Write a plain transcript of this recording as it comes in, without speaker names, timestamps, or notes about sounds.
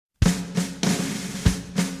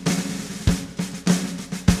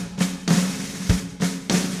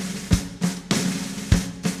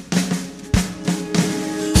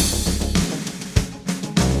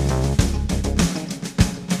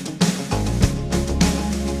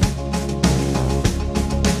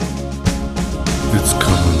It's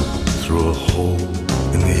coming through a hole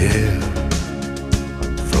in the air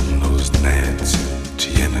from those nads in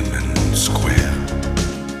Tiananmen Square.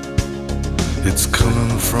 It's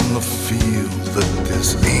coming from the feel that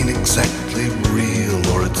this ain't exactly real,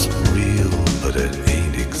 or it's real, but it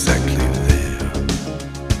ain't exactly there.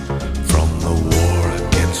 From the war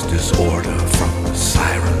against disorder, from the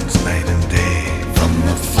sirens night and day, from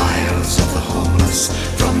the fires of the homeless,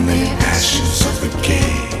 from the ashes of the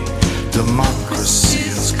gay. Democracy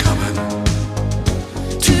is coming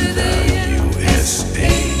to the USA.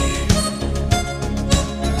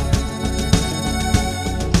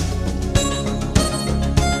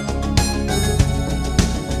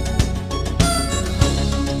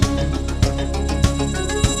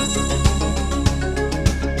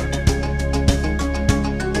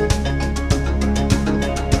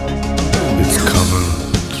 It's coming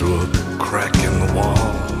through a crack in the wall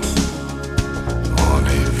on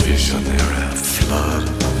a visionary flood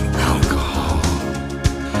of alcohol.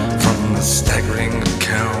 From the staggering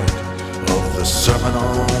account of the Sermon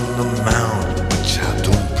on the Mount, which I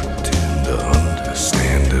don't pretend to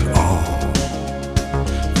understand at all.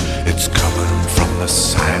 It's coming from the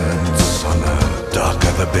silence on the dock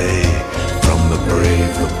of the bay, from the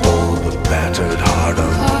brave, the bold, the battered heart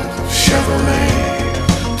of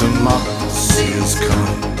Chevrolet. Democracy is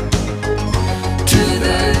coming to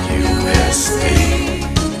the USA.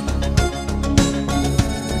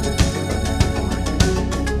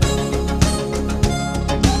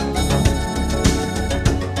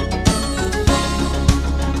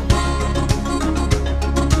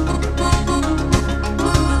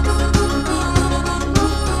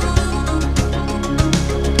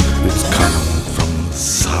 It's coming from the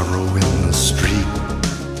sorrow in the street,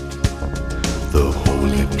 the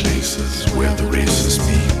holy places where the races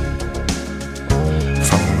meet.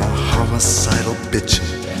 From the homicidal bitching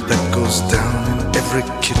that goes down in every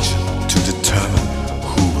kitchen to determine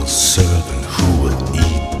who will serve and who will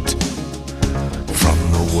eat. From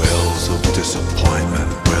the wells of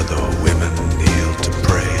disappointment where the women kneel to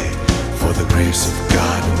pray for the grace of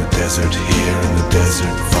God in the desert here, in the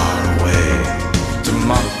desert far away.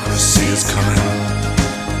 Democracy is coming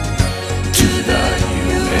to the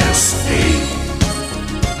USA.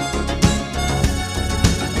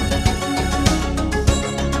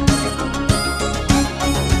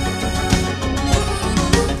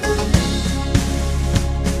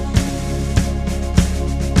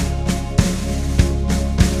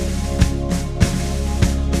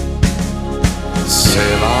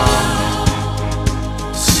 Sail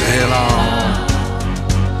on, sail on,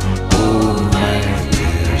 oh my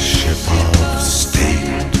dear ship of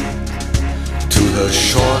state, to the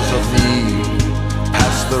shores of need,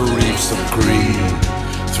 past the reefs of greed,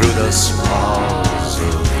 through the spars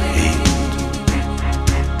of hate.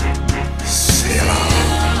 Sail on,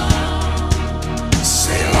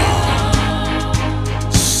 sail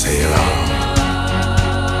on, sail on,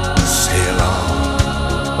 sail on.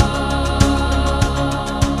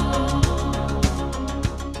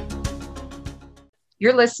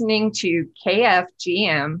 You're listening to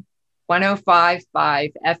KFGM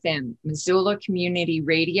 105.5 FM, Missoula Community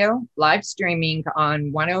Radio, live streaming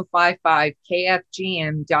on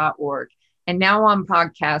 1055kfgm.org, and now on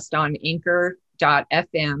podcast on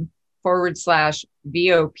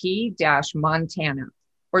anchor.fm/VOP-Montana,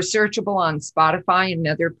 or searchable on Spotify and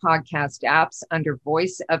other podcast apps under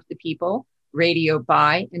Voice of the People, radio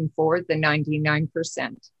by and for the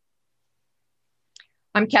 99%.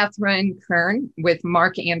 I'm Catherine Kern with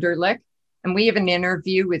Mark Anderlich, and we have an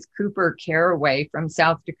interview with Cooper Caraway from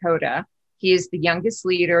South Dakota. He is the youngest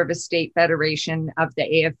leader of a state federation of the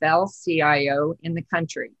AFL-CIO in the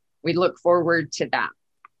country. We look forward to that.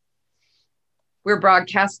 We're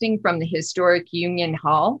broadcasting from the historic Union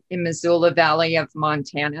Hall in Missoula Valley of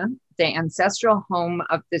Montana, the ancestral home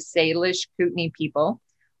of the Salish Kootenai people.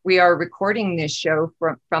 We are recording this show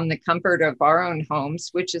from the comfort of our own homes,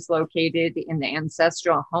 which is located in the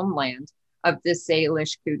ancestral homeland of the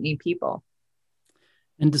Salish Kootenai people.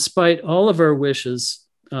 And despite all of our wishes,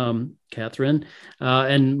 Catherine,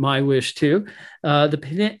 and my wish too,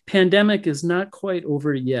 the pandemic is not quite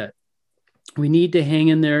over yet. We need to hang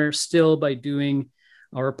in there still by doing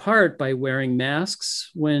our part by wearing masks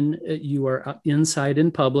when you are inside in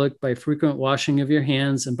public, by frequent washing of your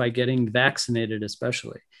hands, and by getting vaccinated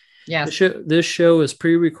especially. Yes. This show is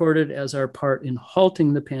pre-recorded as our part in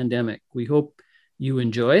halting the pandemic. We hope you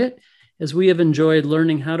enjoy it, as we have enjoyed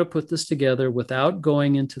learning how to put this together without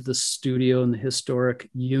going into the studio in the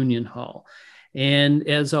historic Union Hall. And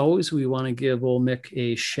as always, we want to give old Mick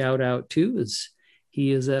a shout out too, as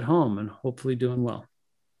he is at home and hopefully doing well.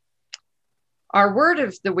 Our word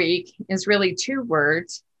of the week is really two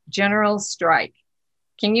words, general strike.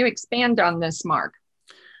 Can you expand on this, Mark?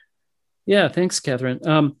 Yeah, thanks, Catherine.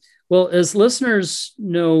 Well, as listeners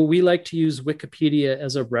know, we like to use Wikipedia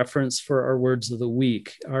as a reference for our words of the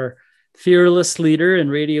week. Our fearless leader and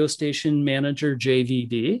radio station manager,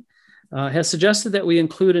 JVD, has suggested that we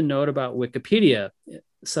include a note about Wikipedia,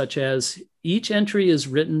 such as each entry is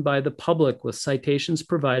written by the public with citations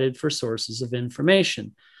provided for sources of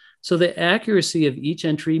information. So the accuracy of each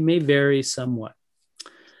entry may vary somewhat.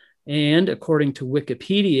 And according to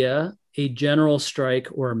Wikipedia, a general strike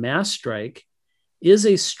or mass strike is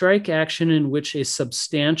a strike action in which a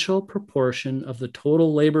substantial proportion of the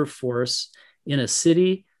total labor force in a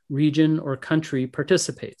city, region, or country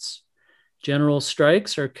participates. General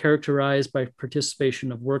strikes are characterized by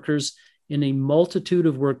participation of workers in a multitude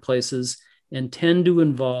of workplaces and tend to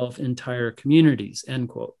involve entire communities, end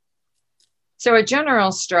quote. So a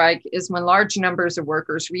general strike is when large numbers of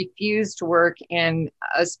workers refuse to work in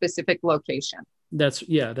a specific location. That's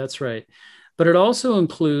right. But it also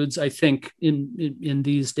includes, I think, in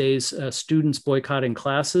these days, students boycotting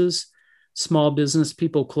classes, small business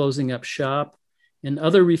people closing up shop, and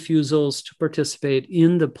other refusals to participate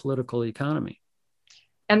in the political economy.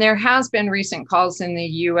 And there has been recent calls in the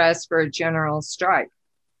U.S. for a general strike.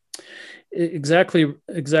 Exactly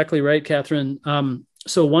right, Catherine.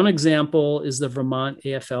 So one example is the Vermont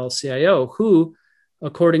AFL-CIO, who,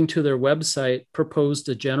 according to their website, proposed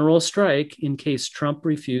a general strike in case Trump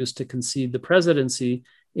refused to concede the presidency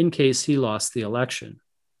in case he lost the election.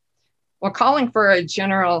 Well, calling for a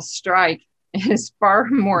general strike is far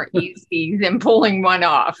more easy than pulling one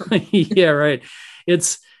off. Yeah, right.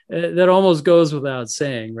 It's that almost goes without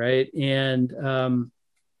saying, right? And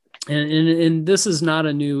this is not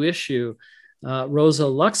a new issue. Rosa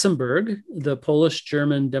Luxemburg, the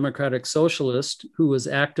Polish-German democratic socialist who was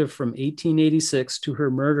active from 1886 to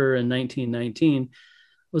her murder in 1919,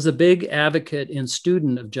 was a big advocate and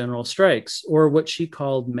student of general strikes, or what she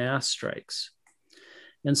called mass strikes.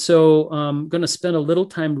 And so I'm going to spend a little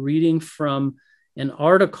time reading from an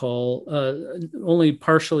article, only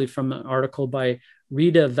partially from an article by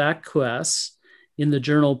Rita Vacuas in the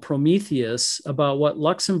journal Prometheus about what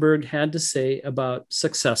Luxemburg had to say about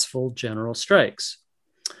successful general strikes.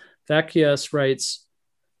 Vacuas writes,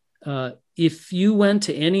 if you went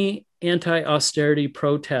to any anti-austerity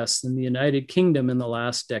protests in the United Kingdom in the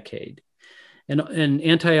last decade, and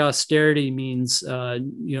anti-austerity means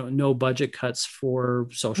no budget cuts for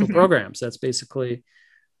social programs. That's basically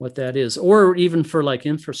what that is, or even for like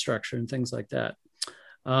infrastructure and things like that.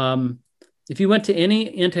 If you went to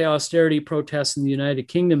any anti-austerity protests in the United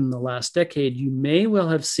Kingdom in the last decade, you may well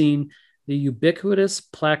have seen the ubiquitous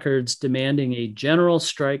placards demanding a general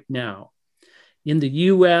strike now. In the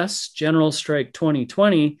US, General Strike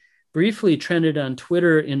 2020 briefly trended on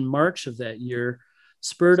Twitter in March of that year,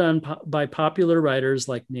 spurred on by popular writers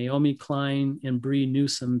like Naomi Klein and Bree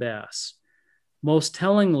Newsome Bass. Most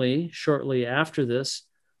tellingly, shortly after this,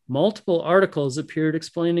 multiple articles appeared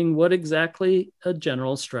explaining what exactly a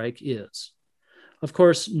general strike is. Of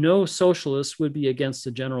course, no socialist would be against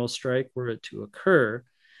a general strike were it to occur,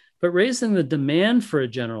 but raising the demand for a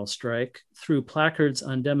general strike through placards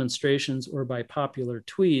on demonstrations or by popular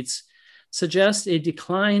tweets suggests a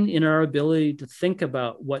decline in our ability to think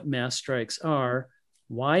about what mass strikes are,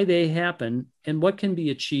 why they happen, and what can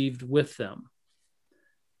be achieved with them.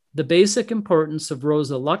 The basic importance of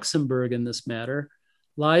Rosa Luxemburg in this matter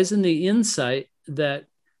lies in the insight that,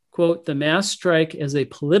 quote, the mass strike as a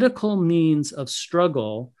political means of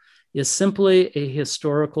struggle is simply a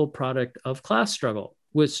historical product of class struggle,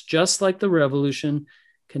 which, just like the revolution,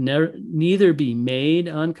 can neither be made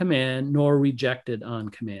on command nor rejected on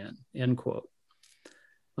command, end quote.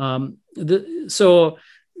 So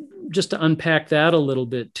just to unpack that a little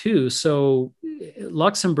bit too. So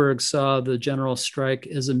Luxemburg saw the general strike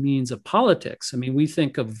as a means of politics. I mean, we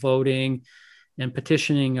think of voting and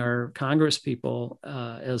petitioning our Congress people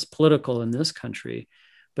as political in this country,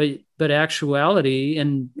 but actuality,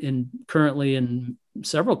 and currently in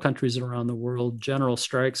several countries around the world, general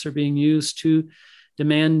strikes are being used to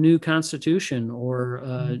demand new constitution or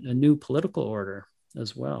a new political order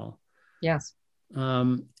as well. Yes.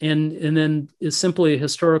 And then is simply a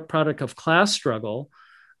historic product of class struggle.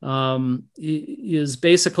 Is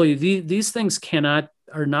basically these things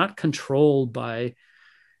are not controlled by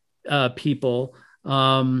people,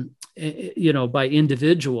 by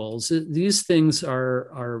individuals. These things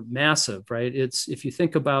are massive, right? It's, if you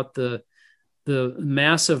think about the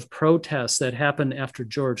massive protests that happened after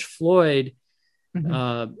George Floyd,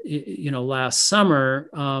 last summer,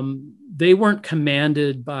 they weren't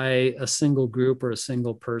commanded by a single group or a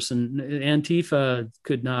single person. Antifa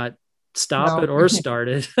could not stop it or start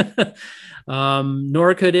it,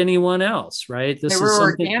 nor could anyone else, right? They were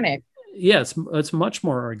organic. Yes, it's much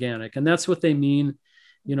more organic. And that's what they mean,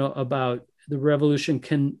 about the revolution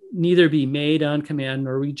can neither be made on command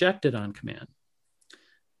nor rejected on command.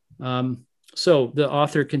 So the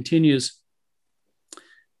author continues,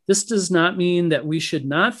 this does not mean that we should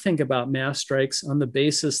not think about mass strikes on the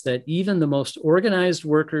basis that even the most organized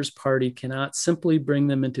workers' party cannot simply bring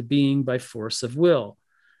them into being by force of will.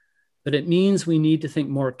 But it means we need to think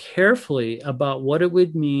more carefully about what it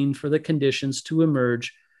would mean for the conditions to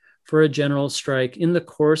emerge for a general strike in the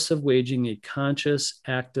course of waging a conscious,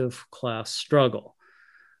 active class struggle.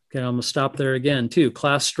 Okay, I'm going to stop there again, too.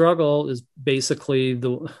 Class struggle is basically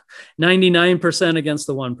the 99% against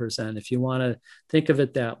the 1%, if you want to think of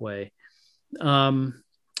it that way. And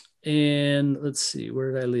let's see,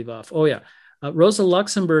 where did I leave off? Oh, yeah. Rosa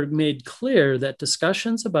Luxemburg made clear that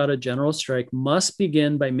discussions about a general strike must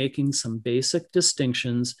begin by making some basic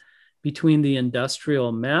distinctions between the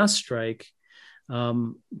industrial mass strike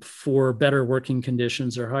for better working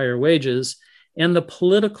conditions or higher wages and the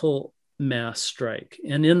political mass strike.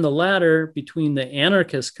 And in the latter, between the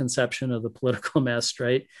anarchist conception of the political mass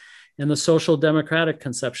strike and the social democratic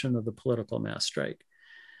conception of the political mass strike.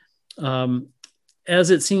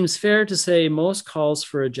 As it seems fair to say, most calls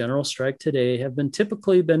for a general strike today have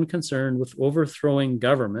typically been concerned with overthrowing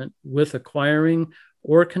government, with acquiring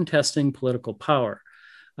or contesting political power.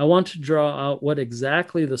 I want to draw out what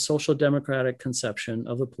exactly the social democratic conception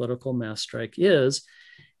of the political mass strike is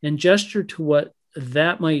and gesture to what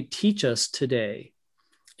that might teach us today.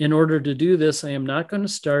 In order to do this, I am not going to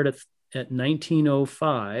start at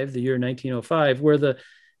 1905, the year 1905, where the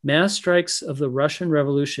mass strikes of the Russian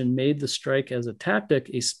Revolution made the strike as a tactic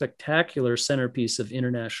a spectacular centerpiece of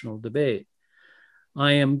international debate.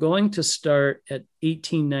 I am going to start at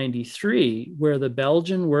 1893, where the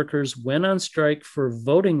Belgian workers went on strike for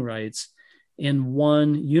voting rights and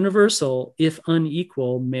won universal, if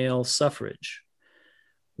unequal, male suffrage.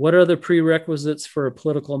 What are the prerequisites for a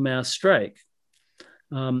political mass strike?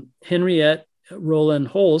 Henriette Roland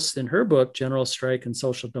Holst, in her book, General Strike and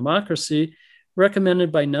Social Democracy,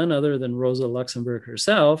 recommended by none other than Rosa Luxemburg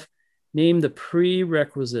herself, named the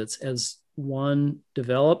prerequisites as 1,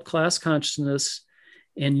 develop class consciousness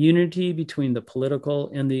and unity between the political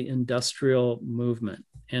and the industrial movement,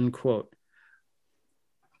 end quote.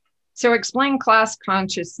 So explain class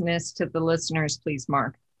consciousness to the listeners, please,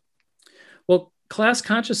 Mark. Well, class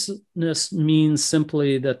consciousness means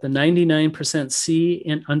simply that the 99% see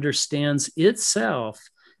and understands itself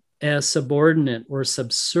as subordinate or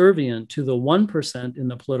subservient to the 1% in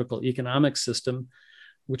the political economic system,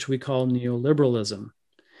 which we call neoliberalism.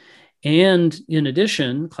 And in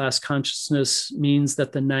addition, class consciousness means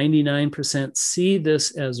that the 99% see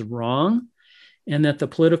this as wrong and that the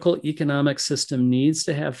political economic system needs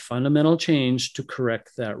to have fundamental change to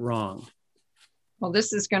correct that wrong. Well,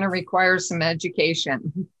 this is going to require some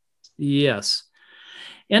education. Yes.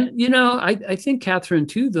 And, I think, Catherine,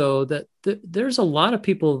 too, though, that there's a lot of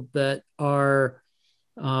people that are,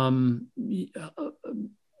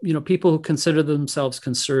 people who consider themselves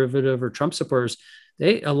conservative or Trump supporters.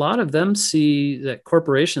 A lot of them see that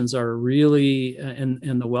corporations are really,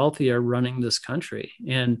 and the wealthy are running this country.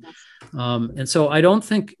 And so I don't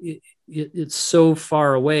think it's so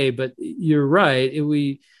far away, but you're right.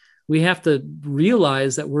 We have to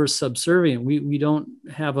realize that we're subservient. We don't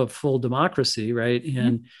have a full democracy, right?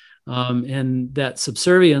 And that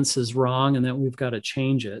subservience is wrong, and that we've got to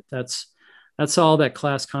change it. That's all that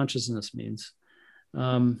class consciousness means.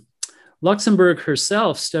 Luxemburg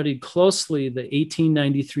herself studied closely the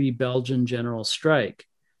 1893 Belgian general strike.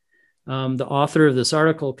 The author of this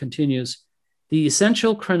article continues, the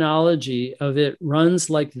essential chronology of it runs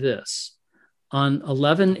like this. On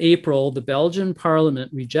 11 April, the Belgian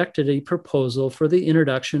parliament rejected a proposal for the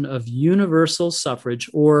introduction of universal suffrage,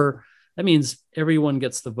 or that means everyone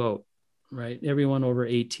gets the vote, right? Everyone over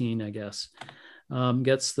 18, I guess,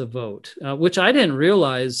 gets the vote, which I didn't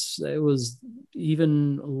realize it was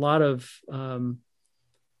even a lot of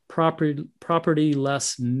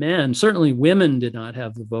property-less men. Certainly women did not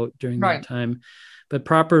have the vote during that time, but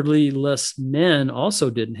property-less men also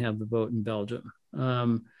didn't have the vote in Belgium.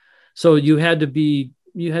 So you had to be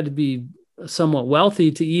somewhat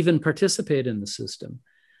wealthy to even participate in the system.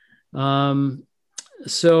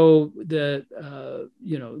 So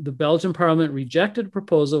the Belgian parliament rejected a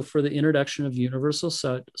proposal for the introduction of universal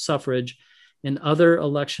suffrage and other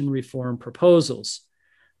election reform proposals.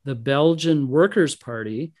 The Belgian Workers'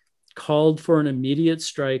 Party called for an immediate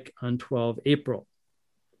strike on 12 April.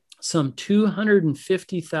 Some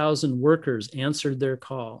 250,000 workers answered their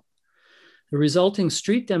call. The resulting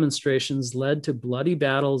street demonstrations led to bloody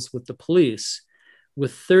battles with the police,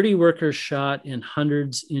 with 30 workers shot and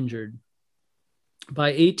hundreds injured.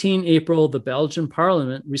 By 18 April, the Belgian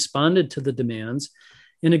parliament responded to the demands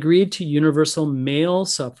and agreed to universal male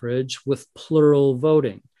suffrage with plural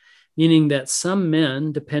voting, meaning that some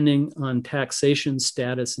men, depending on taxation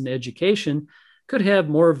status and education, could have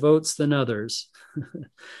more votes than others.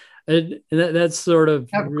 And that's sort of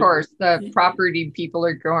course, the property people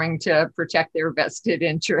are going to protect their vested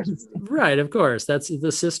interests. Right, of course. That's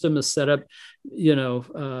the system is set up.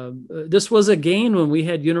 This was a gain when we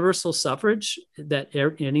had universal suffrage, that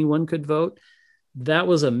anyone could vote. That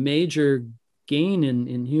was a major gain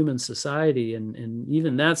in human society, and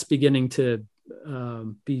even that's beginning to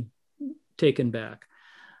be taken back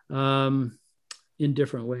in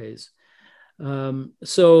different ways. After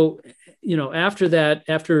that,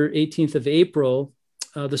 after 18th of April,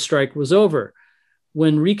 the strike was over.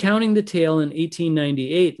 When recounting the tale in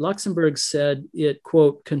 1898, Luxemburg said it,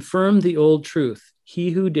 quote, confirmed the old truth,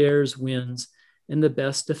 he who dares wins, and the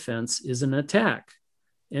best defense is an attack,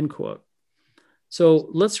 end quote. So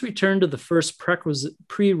let's return to the first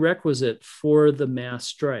prerequisite for the mass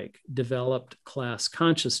strike, developed class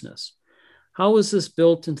consciousness. How was this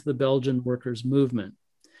built into the Belgian workers' movement?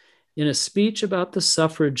 In a speech about the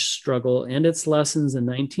suffrage struggle and its lessons in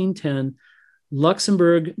 1910,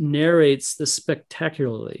 Luxemburg narrates this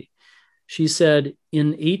spectacularly. She said,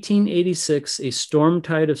 in 1886, a storm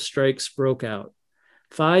tide of strikes broke out.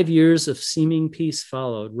 5 years of seeming peace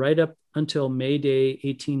followed, right up until May Day,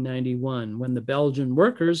 1891, when the Belgian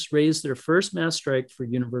workers raised their first mass strike for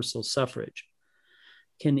universal suffrage.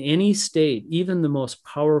 Can any state, even the most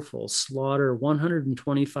powerful, slaughter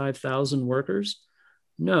 125,000 workers?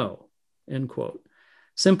 No, end quote.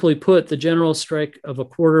 Simply put, the general strike of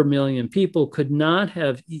 250,000 people could not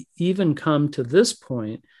have even come to this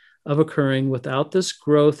point of occurring without this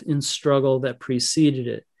growth in struggle that preceded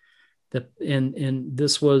it. And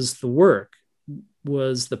this was the work,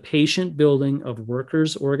 was the patient building of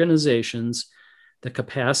workers' organizations, the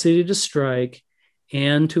capacity to strike,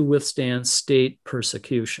 and to withstand state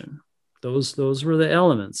persecution. Those were the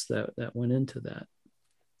elements that went into that.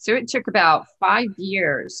 So it took about 5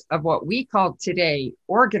 years of what we call today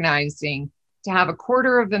organizing to have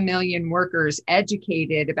 250,000 workers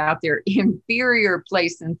educated about their inferior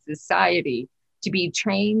place in society, to be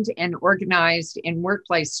trained and organized in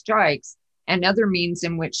workplace strikes and other means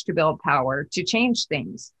in which to build power to change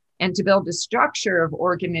things, and to build a structure of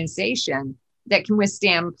organization that can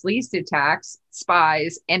withstand police attacks,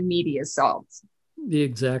 spies, and media assaults.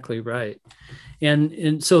 Exactly right.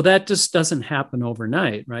 And so that just doesn't happen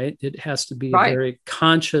overnight, right? It has to be a very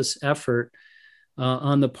conscious effort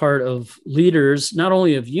on the part of leaders, not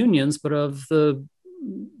only of unions, but of the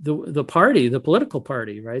party, the political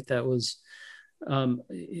party, right? That was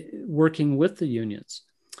working with the unions.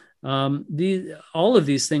 All of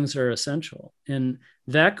these things are essential. And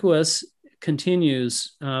Vacuus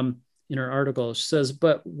continues in her article. She says,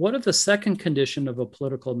 but what of the second condition of a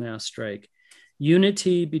political mass strike?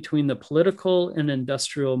 Unity between the political and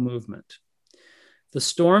industrial movement. The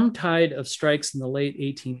storm tide of strikes in the late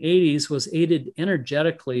 1880s was aided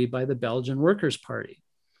energetically by the Belgian Workers' Party.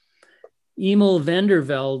 Emil van der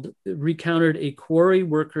Velde recounted a quarry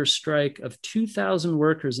workers' strike of 2,000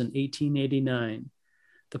 workers in 1889.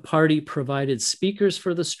 The party provided speakers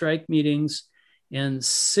for the strike meetings and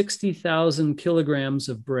 60,000 kilograms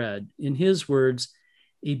of bread. In his words,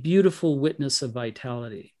 a beautiful witness of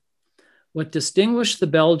vitality. What distinguished the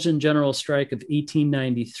Belgian general strike of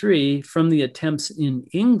 1893 from the attempts in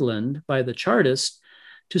England by the Chartists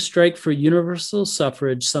to strike for universal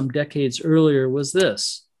suffrage some decades earlier was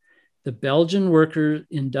this: the Belgian worker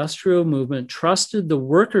industrial movement trusted the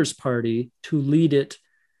Workers' Party to lead it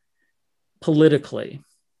politically.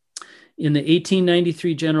 In the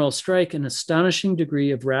 1893 general strike, an astonishing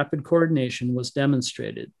degree of rapid coordination was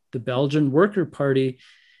demonstrated. The Belgian Worker Party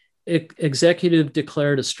executive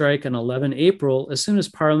declared a strike on 11 April as soon as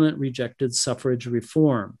Parliament rejected suffrage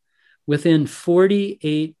reform. Within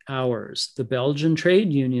 48 hours, the Belgian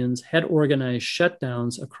trade unions had organized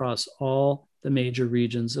shutdowns across all the major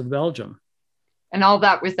regions of Belgium. And all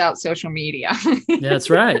that without social media.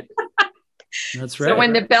 That's right. That's right. So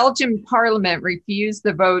when the Belgian Parliament refused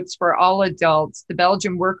the votes for all adults, the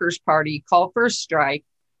Belgian Workers' Party called for a strike,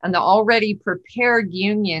 and the already prepared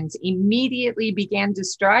unions immediately began to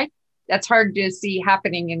strike. That's hard to see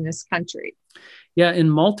happening in this country. Yeah, in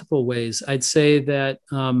multiple ways. I'd say that,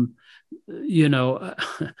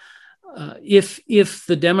 if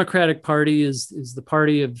the Democratic Party is the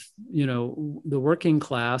party of the working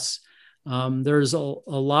class, there's a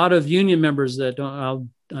lot of union members that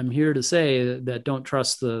don't. I'm here to say that don't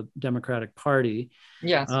trust the Democratic Party.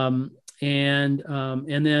 Yes. And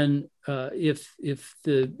then if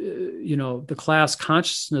the the class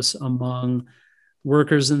consciousness among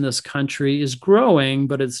workers in this country is growing,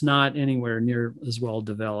 but it's not anywhere near as well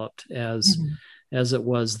developed as it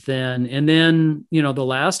was then. And then the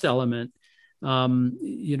last element,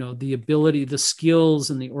 the ability, the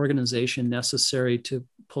skills, and the organization necessary to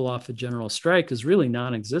pull off a general strike is really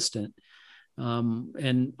non-existent.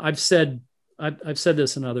 And I've said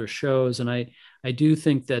this in other shows, and I do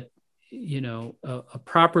think that a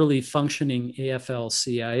properly functioning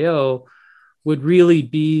AFL-CIO would really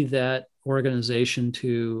be that organization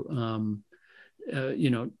to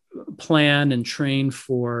plan and train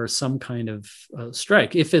for some kind of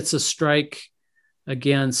strike. If it's a strike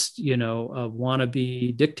against a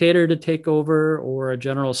wannabe dictator to take over, or a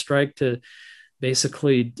general strike to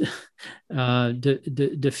basically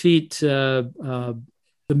defeat the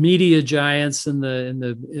media giants in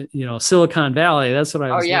the Silicon Valley. That's what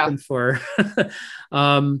I was looking for.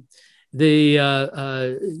 That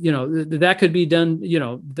could be done.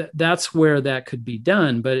 That's where that could be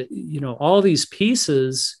done. But all these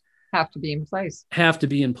pieces have to be in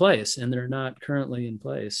place. And they're not currently in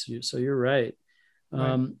place. So you're right.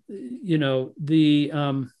 I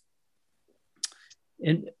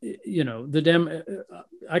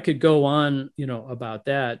could go on, about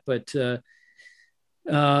that, but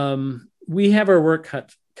we have our work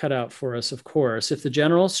cut out for us, of course. If the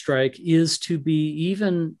general strike is to be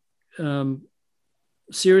even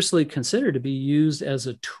seriously considered to be used as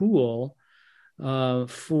a tool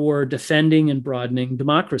for defending and broadening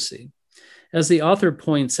democracy. As the author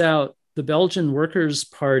points out, the Belgian Workers'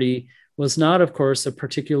 Party was not, of course, a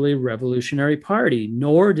particularly revolutionary party,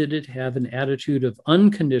 nor did it have an attitude of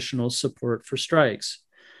unconditional support for strikes.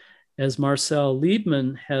 As Marcel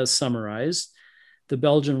Liebman has summarized, the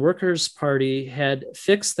Belgian Workers' Party had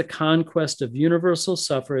fixed the conquest of universal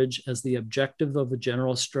suffrage as the objective of a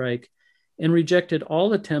general strike and rejected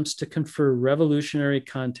all attempts to confer revolutionary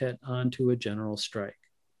content onto a general strike.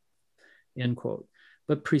 End quote.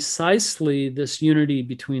 But precisely this unity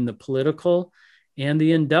between the political and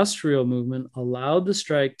the industrial movement allowed the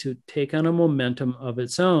strike to take on a momentum of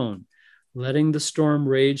its own, letting the storm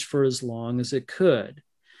rage for as long as it could.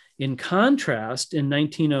 In contrast, in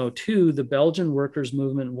 1902, the Belgian workers'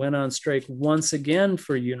 movement went on strike once again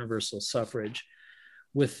for universal suffrage,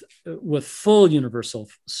 with full universal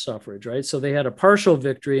suffrage, right? So they had a partial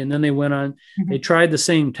victory, and then they went on, they tried the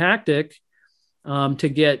same tactic to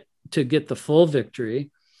get the full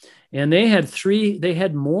victory. And they had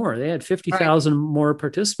 50,000 more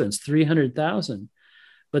participants, 300,000.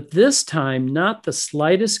 But this time, not the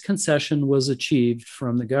slightest concession was achieved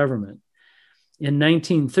from the government. In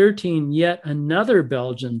 1913, yet another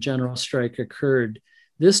Belgian general strike occurred,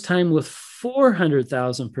 this time with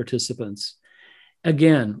 400,000 participants,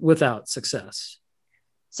 again, without success.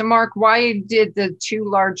 So, Mark, why did the two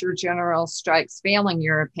larger general strikes fail, in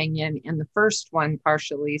your opinion, and the first one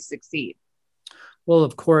partially succeed? Well,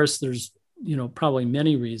 of course, there's probably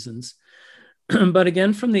many reasons. But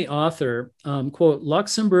again, from the author, quote,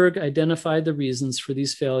 Luxemburg identified the reasons for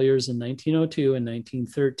these failures in 1902 and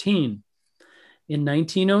 1913. In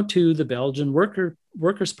 1902, the Belgian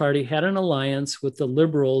Workers' Party had an alliance with the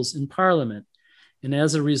Liberals in Parliament, and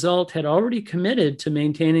as a result had already committed to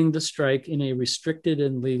maintaining the strike in a restricted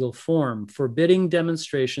and legal form, forbidding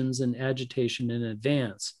demonstrations and agitation in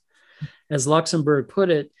advance. As Luxemburg put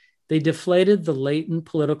it, they deflated the latent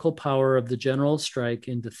political power of the general strike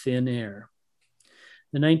into thin air.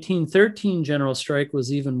 The 1913 general strike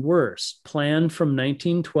was even worse. Planned from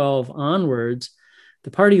 1912 onwards,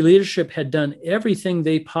 the party leadership had done everything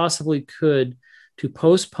they possibly could to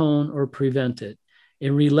postpone or prevent it,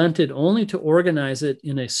 and relented only to organize it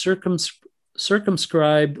in a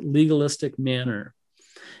circumscribed, legalistic manner.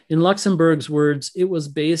 In Luxemburg's words, it was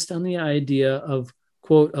based on the idea of,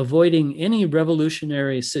 quote, avoiding any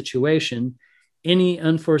revolutionary situation, any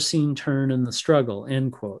unforeseen turn in the struggle,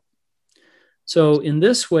 end quote. So in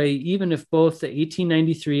this way, even if both the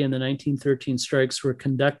 1893 and the 1913 strikes were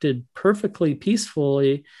conducted perfectly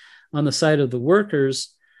peacefully on the side of the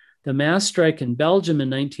workers, the mass strike in Belgium in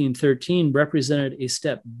 1913 represented a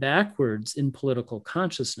step backwards in political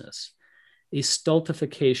consciousness, a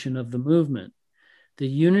stultification of the movement. The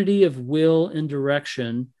unity of will and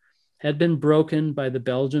direction had been broken by the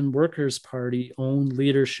Belgian Workers' Party own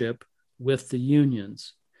leadership with the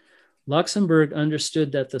unions. Luxemburg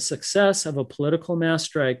understood that the success of a political mass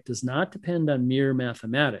strike does not depend on mere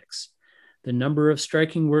mathematics. the number of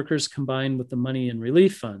striking workers combined with the money in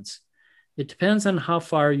relief funds. It depends on how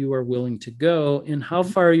far you are willing to go and how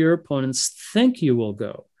far your opponents think you will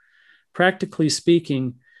go. Practically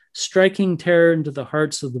speaking, striking terror into the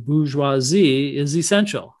hearts of the bourgeoisie is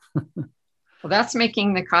essential. Well, that's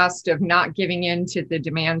making the cost of not giving in to the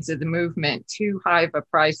demands of the movement too high of a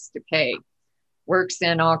price to pay. Works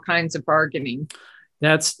in all kinds of bargaining.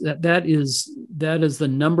 That is the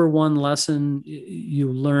number one lesson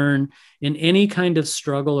you learn in any kind of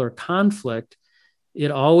struggle or conflict. It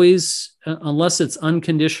always, unless it's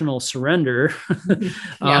unconditional surrender,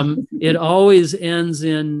 it always ends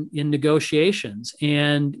in negotiations.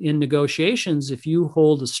 And in negotiations, if you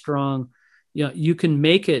hold a strong, you can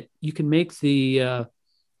make the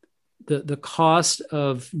cost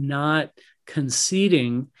of not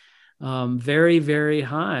conceding very, very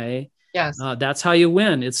high. Yes. That's how you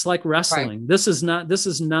win. It's like wrestling. Right. This is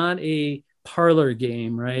not a parlor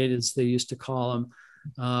game, right? As they used to call them,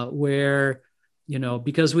 where,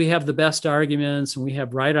 because we have the best arguments and we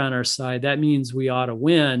have right on our side, that means we ought to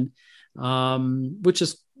win, which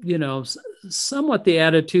is, somewhat the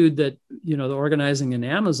attitude that, the organizing in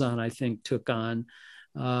Amazon, I think, took on,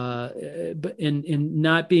 but in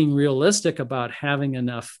not being realistic about having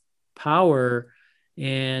enough power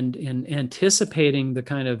and anticipating the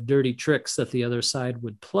kind of dirty tricks that the other side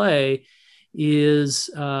would play is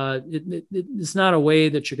it's not a way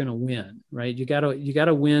that you're going to win, right? You got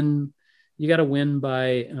to win. You got to win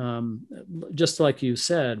by just like you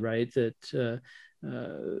said, right? That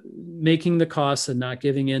making the costs and not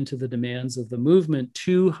giving in to the demands of the movement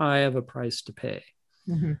too high of a price to pay.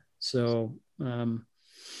 Mm-hmm. So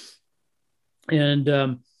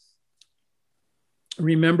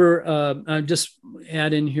remember, I'll just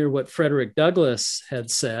add in here what Frederick Douglass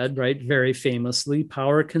had said, right? Very famously,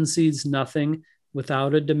 power concedes nothing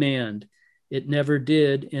without a demand. It never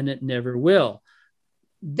did, and it never will.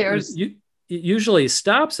 It usually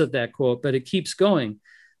stops at that quote, but it keeps going.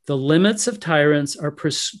 The limits of tyrants are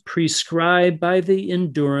prescribed by the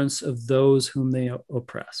endurance of those whom they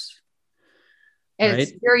oppress.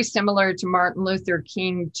 It's very similar to Martin Luther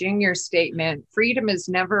King Jr.'s statement. Freedom is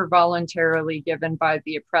never voluntarily given by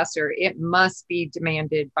the oppressor. It must be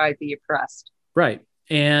demanded by the oppressed. Right.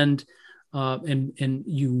 And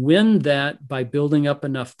you win that by building up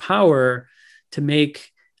enough power to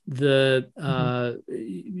make the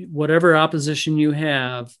whatever opposition you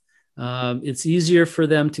have, it's easier for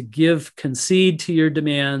them to concede to your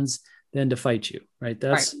demands than to fight you. Right.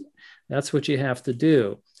 That's what you have to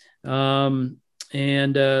do. I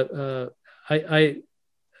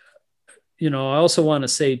also want to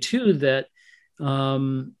say too that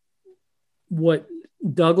what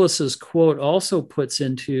Douglas's quote also puts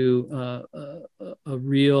into a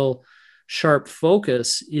real sharp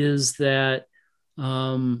focus is that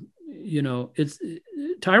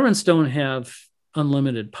tyrants don't have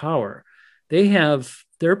unlimited power.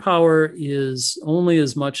 Their power is only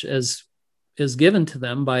as much as is given to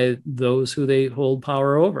them by those who they hold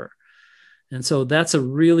power over. And so that's a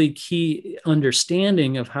really key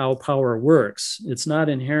understanding of how power works. It's not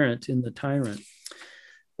inherent in the tyrant.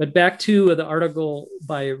 But back to the article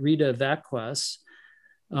by Rita Vaquas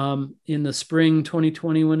in the spring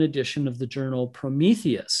 2021 edition of the journal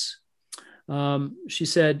Prometheus. She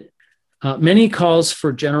said, many calls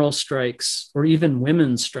for general strikes or even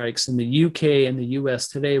women's strikes in the UK and the US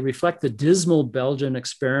today reflect the dismal Belgian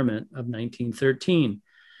experiment of 1913,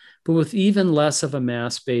 but with even less of a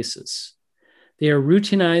mass basis. They are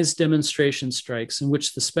routinized demonstration strikes in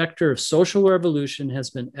which the specter of social revolution has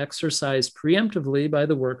been exercised preemptively by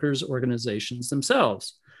the workers' organizations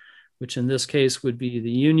themselves, which in this case would be the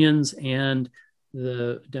unions and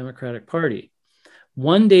the Democratic Party.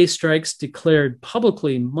 One-day strikes declared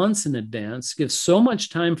publicly months in advance give so much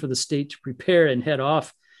time for the state to prepare and head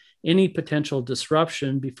off any potential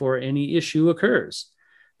disruption before any issue occurs.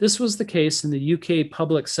 This was the case in the UK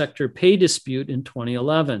public sector pay dispute in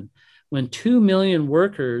 2011, when 2 million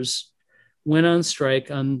workers went on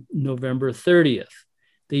strike on November 30th.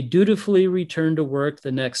 They dutifully returned to work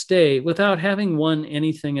the next day without having won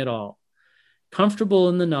anything at all. Comfortable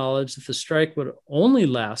in the knowledge that the strike would only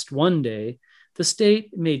last one day, the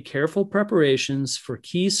state made careful preparations for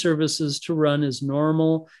key services to run as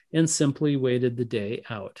normal and simply waited the day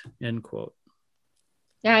out, end quote.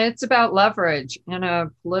 Yeah, it's about leverage. In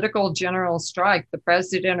a political general strike, the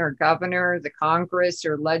president or governor, the Congress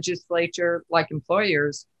or legislature, like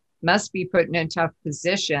employers, must be put in a tough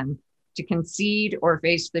position to concede or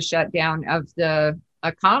face the shutdown of the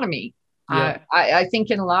economy. Yeah. I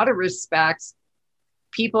think in a lot of respects,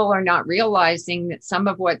 people are not realizing that some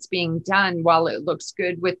of what's being done, while it looks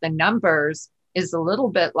good with the numbers, is a little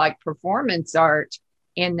bit like performance art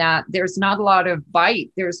in that there's not a lot of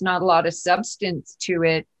bite, there's not a lot of substance to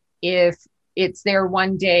it if it's there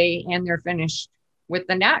one day and they're finished with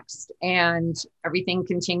the next and everything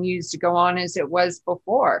continues to go on as it was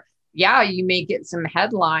before. Yeah, you may get some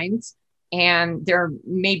headlines and there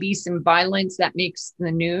may be some violence that makes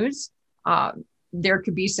the news. There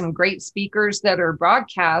could be some great speakers that are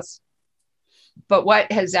broadcast, but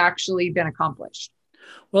what has actually been accomplished?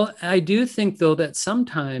 Well, I do think, though, that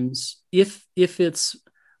sometimes if it's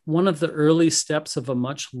one of the early steps of a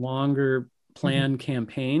much longer planned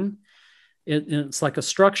campaign, it's like a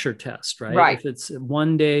structure test, right? Right. If it's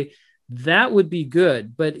one day, that would be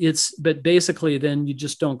good. But basically then you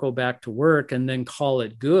just don't go back to work and then call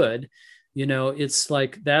it good. It's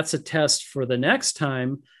like that's a test for the next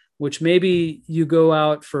time, which maybe you go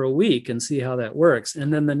out for a week and see how that works.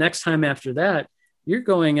 And then the next time after that, you're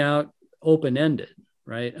going out open-ended.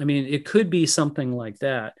 Right. I mean, it could be something like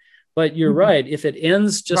that, but you're right. If it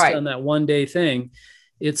ends just on that one day thing,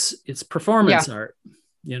 it's performance art,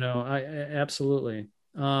 I absolutely.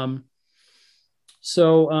 And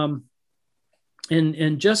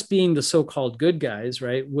just being the so-called good guys,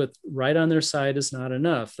 right, with right on their side is not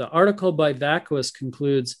enough. The article by Vacuous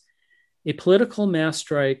concludes, a political mass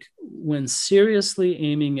strike when seriously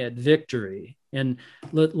aiming at victory. And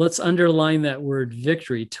let's underline that word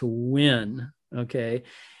victory, to win. Okay,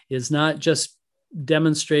 is not just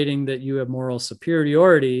demonstrating that you have moral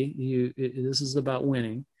superiority. This is about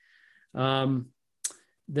winning. A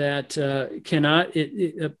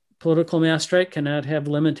political mass strike cannot have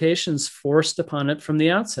limitations forced upon it from the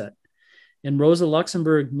outset. And Rosa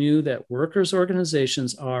Luxemburg knew that workers'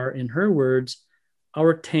 organizations are, in her words,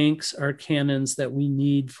 our tanks, our cannons that we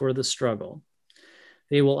need for the struggle.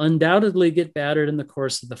 They will undoubtedly get battered in the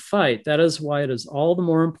course of the fight. That is why it is all the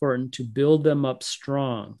more important to build them up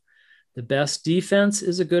strong. The best defense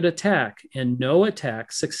is a good attack, and no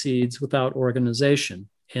attack succeeds without organization,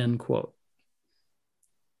 end quote.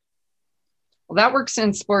 Well, that works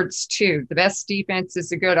in sports too. The best defense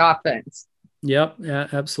is a good offense. Yep, yeah,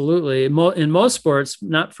 absolutely. In most sports,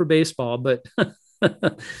 not for baseball, but...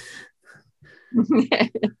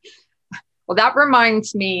 Well, that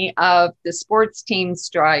reminds me of the sports team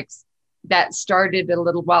strikes that started a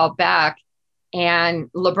little while back.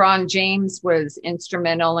 And LeBron James was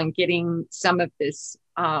instrumental in getting some of this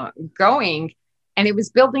going. And it was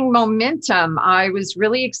building momentum. I was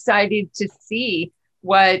really excited to see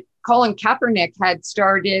what Colin Kaepernick had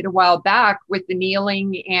started a while back with the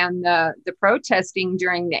kneeling and the protesting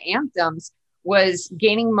during the anthems was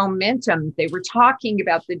gaining momentum. They were talking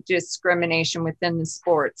about the discrimination within the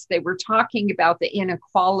sports. They were talking about the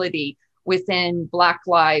inequality within Black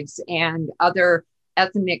lives and other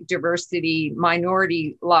ethnic diversity,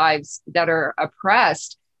 minority lives that are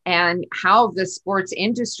oppressed, and how the sports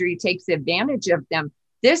industry takes advantage of them.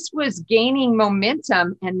 This was gaining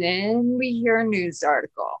momentum. And then we hear a news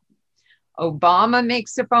article. Obama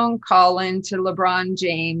makes a phone call into LeBron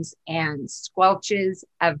James and squelches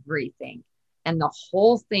everything. And the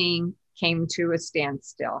whole thing came to a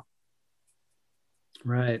standstill.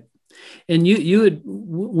 Right. And you had,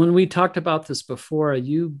 when we talked about this before,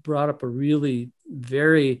 you brought up a really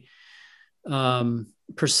very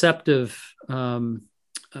perceptive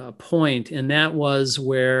point. And that was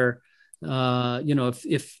where,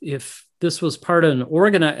 if this was part of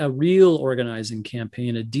a real organizing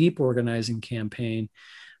campaign, a deep organizing campaign,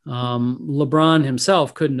 LeBron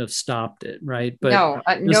himself couldn't have stopped it, right? But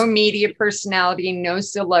no media personality, no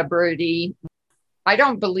celebrity. I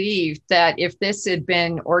don't believe that if this had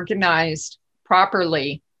been organized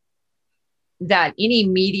properly, that any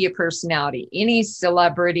media personality, any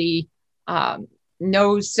celebrity,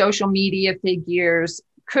 no social media figures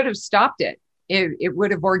could have stopped it. It would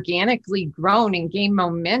have organically grown and gained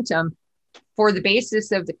momentum for the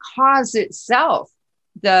basis of the cause itself,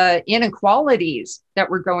 the inequalities that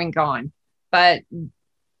were going on. But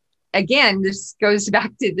again, this goes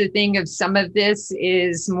back to the thing of some of this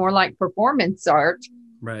is more like performance art.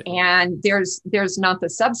 Right. And there's not the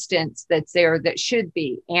substance that's there that should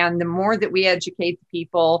be. And the more that we educate the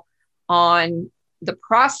people on the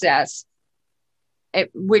process,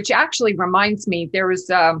 which actually reminds me, there was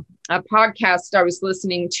a podcast I was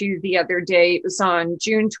listening to the other day. It was on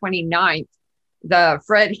June 29th, the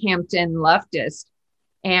Fred Hampton leftist.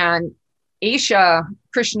 And Aisha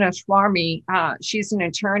Krishnaswamy, she's an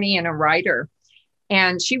attorney and a writer.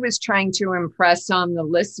 And she was trying to impress on the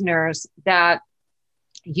listeners that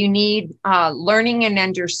you need learning and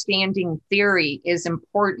understanding theory is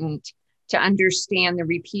important to understand the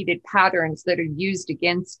repeated patterns that are used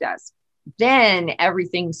against us. Then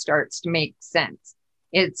everything starts to make sense.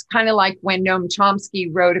 It's kind of like when Noam Chomsky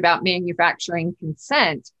wrote about manufacturing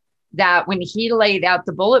consent, that when he laid out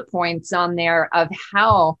the bullet points on there of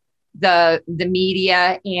how the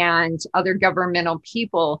media and other governmental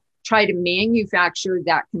people try to manufacture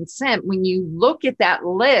that consent, when you look at that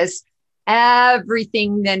list,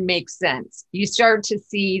 everything then makes sense. You start to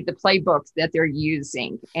see the playbooks that they're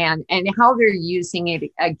using and how they're using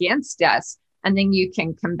it against us. And then you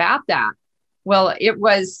can combat that. Well, it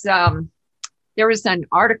was, there was an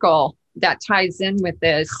article that ties in with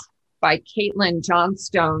this by Caitlin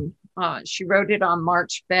Johnstone. She wrote it on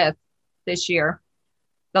March 5th this year.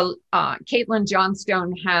 Caitlin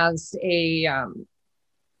Johnstone has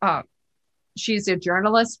she's a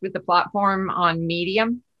journalist with a platform on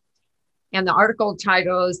Medium. And the article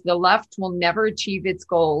title is "The Left Will Never Achieve Its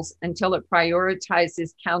Goals Until It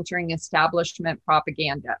Prioritizes Countering Establishment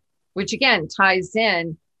Propaganda," which again ties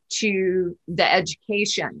in to the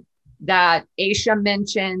education that Aisha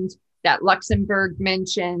mentioned, that Luxembourg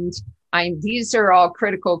mentioned. These are all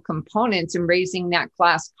critical components in raising that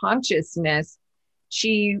class consciousness.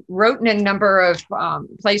 She wrote in a number of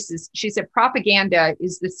places, she said, propaganda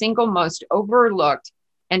is the single most overlooked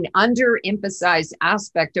and underemphasized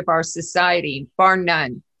aspect of our society, bar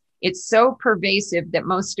none. It's so pervasive that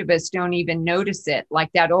most of us don't even notice it.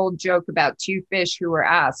 Like that old joke about two fish who were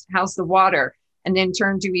asked, "How's the water?" and then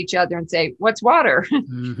turn to each other and say, "What's water?"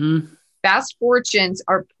 Mm-hmm. Vast fortunes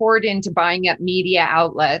are poured into buying up media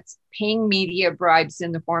outlets, paying media bribes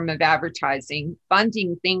in the form of advertising,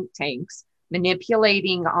 funding think tanks,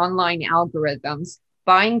 manipulating online algorithms,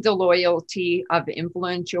 buying the loyalty of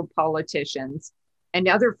influential politicians, and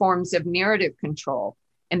other forms of narrative control.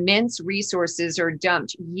 Immense resources are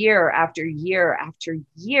dumped year after year after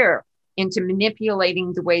year into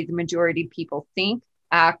manipulating the way the majority of people think,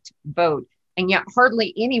 act, vote. And yet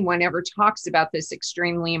hardly anyone ever talks about this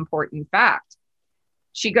extremely important fact.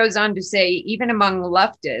 She goes on to say, even among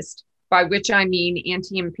leftists, by which I mean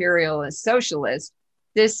anti-imperialist socialists,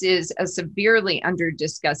 this is a severely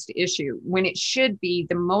under-discussed issue when it should be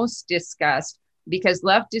the most discussed, because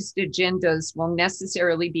leftist agendas will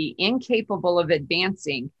necessarily be incapable of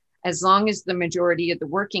advancing as long as the majority of the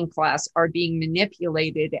working class are being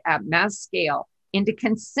manipulated at mass scale into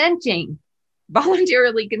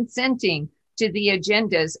voluntarily consenting to the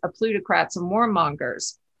agendas of plutocrats and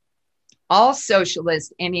warmongers. All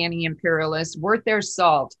socialists and anti-imperialists worth their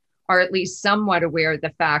salt are at least somewhat aware of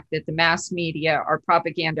the fact that the mass media are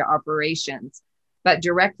propaganda operations, but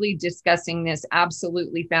directly discussing this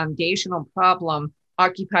absolutely foundational problem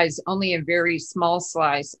occupies only a very small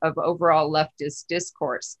slice of overall leftist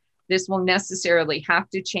discourse. This will necessarily have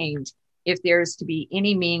to change if there is to be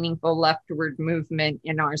any meaningful leftward movement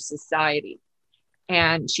in our society.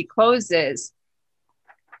 And she closes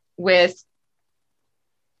with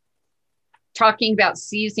talking about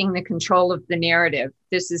seizing the control of the narrative.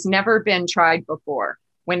 This has never been tried before.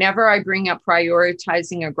 Whenever I bring up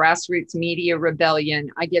prioritizing a grassroots media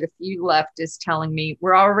rebellion, I get a few leftists telling me,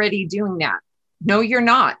 "We're already doing that." No, you're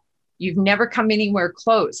not. You've never come anywhere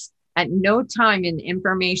close. At no time in the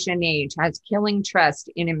information age has killing trust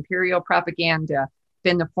in imperial propaganda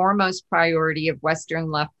been the foremost priority of Western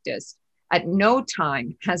leftists. At no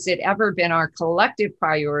time has it ever been our collective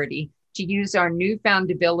priority to use our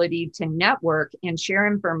newfound ability to network and share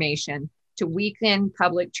information to weaken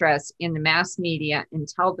public trust in the mass media and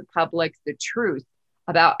tell the public the truth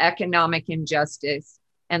about economic injustice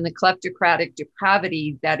and the kleptocratic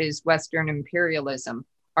depravity that is Western imperialism.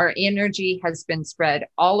 Our energy has been spread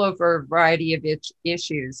all over a variety of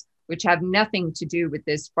issues, which have nothing to do with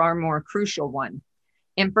this far more crucial one.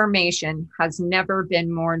 Information has never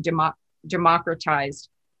been more democratized,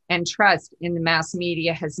 and trust in the mass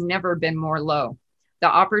media has never been more low. The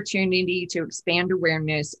opportunity to expand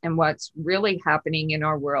awareness and what's really happening in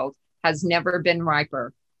our world has never been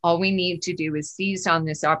riper. All we need to do is seize on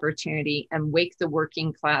this opportunity and wake the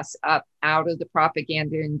working class up out of the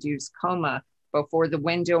propaganda-induced coma before the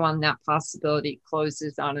window on that possibility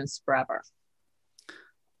closes on us forever.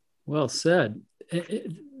 Well said.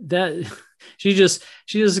 That she just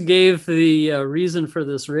gave the reason for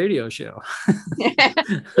this radio show.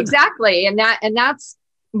 Exactly, and that's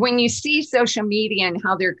when you see social media and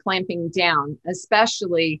how they're clamping down,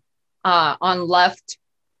 especially on left,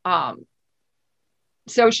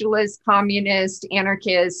 socialist, communist,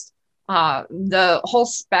 anarchist, the whole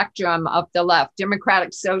spectrum of the left,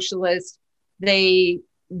 democratic socialist. They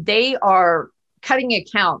are cutting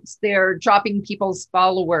accounts. They're dropping people's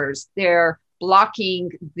followers. They're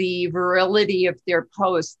blocking the virility of their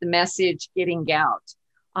posts, the message getting out,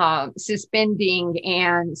 suspending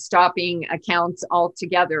and stopping accounts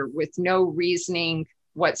altogether with no reasoning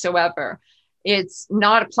whatsoever. It's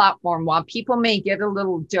not a platform. While people may get a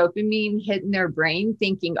little dopamine hit in their brain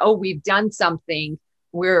thinking, oh, we've done something,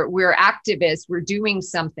 we're activists, we're doing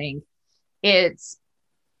something. It's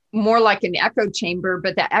more like an echo chamber,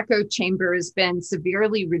 but the echo chamber has been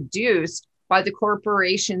severely reduced by the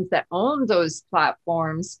corporations that own those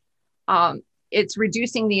platforms. It's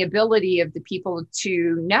reducing the ability of the people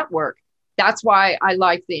to network. That's why I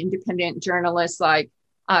like the independent journalists like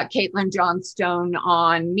Caitlin Johnstone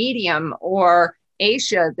on Medium, or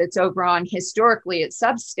Aisha that's over on Historically at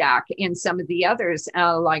Substack, and some of the others.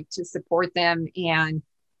 Like to support them and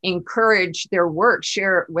encourage their work,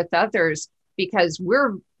 share it with others, because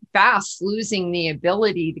we're fast losing the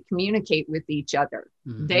ability to communicate with each other.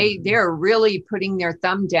 Mm-hmm. They're really putting their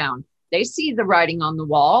thumb down. They see the writing on the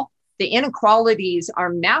wall. The inequalities are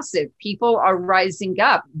massive. People are rising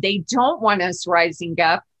up. They don't want us rising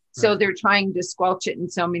up. So they're trying to squelch it in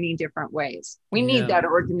so many different ways. We need that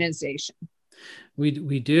organization.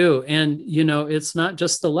 We do. And, it's not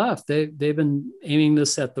just the left. They've been aiming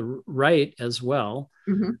this at the right as well.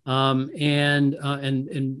 Mm-hmm. And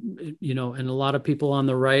a lot of people on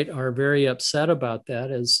the right are very upset about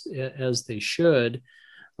that, as they should.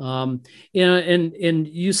 And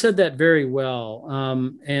you said that very well.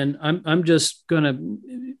 And I'm just going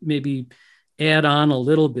to maybe add on a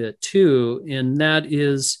little bit too, and that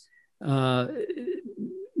is the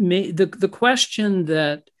question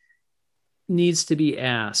that needs to be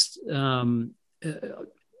asked,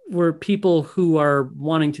 where people who are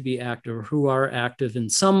wanting to be active, who are active in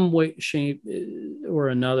some way, shape, or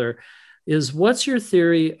another, is what's your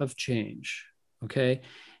theory of change? Okay.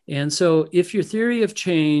 And so if your theory of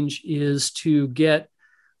change is to get,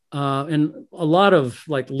 and a lot of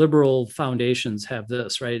like liberal foundations have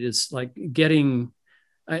this, right? It's like getting,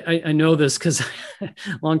 I know this because a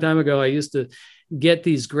long time ago, I used to get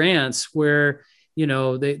these grants where,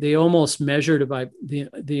 they almost measured by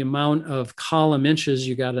the amount of column inches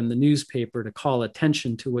you got in the newspaper to call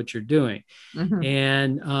attention to what you're doing. Mm-hmm.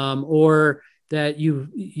 And, or that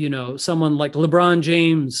someone like LeBron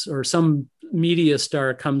James or some media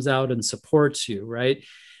star comes out and supports you, right?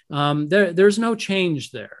 There's no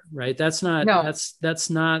change there, right? That's not, that's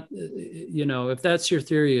not, if that's your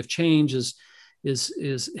theory of change is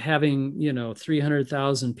having,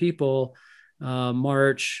 300,000 people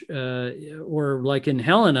march, or like in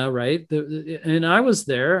Helena, right? And I was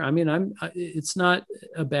there. I mean, it's not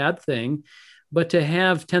a bad thing, but to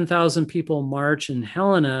have 10,000 people march in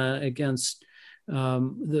Helena against what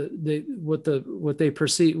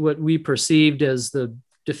we perceived as the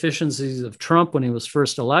deficiencies of Trump when he was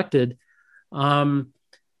first elected,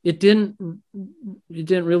 it didn't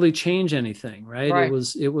really change anything, right?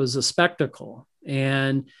 It was a spectacle,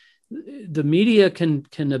 and the media can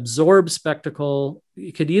absorb spectacle.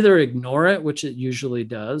 It could either ignore it, which it usually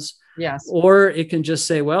does, yes, or it can just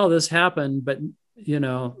say, well, this happened, but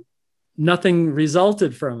nothing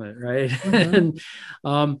resulted from it, right? Mm-hmm.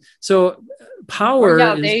 And so power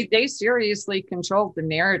they seriously controlled the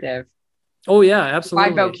narrative. Oh yeah,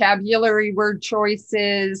 absolutely. By vocabulary, word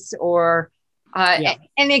choices, or a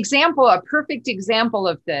perfect example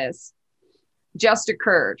of this just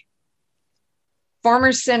occurred.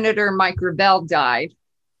 Former Senator Mike Gravel died,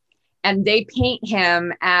 and they paint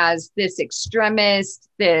him as this extremist,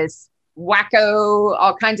 this wacko,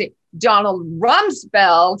 all kinds of. Donald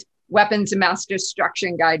Rumsfeld, weapons of mass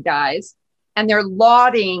destruction guy, dies, and they're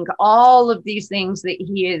lauding all of these things that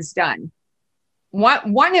he has done.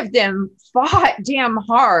 One of them fought damn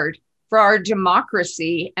hard for our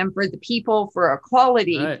democracy and for the people, for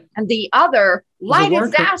equality. Right. And the other light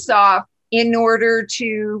his ass off in order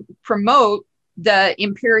to promote the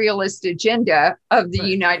imperialist agenda of the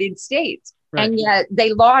United States. Right. And yet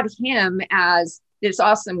they laud him as this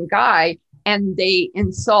awesome guy, and they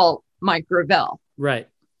insult Mike Gravel. Right.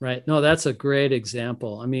 No, that's a great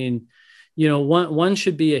example. I mean, one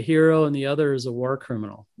should be a hero and the other is a war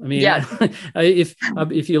criminal. I mean, yes.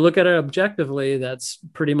 if you look at it objectively, that's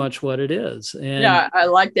pretty much what it is. And I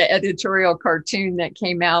like the editorial cartoon that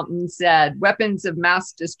came out and said weapons of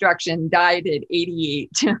mass destruction died at 88.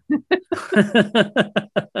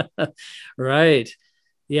 Right.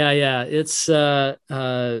 Yeah. It's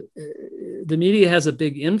the media has a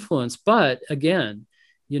big influence, but again,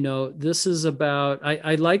 this is about,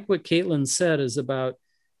 I like what Caitlin said is about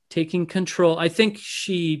taking control. I think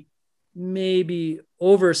she maybe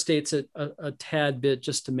overstates it a tad bit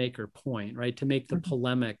just to make her point, right? To make the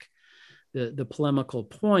polemic, the polemical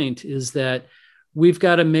point is that we've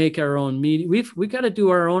got to make our own media. We've got to do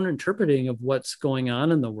our own interpreting of what's going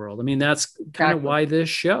on in the world. I mean, that's kind of why this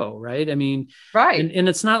show, right? I mean, right. And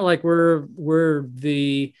it's not like we're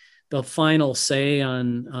the final say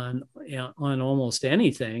on on almost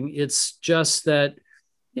anything. It's just that,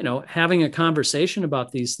 having a conversation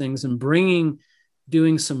about these things and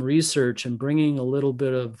doing some research and bringing a little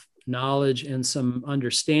bit of knowledge and some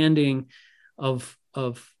understanding of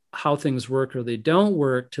how things work or they don't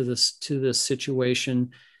work to this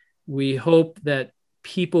situation. We hope that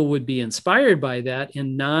people would be inspired by that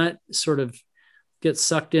and not sort of get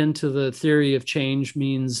sucked into the theory of change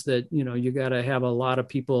means that, you got to have a lot of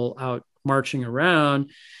people out marching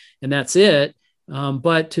around and that's it.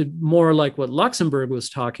 But to more like what Luxemburg was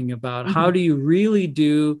talking about, how do you really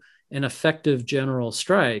do an effective general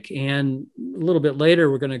strike? And a little bit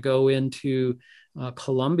later, we're going to go into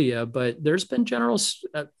Colombia, but there's been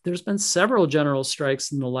several general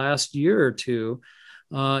strikes in the last year or two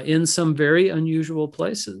in some very unusual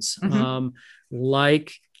places,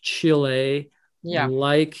 like Chile,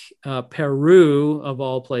 like Peru, of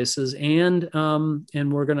all places, and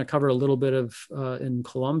we're going to cover a little bit of in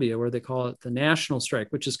Colombia, where they call it the national strike,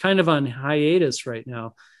 which is kind of on hiatus right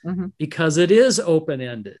now because it is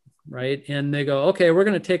open-ended, right? And they go, okay, we're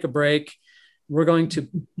going to take a break. We're going to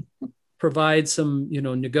provide some,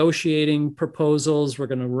 negotiating proposals. We're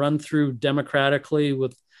going to run through democratically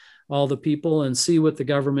with all the people and see what the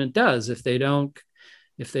government does. If they don't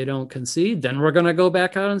concede, then we're going to go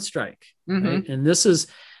back out and strike. Right? And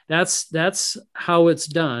that's how it's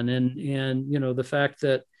done. And the fact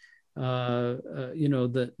that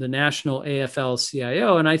the national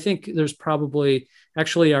AFL-CIO, and I think there's probably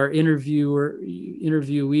actually our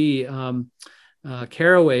interviewee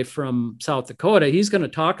Caraway from South Dakota, he's going to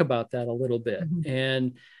talk about that a little bit.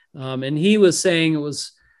 And he was saying well,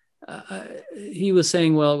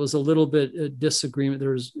 it was a little bit disagreement.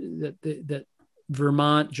 There was that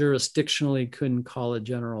Vermont jurisdictionally couldn't call a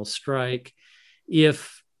general strike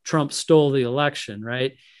if Trump stole the election,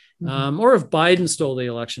 right? Or if Biden stole the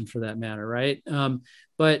election, for that matter, right?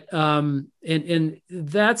 But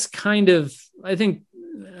that's kind of, I think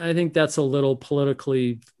that's a little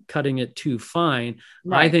politically cutting it too fine.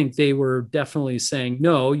 Right. I think they were definitely saying,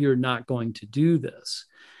 no, you're not going to do this.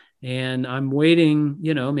 And I'm waiting,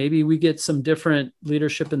 maybe we get some different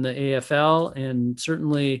leadership in the AFL, and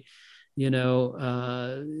certainly, in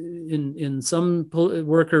some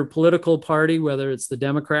worker political party, whether it's the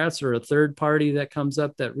Democrats or a third party that comes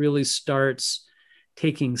up that really starts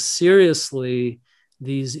taking seriously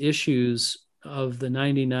these issues of the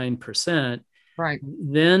 99%, right,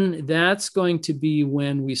 then that's going to be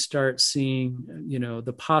when we start seeing,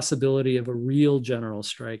 the possibility of a real general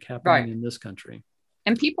strike happening in this country.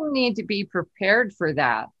 And people need to be prepared for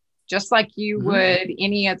that, just like you would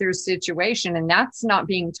any other situation. And that's not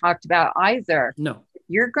being talked about either. No.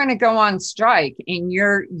 You're going to go on strike and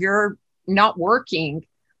you're not working,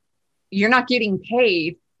 you're not getting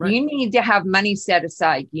paid. Right. You need to have money set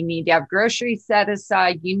aside. You need to have groceries set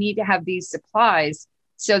aside. You need to have these supplies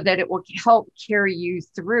so that it will help carry you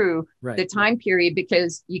through the time period,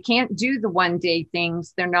 because you can't do the one-day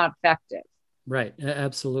things. They're not effective. Right.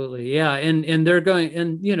 Absolutely. Yeah. And they're going,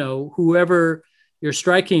 and, whoever you're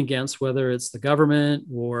striking against, whether it's the government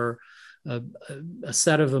or a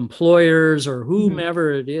set of employers or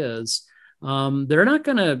whomever it is, they're not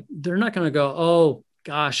going to go, oh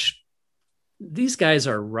gosh, these guys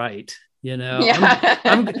are right. I'm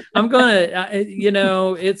going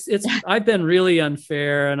to, it's, I've been really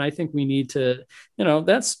unfair. And I think we need to,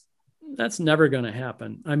 that's never going to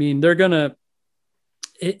happen. I mean, they're going to,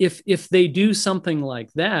 if they do something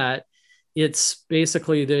like that, it's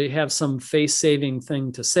basically they have some face-saving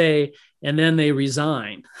thing to say, and then they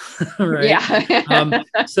resign, right? Yeah.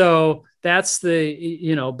 So that's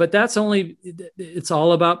but that's only, it's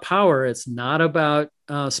all about power. It's not about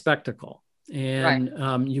spectacle.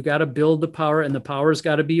 And you got to build the power, and the power's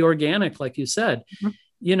got to be organic, like you said.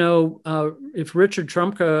 If Richard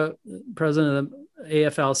Trumka, president of the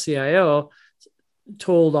AFL-CIO,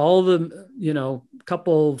 told all the,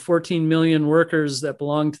 couple 14 million workers that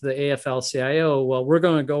belong to the AFL-CIO, well, we're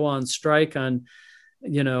going to go on strike on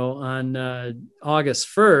August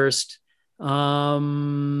 1st,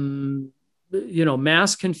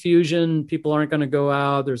 mass confusion, people aren't going to go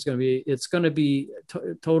out. It's going to be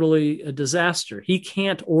totally a disaster. He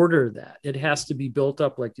can't order that. It has to be built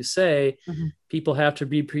up, like you say. People have to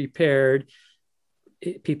be prepared.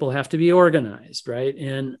 People have to be organized, right?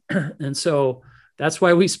 And so that's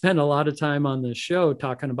why we spend a lot of time on this show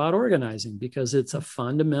talking about organizing, because it's a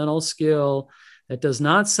fundamental skill that does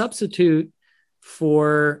not substitute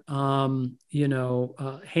for,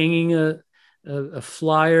 hanging a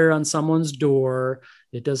flyer on someone's door.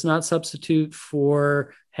 It does not substitute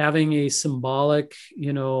for having a symbolic,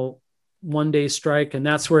 one-day strike and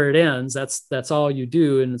that's where it ends. That's all you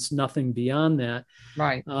do, and it's nothing beyond that.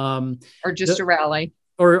 Right. Or just a rally.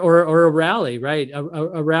 Or a rally, right?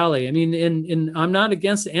 A rally. I mean, in I'm not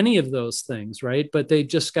against any of those things, right? But they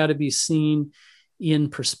just got to be seen in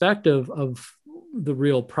perspective of the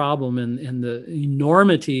real problem and the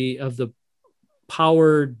enormity of the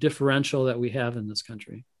power differential that we have in this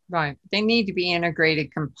country. Right. They need to be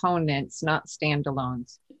integrated components, not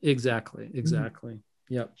standalones. Exactly. Mm-hmm.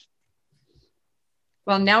 Yep.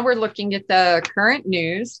 Well, now we're looking at the current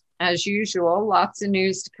news. As usual, lots of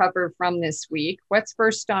news to cover from this week. What's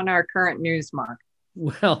first on our current news, Mark?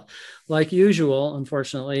 Well, like usual,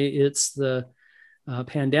 unfortunately, it's the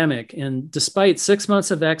pandemic. And despite 6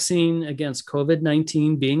 months of vaccine against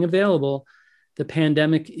COVID-19 being available, the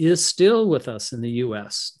pandemic is still with us in the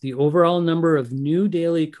US. The overall number of new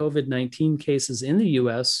daily COVID-19 cases in the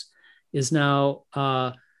US is now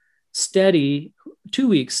steady, 2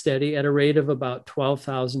 weeks steady at a rate of about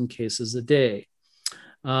 12,000 cases a day.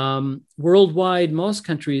 Worldwide, most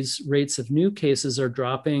countries' rates of new cases are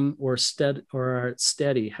dropping or are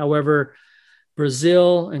steady. However,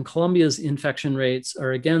 Brazil and Colombia's infection rates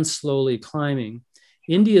are again slowly climbing.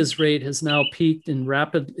 India's rate has now peaked and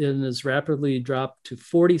has rapidly dropped to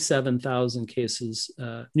 47,000 cases,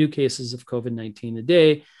 new cases of COVID-19 a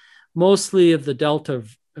day, mostly of the Delta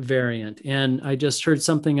variant. And I just heard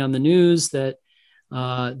something on the news that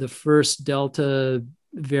the first Delta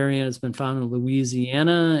variant has been found in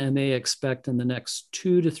Louisiana, and they expect in the next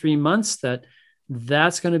 2 to 3 months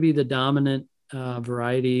that's going to be the dominant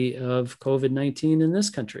variety of COVID-19 in this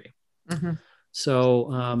country. Mm-hmm.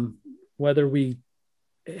 So whether we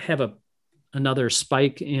have another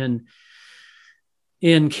spike in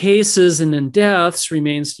cases and in deaths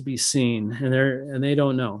remains to be seen, and they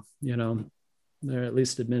don't know. They're at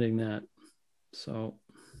least admitting that. So.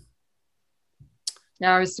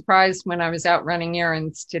 Yeah, I was surprised when I was out running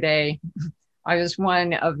errands today. I was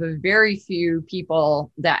one of the very few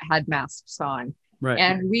people that had masks on. Right.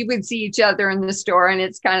 And we would see each other in the store, and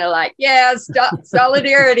it's kind of like,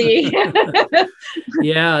 solidarity.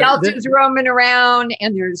 Yeah. Delta's roaming around,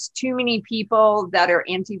 and there's too many people that are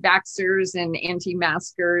anti-vaxxers and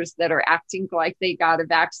anti-maskers that are acting like they got a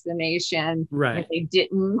vaccination. Right. When they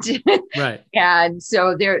didn't. Right. And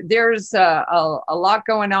so there's a lot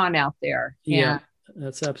going on out there. Yeah,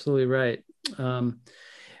 that's absolutely right.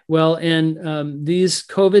 Well, and these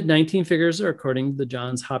COVID-19 figures are according to the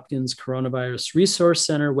Johns Hopkins Coronavirus Resource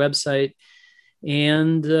Center website.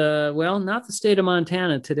 And, not the state of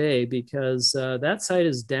Montana today, because that site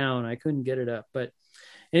is down. I couldn't get it up. But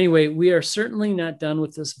anyway, we are certainly not done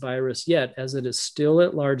with this virus yet, as it is still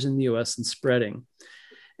at large in the US and spreading.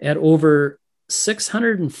 At over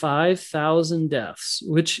 605,000 deaths,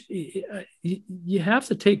 which you have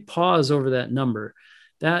to take pause over that number.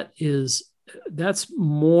 That's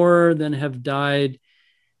more than have died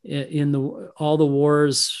in all the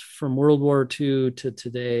wars from World War II to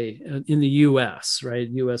today in the U.S., right?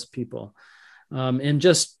 U.S. people in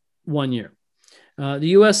just 1 year. The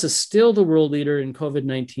U.S. is still the world leader in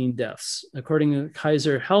COVID-19 deaths. According to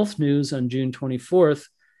Kaiser Health News on June 24th,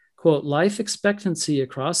 quote, life expectancy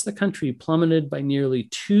across the country plummeted by nearly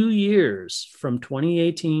 2 years from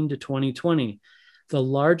 2018 to 2020. The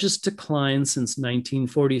largest decline since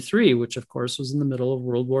 1943, which of course was in the middle of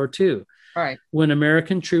World War II, right, when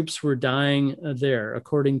American troops were dying there,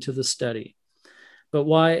 according to the study. But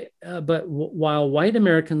while white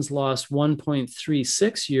Americans lost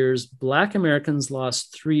 1.36 years, Black Americans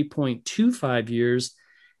lost 3.25 years,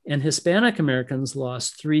 and Hispanic Americans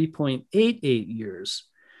lost 3.88 years.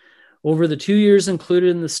 Over the 2 years included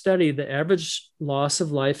in the study, the average loss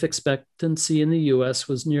of life expectancy in the U.S.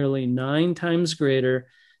 was nearly 9 times greater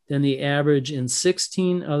than the average in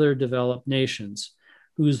 16 other developed nations,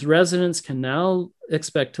 whose residents can now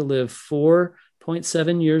expect to live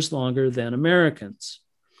 4.7 years longer than Americans.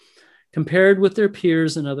 Compared with their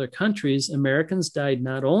peers in other countries, Americans died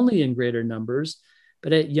not only in greater numbers,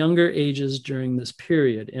 but at younger ages during this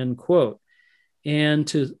period, end quote. And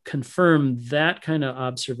to confirm that kind of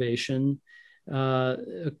observation,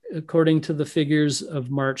 according to the figures of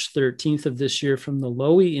March 13th of this year from the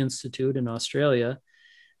Lowy Institute in Australia,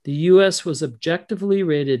 the US was objectively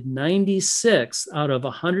rated 96 out of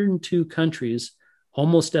 102 countries,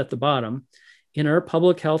 almost at the bottom, in our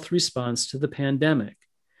public health response to the pandemic.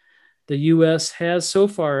 The US has so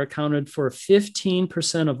far accounted for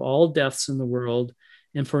 15% of all deaths in the world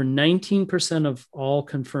and for 19% of all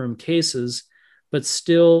confirmed cases, but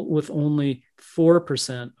still with only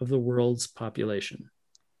 4% of the world's population.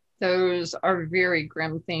 Those are very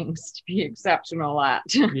grim things to be exceptional at.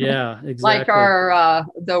 Yeah, exactly. Like our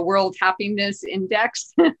the World Happiness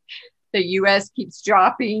Index. the US keeps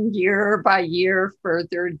dropping year by year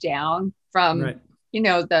further down from, Right.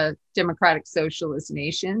 The democratic socialist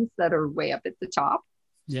nations that are way up at the top.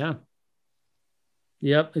 Yeah.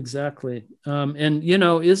 Yep, exactly. And,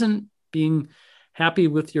 isn't being happy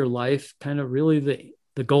with your life kind of really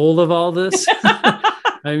the goal of all this?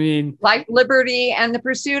 I mean, life, liberty, and the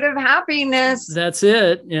pursuit of happiness. That's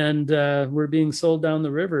it. And we're being sold down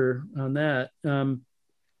the river on that.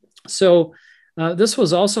 So this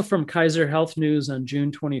was also from Kaiser Health News on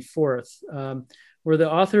June 24th, where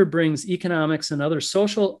the author brings economics and other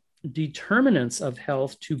social determinants of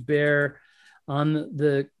health to bear on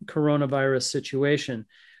the coronavirus situation.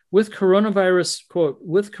 With coronavirus, quote,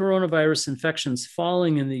 with coronavirus infections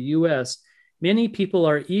falling in the US, many people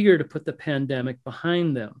are eager to put the pandemic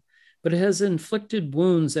behind them, but it has inflicted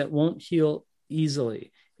wounds that won't heal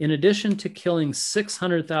easily. In addition to killing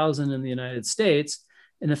 600,000 in the United States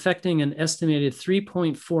and affecting an estimated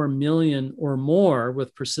 3.4 million or more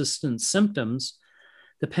with persistent symptoms,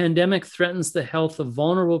 the pandemic threatens the health of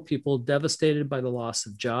vulnerable people devastated by the loss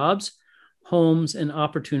of jobs, homes, and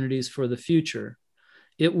opportunities for the future.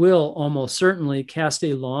 It will almost certainly cast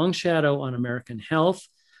a long shadow on American health,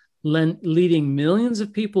 leading millions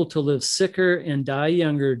of people to live sicker and die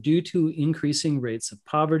younger due to increasing rates of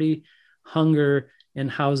poverty, hunger,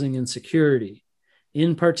 and housing insecurity.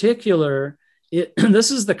 In particular,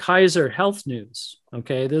 this is the Kaiser Health News.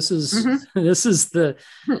 Okay, this is this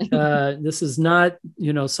is not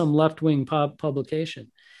some left-wing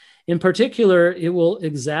publication. In particular, it will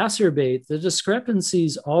exacerbate the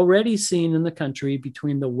discrepancies already seen in the country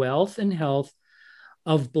between the wealth and health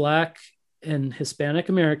of Black and Hispanic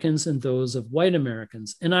Americans and those of white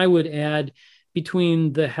Americans. And I would add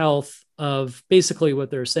between the health of basically what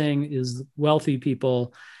they're saying is wealthy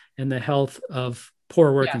people and the health of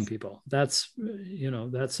poor working people. That's,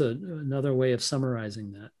 another way of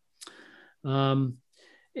summarizing that.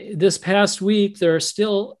 This past week, there are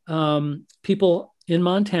still people in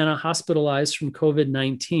Montana hospitalized from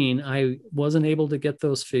COVID-19. I wasn't able to get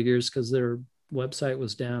those figures because their website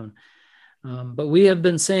was down. But we have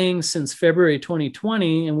been saying since February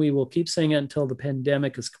 2020, and we will keep saying it until the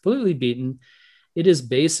pandemic is completely beaten, it is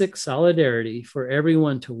basic solidarity for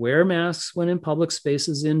everyone to wear masks when in public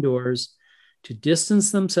spaces indoors, to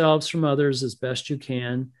distance themselves from others as best you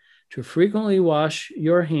can, to frequently wash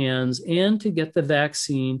your hands, and to get the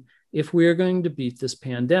vaccine if we are going to beat this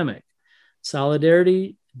pandemic.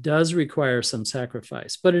 Solidarity does require some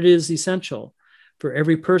sacrifice, but it is essential. For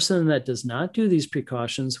every person that does not do these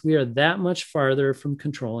precautions, we are that much farther from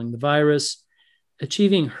controlling the virus,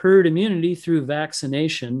 achieving herd immunity through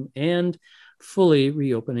vaccination, and fully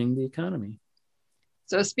reopening the economy.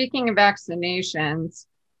 So speaking of vaccinations,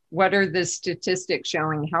 what are the statistics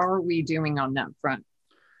showing? How are we doing on that front?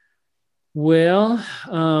 Well,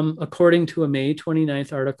 according to a May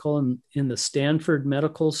 29th article in the Stanford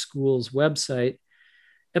Medical School's website,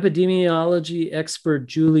 epidemiology expert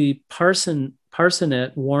Julie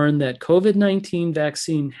Parsonet warned that COVID-19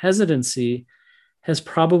 vaccine hesitancy has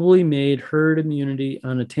probably made herd immunity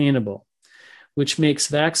unattainable, which makes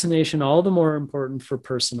vaccination all the more important for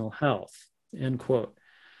personal health, end quote.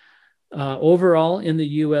 Overall, in the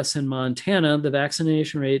US and Montana, the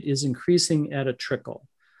vaccination rate is increasing at a trickle.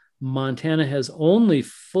 Montana has only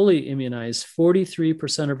fully immunized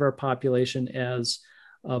 43% of our population as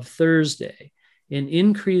of Thursday, an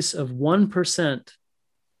increase of 1%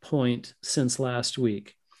 point since last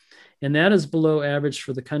week. And that is below average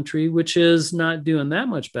for the country, which is not doing that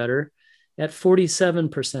much better at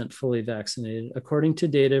 47% fully vaccinated, according to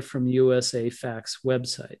data from USA Facts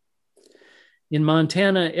website. In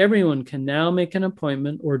Montana, everyone can now make an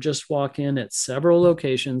appointment or just walk in at several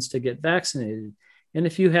locations to get vaccinated. And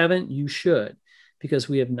if you haven't, you should, because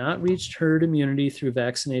we have not reached herd immunity through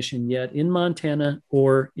vaccination yet in Montana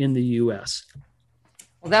or in the US.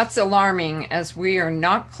 Well, that's alarming, as we are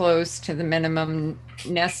not close to the minimum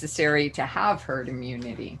necessary to have herd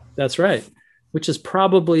immunity. That's right, which is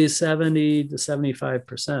probably 70 to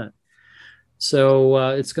 75%.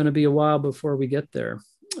 So it's going to be a while before we get there.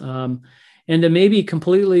 And to maybe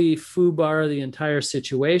completely foobar the entire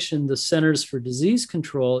situation, the Centers for Disease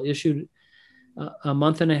Control issued a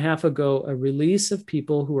month and a half ago a release of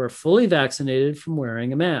people who are fully vaccinated from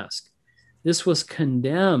wearing a mask. This was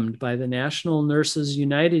condemned by the National Nurses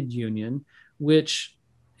United Union, which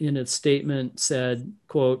in its statement said,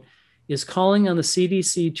 quote, is calling on the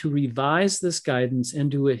CDC to revise this guidance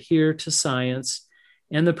and to adhere to science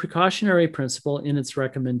and the precautionary principle in its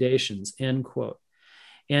recommendations, end quote.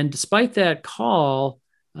 And despite that call,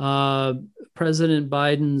 President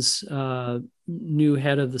Biden's new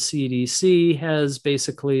head of the CDC has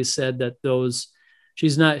basically said that those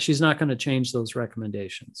she's not going to change those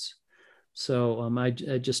recommendations. So I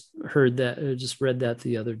just heard that, I just read that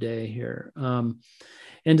the other day here.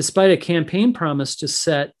 And despite a campaign promise to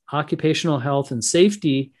set occupational health and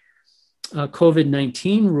safety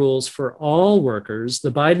COVID-19 rules for all workers,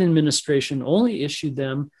 the Biden administration only issued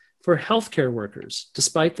them for healthcare workers,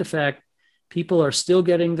 despite the fact people are still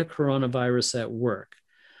getting the coronavirus at work.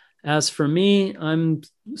 As for me, I'm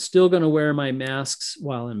still going to wear my masks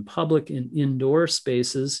while in public and indoor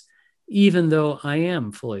spaces, even though I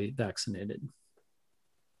am fully vaccinated.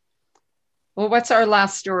 Well, what's our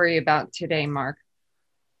last story about today, Mark?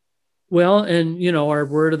 Well, and our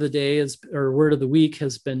word of the day word of the week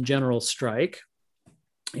has been general strike.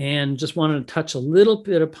 And just wanted to touch a little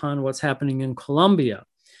bit upon what's happening in Colombia.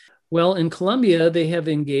 Well, in Colombia, they have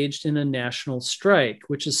engaged in a national strike,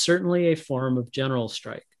 which is certainly a form of general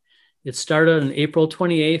strike. It started on April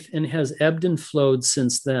 28th and has ebbed and flowed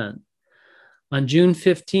since then. On June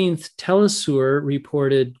 15th, Telesur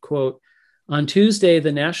reported, quote, "On Tuesday,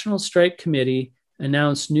 the National Strike Committee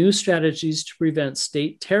announced new strategies to prevent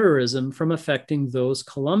state terrorism from affecting those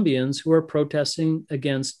Colombians who are protesting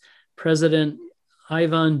against President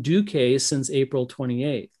Ivan Duque since April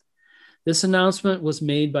 28th. This announcement was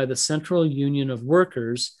made by the Central Union of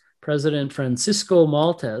Workers, President Francisco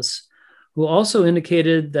Maltes, who also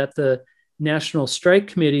indicated that the National Strike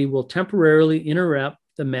Committee will temporarily interrupt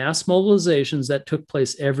the mass mobilizations that took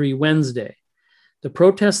place every Wednesday. The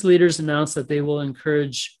protest leaders announced that they will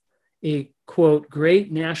encourage a, quote,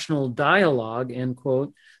 great national dialogue, end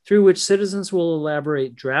quote, through which citizens will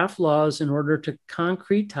elaborate draft laws in order to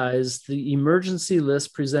concretize the emergency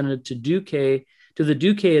list presented to the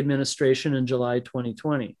Duque administration in July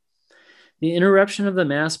 2020. The interruption of the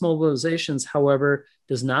mass mobilizations, however,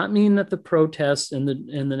 does not mean that the protest and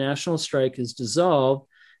the national strike is dissolved,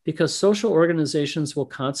 because social organizations will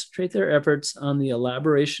concentrate their efforts on the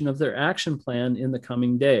elaboration of their action plan in the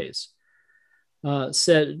coming days.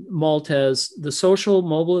 Said Maltes, the social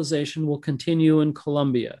mobilization will continue in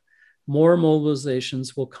Colombia. More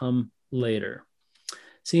mobilizations will come later.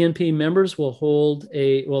 CNP members will hold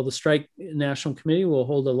the Strike National Committee will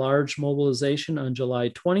hold a large mobilization on July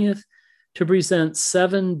 20th to present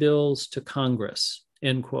 7 bills to Congress,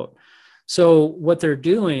 end quote. So what they're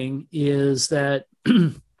doing is that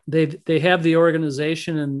they have the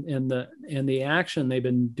organization and the action. They've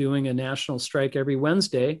been doing a national strike every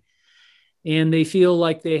Wednesday, and they feel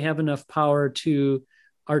like they have enough power to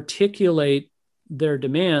articulate their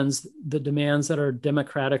demands, the demands that are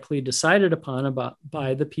democratically decided upon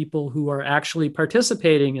by the people who are actually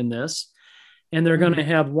participating in this. And they're going to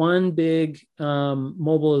have one big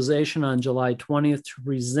mobilization on July 20th to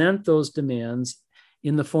present those demands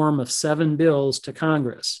in the form of 7 bills to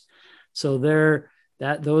Congress. So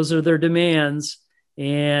those are their demands.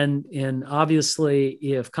 And obviously,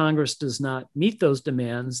 if Congress does not meet those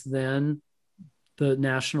demands, then the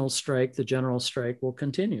national strike, the general strike, will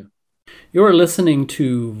continue. You're listening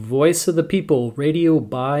to Voice of the People, radio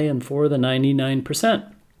by and for the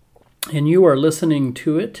 99%. And you are listening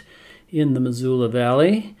to it in the Missoula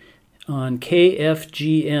Valley on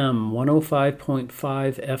KFGM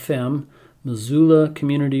 105.5 FM, Missoula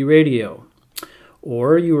Community Radio.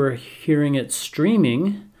 Or you are hearing it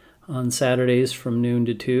streaming on Saturdays from noon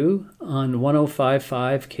to 2 on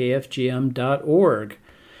 1055kfgm.org.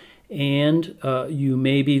 And you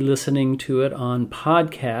may be listening to it on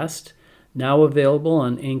podcast, now available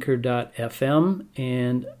on anchor.fm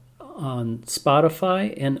and on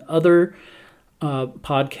Spotify and other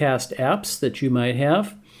podcast apps that you might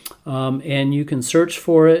have. And you can search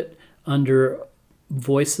for it under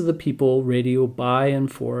Voice of the People, radio by and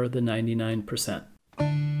for the 99%.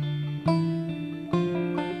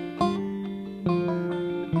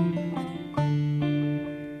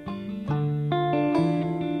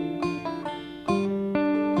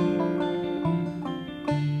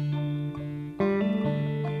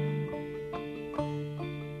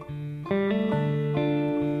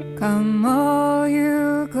 Come all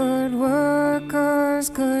you good workers,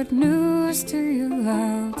 good news to you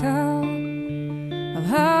I'll tell of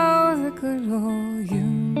how the good old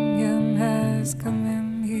union has come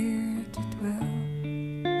in here to dwell.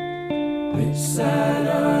 Which side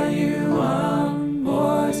are you on,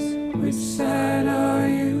 boys? Which side are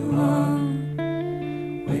you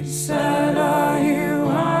on? Which side are you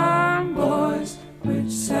on, boys?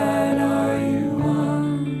 Which side are you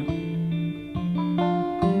on?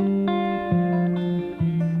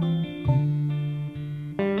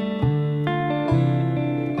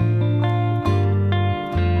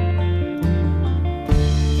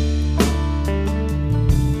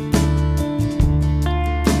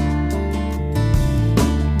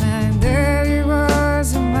 And there you were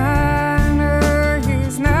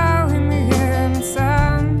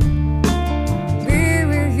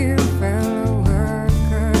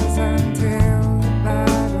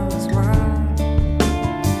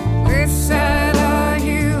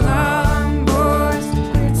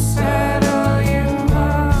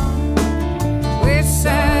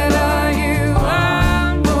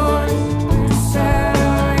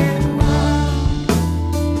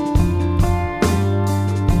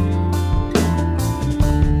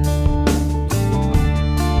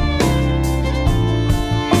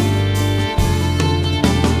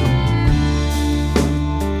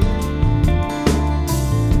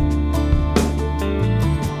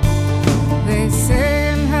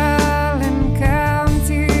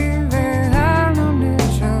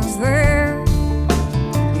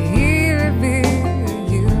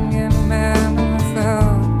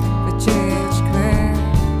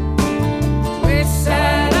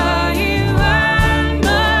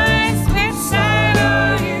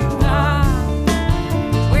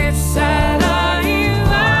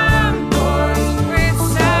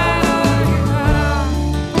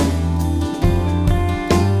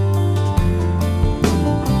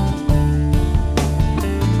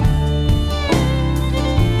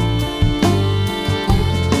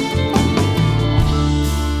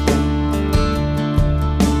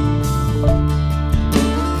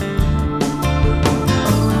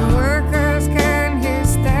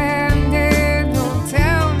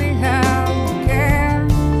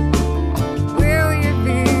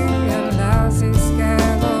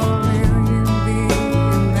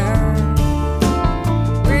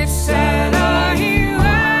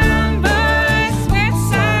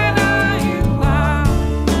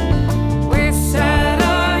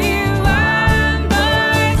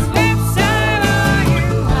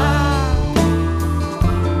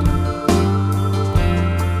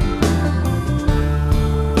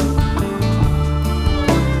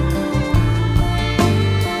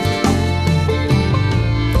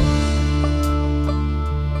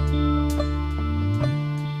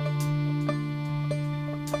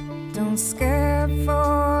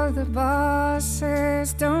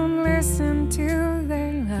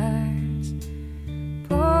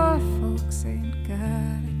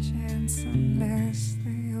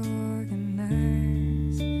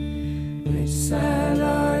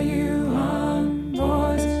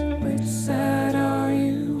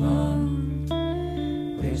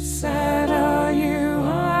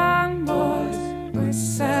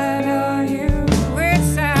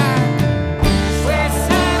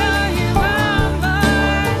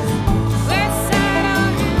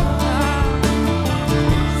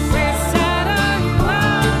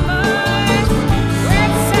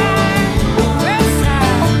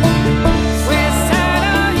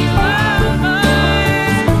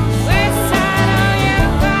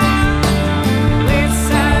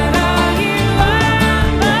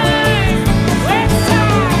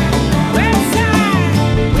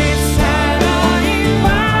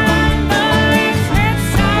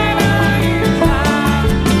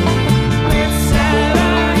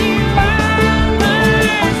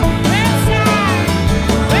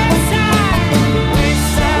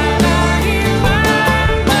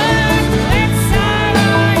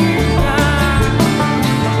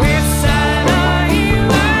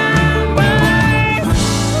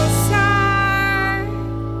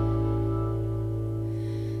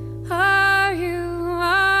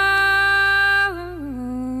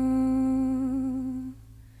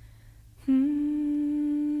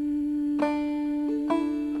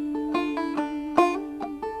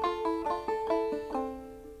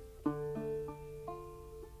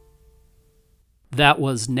That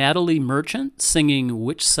was Natalie Merchant singing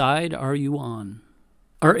Which Side Are You On?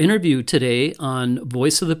 Our interview today on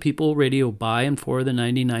Voice of the People Radio by and for the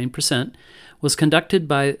 99% was conducted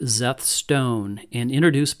by Zeth Stone and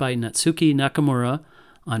introduced by Natsuki Nakamura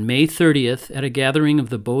on May 30th at a gathering of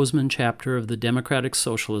the Bozeman chapter of the Democratic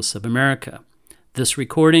Socialists of America. This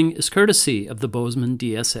recording is courtesy of the Bozeman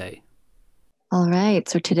DSA. All right,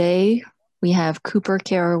 so today we have Cooper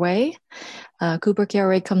Carraway. Cooper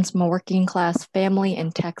Carraway comes from a working class family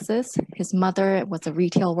in Texas. His mother was a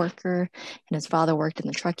retail worker and his father worked in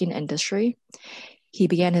the trucking industry. He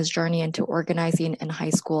began his journey into organizing in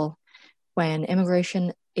high school when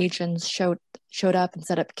immigration agents showed up and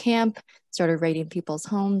set up camp, started raiding people's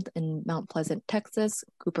homes in Mount Pleasant, Texas.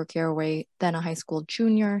 Cooper Carraway, then a high school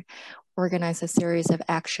junior, organized a series of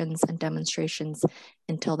actions and demonstrations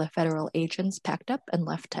until the federal agents packed up and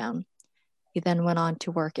left town. He then went on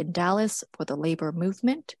to work in Dallas for the labor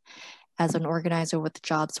movement. As an organizer with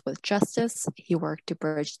Jobs with Justice, he worked to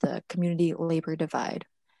bridge the community labor divide.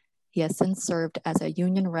 He has since served as a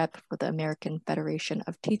union rep for the American Federation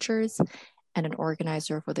of Teachers and an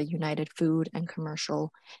organizer for the United Food and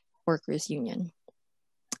Commercial Workers Union.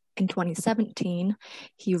 In 2017,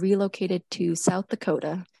 he relocated to South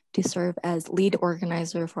Dakota to serve as lead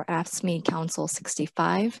organizer for AFSCME Council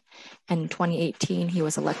 65. And in 2018, he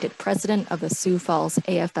was elected president of the Sioux Falls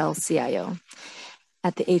AFL-CIO.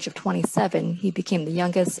 At the age of 27, he became the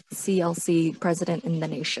youngest CLC president in the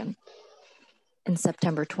nation. In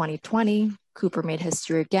September 2020, Cooper made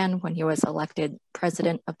history again when he was elected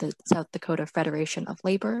president of the South Dakota Federation of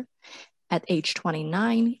Labor. At age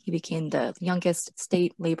 29, he became the youngest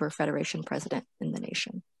state labor federation president in the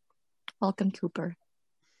nation. Welcome, Cooper.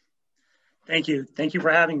 Thank you. Thank you for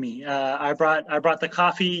having me. I brought the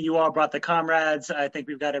coffee. You all brought the comrades. I think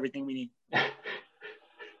we've got everything we need.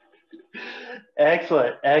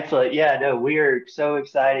 Excellent. Excellent. Yeah, no, we are so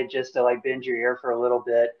excited just to bend your ear for a little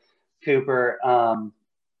bit, Cooper.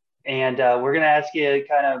 And we're going to ask you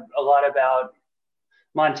kind of a lot about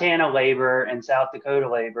Montana labor and South Dakota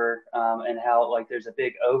labor and how there's a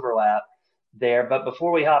big overlap there. But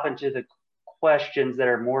before we hop into the questions that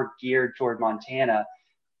are more geared toward Montana,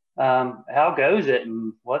 how goes it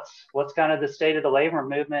and what's kind of the state of the labor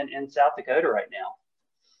movement in South Dakota right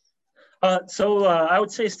now? So I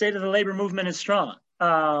would say state of the labor movement is strong.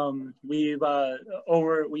 We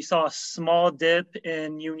saw a small dip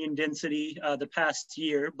in union density the past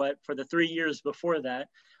year, but for the 3 years before that,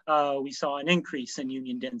 we saw an increase in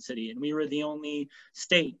union density, and we were the only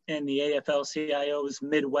state in the AFL-CIO's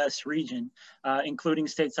Midwest region, including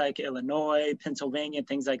states like Illinois, Pennsylvania,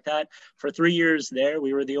 things like that. For 3 years there,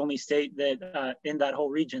 we were the only state that in that whole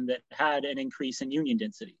region that had an increase in union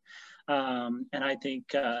density. And I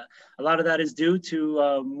think a lot of that is due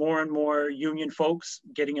to more and more union folks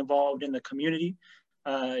getting involved in the community,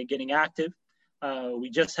 getting active. We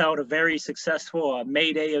just held a very successful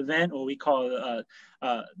May Day event, what we call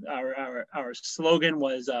our slogan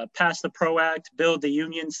was pass the PRO Act, build the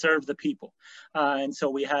union, serve the people. And so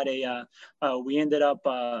we had we ended up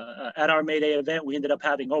at our May Day event, we ended up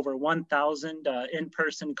having over 1,000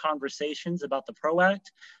 in-person conversations about the PRO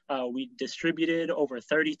Act. We distributed over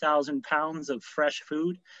 30,000 pounds of fresh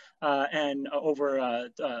food and over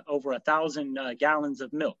 1,000 gallons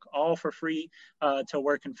of milk, all for free to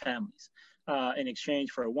working families. In exchange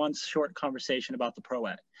for one short conversation about the PRO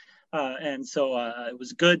Act. And so it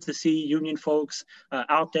was good to see union folks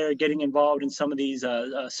out there getting involved in some of these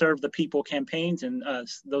serve the people campaigns. And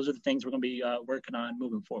those are the things we're going to be working on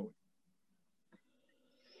moving forward.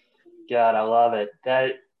 God, I love it.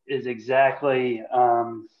 That is exactly,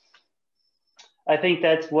 I think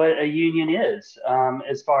that's what a union is,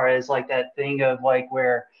 as far as that thing of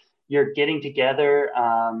where you're getting together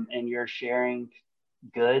and you're sharing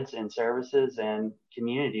goods and services and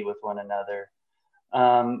community with one another.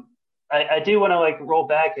 I do want to roll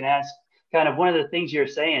back and ask kind of one of the things you're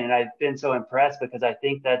saying, and I've been so impressed because I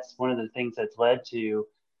think that's one of the things that's led to,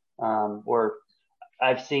 or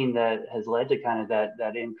I've seen that has led to kind of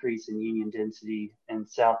that increase in union density in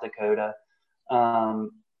South Dakota.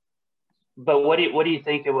 But what do you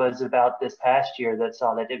think it was about this past year that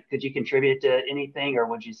saw that? Could you contribute to anything, or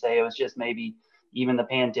would you say it was just maybe even the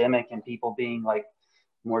pandemic and people being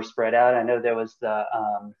more spread out? I know there was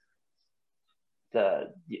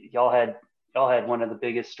y'all had one of the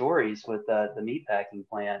biggest stories with the meatpacking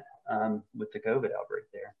plant with the COVID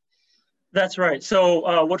outbreak there. That's right.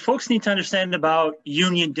 So what folks need to understand about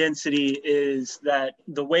union density is that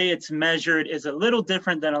the way it's measured is a little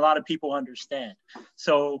different than a lot of people understand.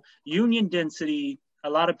 So union density, a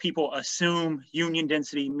lot of people assume union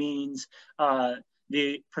density means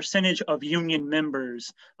the percentage of union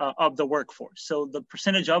members of the workforce. So the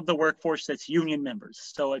percentage of the workforce that's union members.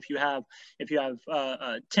 So if you have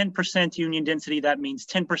 10% union density, that means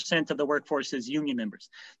 10% of the workforce is union members.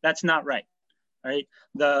 That's not right. Right.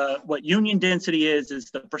 What union density is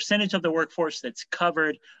the percentage of the workforce that's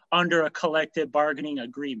covered under a collective bargaining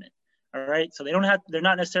agreement. All right. So they're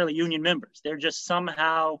not necessarily union members. They're just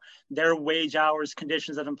somehow their wage hours,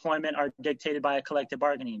 conditions of employment are dictated by a collective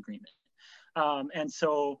bargaining agreement. And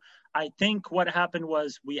so I think what happened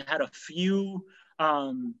was we had a few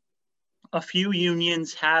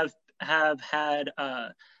unions have had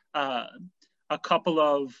a couple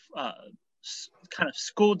of kind of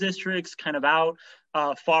school districts kind of out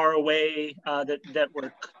far away that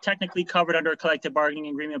were technically covered under a collective bargaining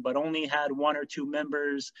agreement, but only had 1 or 2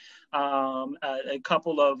 members. A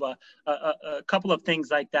couple of things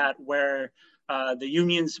like that where the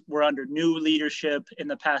unions were under new leadership in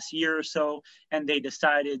the past year or so, and they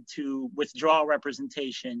decided to withdraw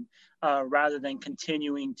representation rather than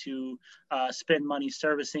continuing to spend money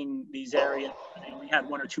servicing these areas. They only had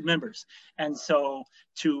 1 or 2 members, and so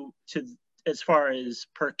as far as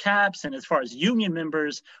per caps and as far as union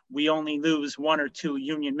members, we only lose 1 or 2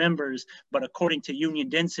 union members, but according to union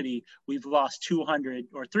density, we've lost 200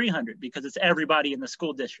 or 300 because it's everybody in the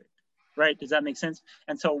school district. Right? Does that make sense?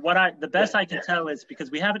 And so the best I can tell is,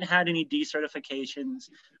 because we haven't had any decertifications,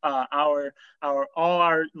 all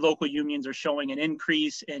our local unions are showing an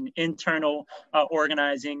increase in internal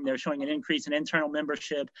organizing. They're showing an increase in internal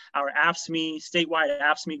membership. Our AFSCME, statewide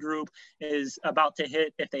AFSCME group is about to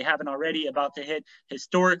hit, if they haven't already, about to hit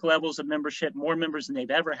historic levels of membership, more members than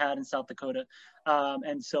they've ever had in South Dakota.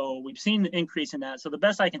 And so we've seen an increase in that. So the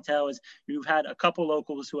best I can tell is you've had a couple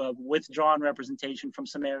locals who have withdrawn representation from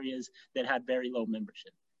some areas that had very low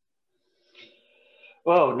membership.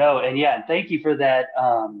 Oh, no. And yeah, thank you for that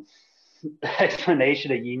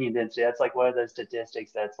explanation of union density. That's like one of those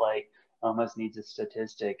statistics that's like almost needs a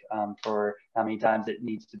statistic for how many times it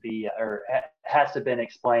needs to be or has to have been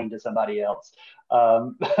explained to somebody else.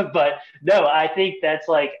 But no, I think that's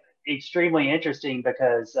like extremely interesting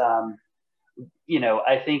because,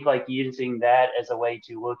 I think like using that as a way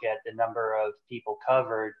to look at the number of people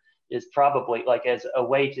covered is probably like as a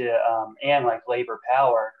way to, and like labor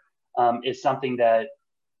power is something that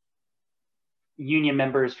union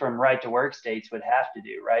members from right to work states would have to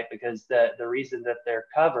do, right? Because the reason that they're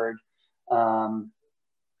covered, all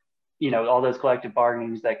those collective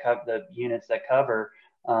bargainings that cover the units that cover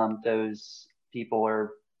those people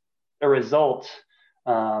are a result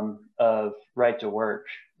of right to work,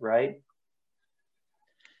 right?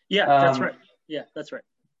 Yeah, that's right. Yeah, that's right.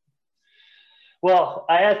 Well,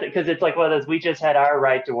 I asked it because it's like one of those, we just had our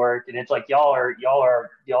right to work, and it's like y'all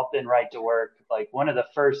been right to work, like one of the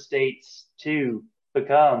first states to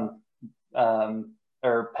become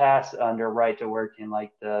or pass under right to work in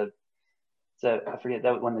like I forget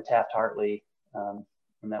that when the Taft-Hartley when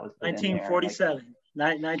that was 1947.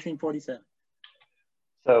 1947.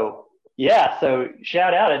 So yeah, so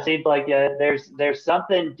shout out. It seems like there's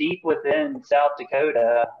something deep within South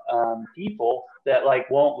Dakota people that like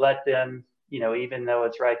won't let them, even though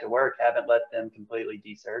it's right to work, haven't let them completely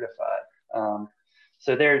decertify.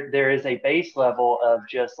 So there is a base level of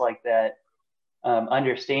just like that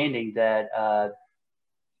understanding that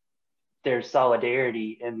there's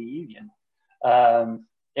solidarity in the union.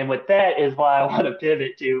 And with that is why I want to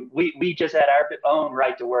pivot to, we just had our own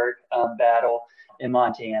right to work battle in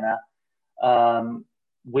Montana.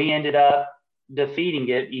 We ended up defeating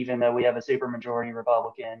it, even though we have a supermajority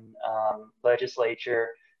Republican legislature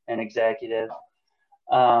and executive.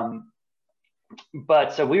 But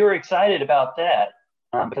so we were excited about that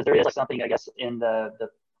because there is something, I guess, in the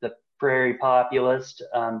prairie populist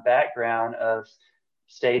background of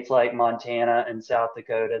states like Montana and South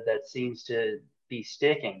Dakota that seems to be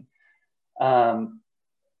sticking. But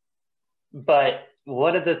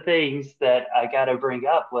one of the things that I got to bring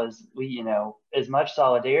up was we, as much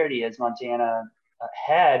solidarity as Montana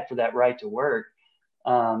had for that right to work,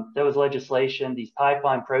 there was legislation, these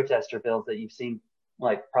pipeline protester bills that you've seen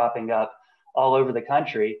like propping up all over the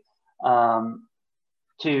country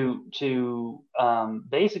to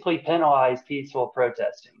basically penalize peaceful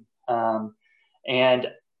protesting. And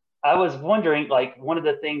I was wondering, like, one of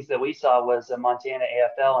the things that we saw was a Montana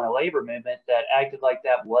AFL and a labor movement that acted like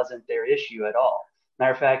that wasn't their issue at all.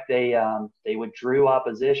 Matter of fact, they withdrew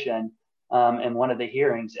opposition in one of the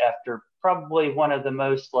hearings after probably one of the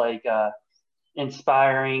most like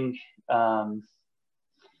inspiring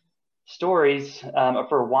stories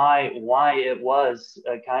for why it was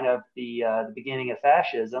kind of the beginning of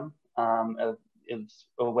fascism. It was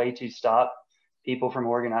a way to stop people from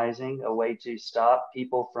organizing, a way to stop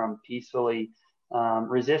people from peacefully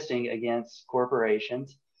resisting against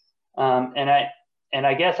corporations. And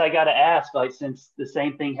I guess I got to ask, like, since the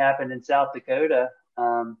same thing happened in South Dakota,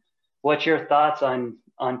 what's your thoughts on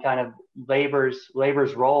kind of labor's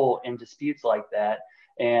role in disputes like that?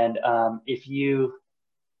 And if you,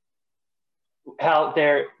 how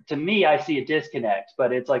there, to me, I see a disconnect,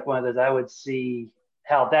 but it's like one of those, I would see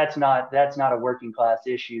how that's not a working class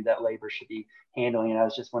issue that labor should be handling. And I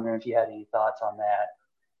was just wondering if you had any thoughts on that.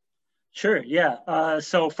 Sure, yeah.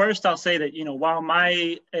 So first I'll say that, while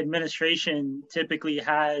my administration typically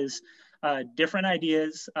has different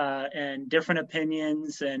ideas and different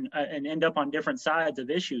opinions and end up on different sides of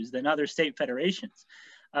issues than other state federations,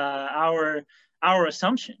 our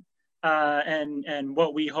assumption and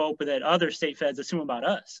what we hope that other state feds assume about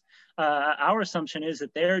us, our assumption is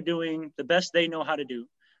that they're doing the best they know how to do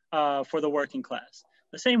for the working class.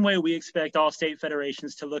 The same way we expect all state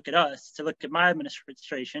federations to look at us, to look at my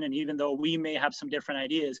administration, and even though we may have some different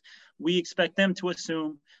ideas, we expect them to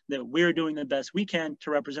assume that we're doing the best we can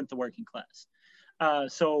to represent the working class.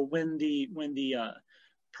 So when the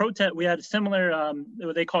protest, we had a similar,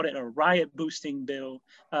 they called it a riot boosting bill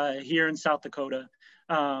here in South Dakota.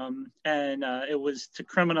 It was to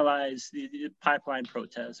criminalize the pipeline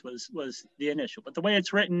protest was the initial. But the way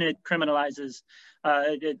it's written, it criminalizes,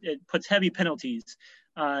 it puts heavy penalties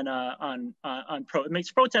it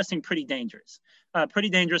makes protesting pretty dangerous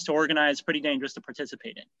to organize, pretty dangerous to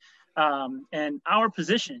participate in. And our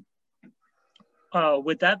position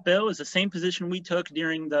with that bill is the same position we took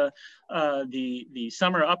during the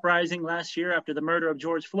summer uprising last year after the murder of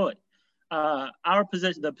George Floyd.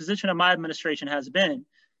 The position of my administration has been,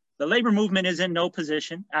 the labor movement is in no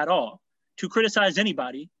position at all to criticize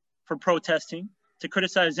anybody for protesting, to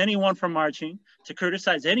criticize anyone for marching, to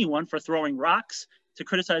criticize anyone for throwing rocks, to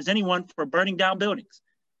criticize anyone for burning down buildings.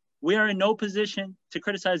 We are in no position to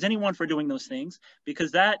criticize anyone for doing those things,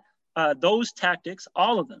 because those tactics,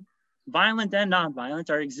 all of them, violent and nonviolent,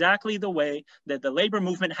 are exactly the way that the labor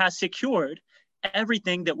movement has secured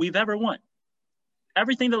everything that we've ever won.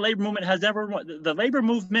 Everything the labor movement has ever won. The labor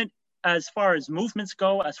movement, as far as movements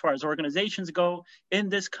go, as far as organizations go in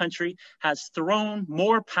this country, has thrown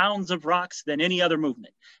more pounds of rocks than any other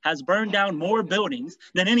movement, has burned down more buildings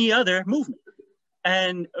than any other movement.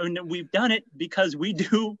 And we've done it because we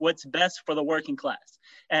do what's best for the working class.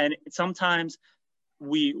 And sometimes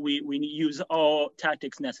we use all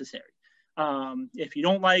tactics necessary. If you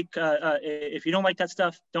don't like that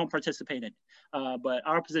stuff, don't participate in it. But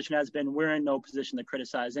our position has been, we're in no position to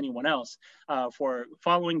criticize anyone else for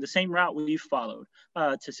following the same route we've followed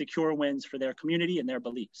to secure wins for their community and their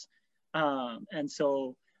beliefs. And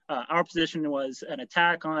so our position was an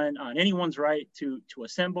attack on anyone's right to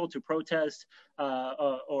assemble, to protest,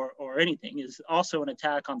 or anything, is also an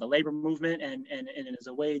attack on the labor movement, and is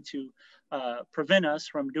a way to prevent us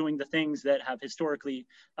from doing the things that have historically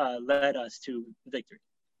led us to victory.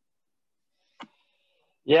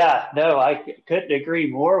 Yeah, no, I couldn't agree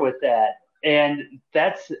more with that. And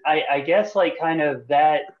that's, I guess, like kind of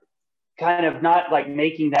not like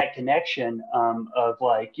making that connection of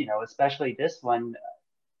like, especially this one,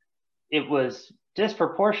 it was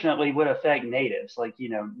disproportionately would affect natives. Like,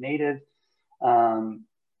 native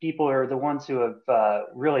people are the ones who have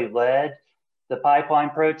really led the pipeline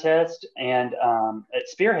protest and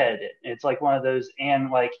spearheaded it. It's like one of those,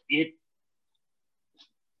 and like it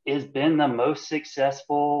has been the most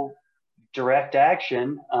successful direct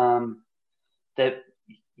action that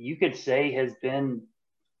you could say has been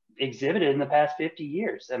exhibited in the past 50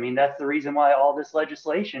 years. I mean, that's the reason why all this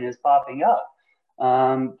legislation is popping up.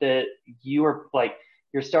 That you're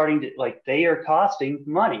starting to, like, they are costing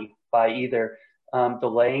money by either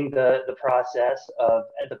delaying the process of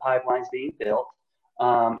the pipelines being built,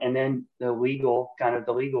 and then the legal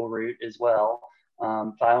route as well,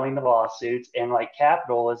 filing the lawsuits, and like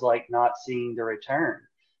capital is like not seeing the return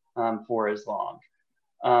for as long.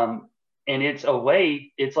 And it's a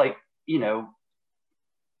way, it's like,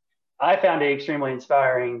 I found it extremely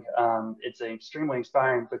inspiring. It's extremely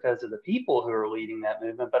inspiring because of the people who are leading that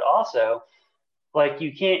movement, but also, like,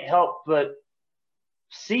 you can't help but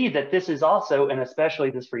see that this is also, and especially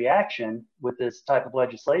this reaction with this type of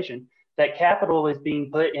legislation, that capital is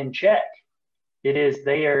being put in check. It is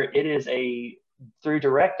through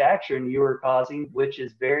direct action you are causing, which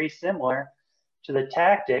is very similar to the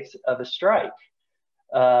tactics of a strike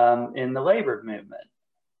in the labor movement.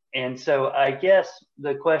 And so I guess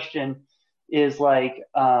the question is like,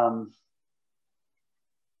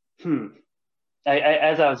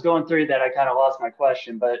 as I was going through that, I kind of lost my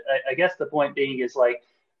question, but I guess the point being is like,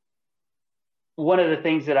 one of the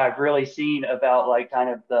things that I've really seen about like kind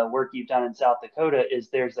of the work you've done in South Dakota is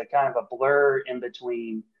there's a kind of a blur in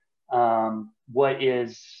between what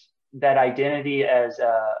is that identity as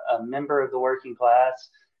a member of the working class,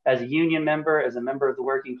 as a union member, as a member of the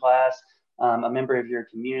working class, a member of your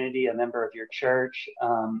community, a member of your church.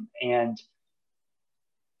 And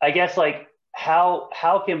I guess like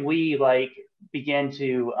how can we like begin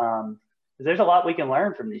to, there's a lot we can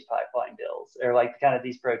learn from these pipeline bills or like kind of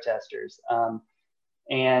these protesters.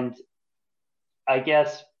 And I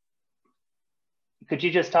guess, could you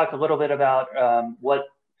just talk a little bit about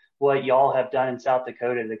what y'all have done in South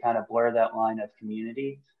Dakota to kind of blur that line of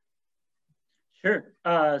community? Sure.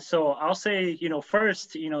 So I'll say,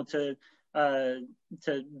 first, to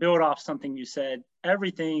build off something you said,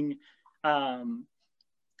 everything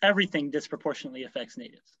disproportionately affects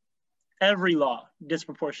natives. Every law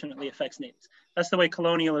disproportionately affects natives. That's the way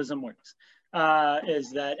colonialism works.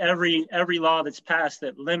 Is that every law that's passed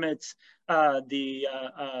that limits the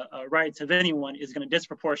rights of anyone is going to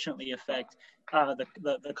disproportionately affect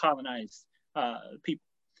the colonized people.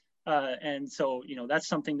 And so, that's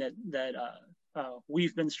something that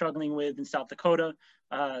we've been struggling with in South Dakota.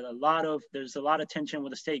 There's a lot of tension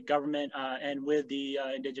with the state government and with the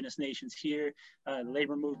indigenous nations here. The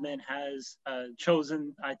labor movement has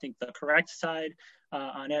chosen, I think, the correct side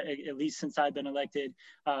on at least since I've been elected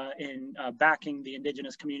in backing the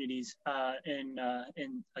indigenous communities in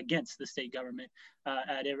against the state government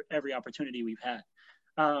at every opportunity we've had.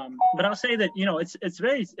 But I'll say that, it's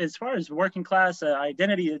very, as far as working class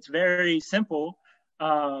identity, it's very simple.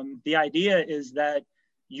 The idea is that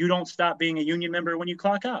you don't stop being a union member when you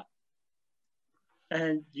clock out.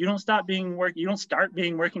 And you don't start being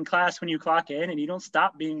working class when you clock in, and you don't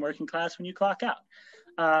stop being working class when you clock out.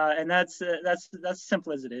 And that's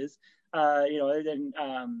simple as it is.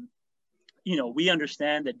 We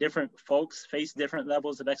understand that different folks face different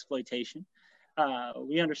levels of exploitation.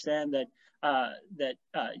 We understand that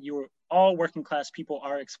all working class people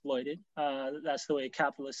are exploited. That's the way a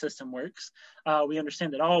capitalist system works. We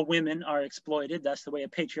understand that all women are exploited. That's the way a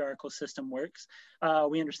patriarchal system works.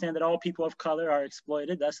 We understand that all people of color are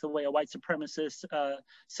exploited. That's the way a white supremacist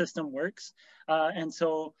system works. But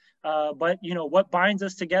what binds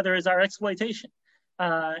us together is our exploitation.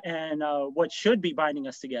 And what should be binding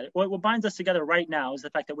us together, what binds us together right now is the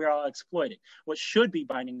fact that we're all exploited. What should be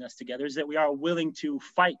binding us together is that we are willing to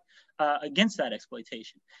fight against that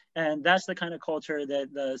exploitation. And that's the kind of culture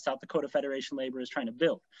that the South Dakota Federation Labor is trying to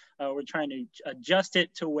build. We're trying to adjust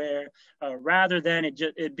it to where rather than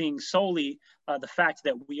it being solely the fact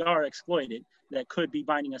that we are exploited that could be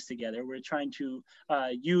binding us together, we're trying to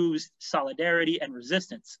use solidarity and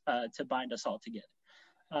resistance to bind us all together.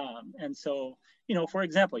 And so, for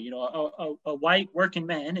example, a white working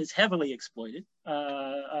man is heavily exploited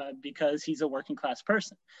because he's a working class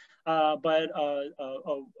person. But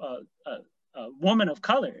a woman of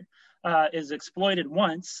color is exploited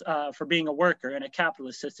once for being a worker in a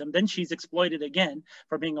capitalist system. Then she's exploited again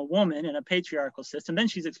for being a woman in a patriarchal system. Then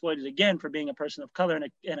she's exploited again for being a person of color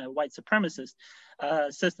in a white supremacist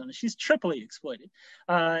system. She's triply exploited.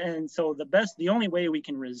 And so the only way we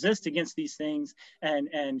can resist against these things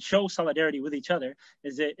and show solidarity with each other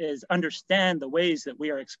is understand the ways that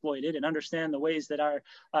we are exploited and understand the ways that our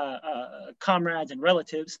comrades and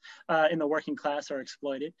relatives in the working class are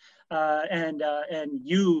exploited, and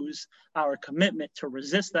use our commitment to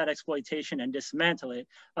resist that exploitation and dismantle it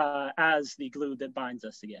as the glue that binds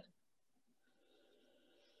us together.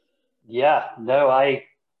 Yeah, no, I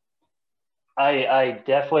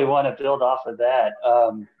definitely want to build off of that.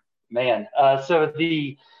 So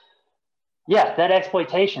that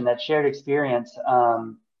exploitation, that shared experience,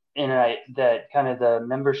 that kind of the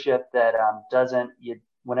membership that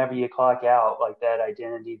whenever you clock out, like that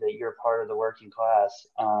identity that you're part of the working class.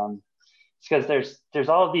 It's because there's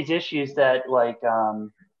all of these issues that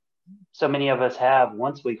so many of us have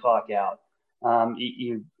once we clock out.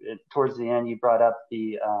 You towards the end, you brought up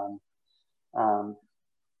the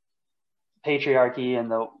patriarchy and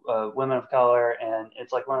the women of color, and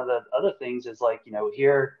it's like one of the other things is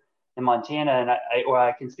here in Montana, and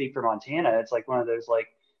I can speak for Montana. It's like one of those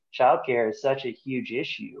childcare is such a huge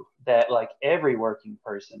issue that every working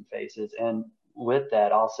person faces, and with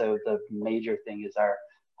that also the major thing is our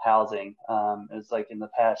housing. It's in the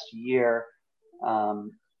past year,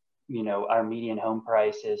 our median home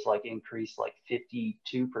price has increased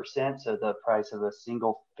 52%. So the price of a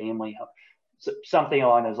single family home, something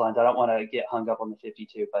along those lines. I don't want to get hung up on the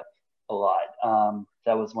 52, but a lot.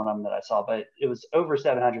 That was one of them that I saw, but it was over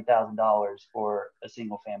 $700,000 for a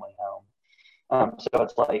single family home. So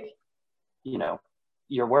it's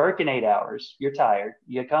you're working 8 hours, you're tired,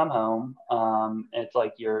 you come home, it's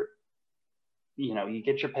like you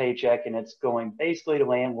get your paycheck and it's going basically to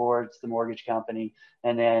landlords, the mortgage company,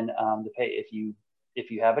 and then the pay, if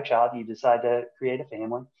you have a child, you decide to create a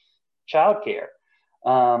family, childcare.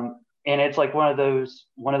 And it's like one of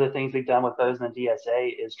the things we've done with Bozeman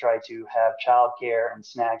DSA is try to have childcare and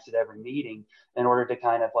snacks at every meeting in order to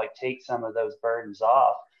kind of like take some of those burdens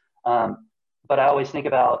off. But I always think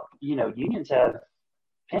about, unions have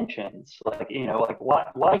pensions, like,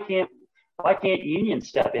 why can't unions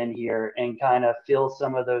step in here and kind of fill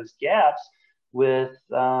some of those gaps with,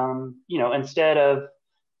 instead of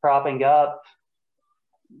propping up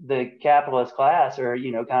the capitalist class or,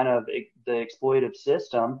 kind of the exploitive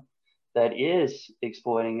system that is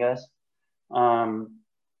exploiting us. I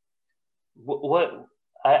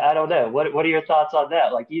don't know. What are your thoughts on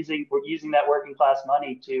that? Like using that working class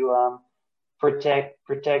money to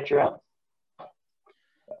protect your own.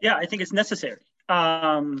 Yeah, I think it's necessary.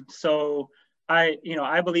 So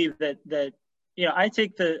I believe that I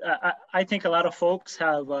think a lot of folks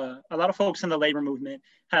in the labor movement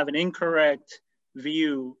have an incorrect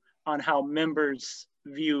view on how members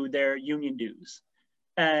view their union dues.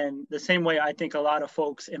 And the same way I think a lot of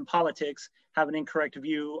folks in politics have an incorrect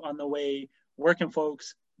view on the way working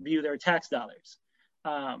folks view their tax dollars.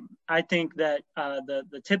 I think that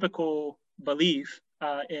the typical belief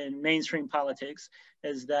in mainstream politics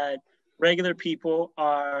is that regular people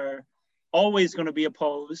are always going to be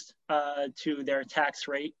opposed to their tax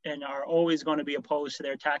rate and are always going to be opposed to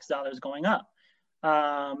their tax dollars going up.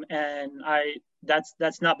 And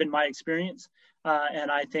that's not been my experience. And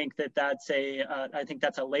I think that's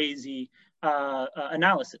a lazy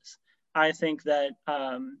analysis. I think that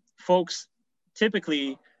folks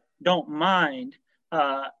typically don't mind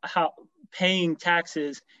how paying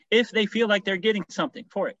taxes if they feel like they're getting something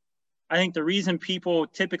for it. I think the reason people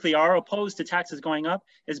typically are opposed to taxes going up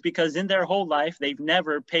is because in their whole life, they've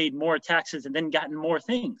never paid more taxes and then gotten more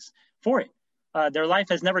things for it. Their life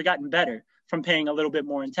has never gotten better from paying a little bit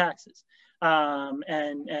more in taxes.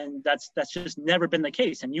 And that's just never been the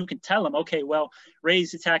case. And you can tell them, okay, well,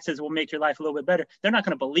 raise the taxes will make your life a little bit better. They're not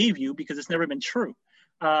going to believe you because it's never been true.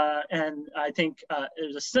 And I think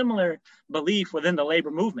there's a similar belief within the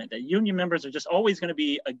labor movement that union members are just always going to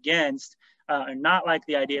be against and not like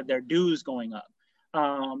the idea of their dues going up.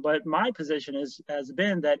 But my position has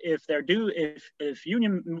been that if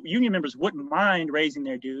union members wouldn't mind raising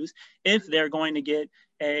their dues, if they're going to get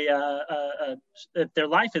if their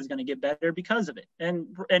life is going to get better because of it, and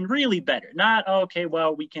really better, not okay,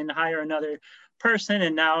 well, we can hire another person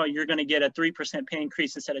and now you're going to get a 3% pay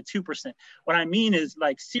increase instead of 2%. What I mean is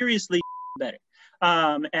like seriously better.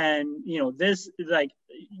 And this, like,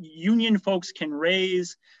 union folks can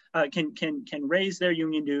raise raise their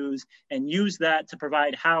union dues and use that to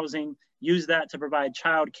provide housing, use that to provide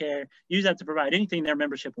childcare, use that to provide anything their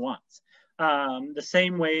membership wants. The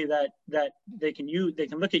same way that they can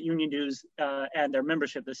look at union dues and their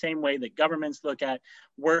membership the same way that governments look at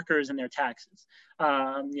workers and their taxes.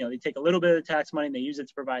 They take a little bit of tax money and they use it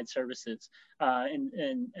to provide services.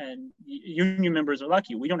 And union members are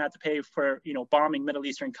lucky. We don't have to pay for bombing Middle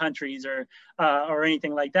Eastern countries or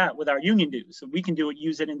anything like that with our union dues. So we can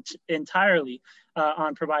use it entirely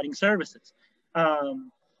on providing services.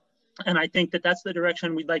 And I think that that's the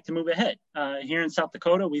direction we'd like to move ahead. Here in South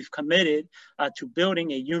Dakota, we've committed to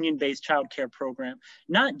building a union-based childcare program,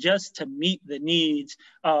 not just to meet the needs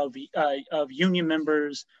of union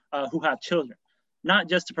members who have children, not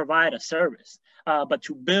just to provide a service, but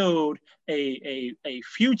to build a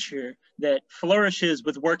future that flourishes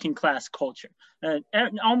with working class culture.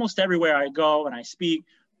 And almost everywhere I go and I speak,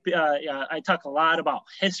 I talk a lot about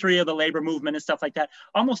history of the labor movement and stuff like that.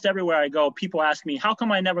 Almost everywhere I go, people ask me, how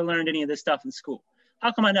come I never learned any of this stuff in school?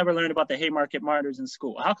 How come I never learned about the Haymarket Martyrs in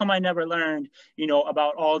school? How come I never learned,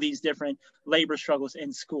 about all these different labor struggles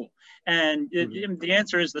in school? And the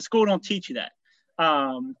answer is the school don't teach you that.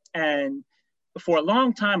 And for a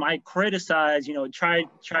long time, I criticized,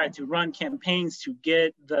 tried to run campaigns to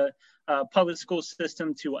get the public school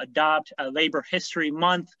system to adopt a labor history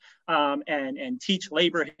month and teach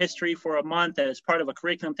labor history for a month as part of a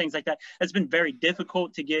curriculum, things like that. It's been very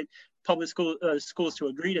difficult to get public schools to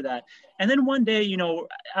agree to that. And then one day,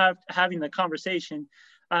 having the conversation,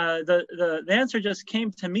 the answer just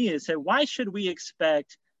came to me and said, why should we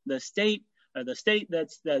expect the state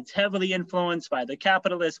that's heavily influenced by the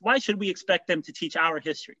capitalists, why should we expect them to teach our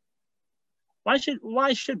history? Why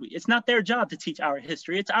should we? It's not their job to teach our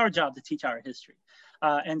history. It's our job to teach our history.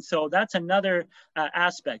 And so that's another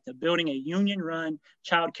aspect of building a union-run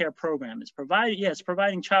childcare program. It's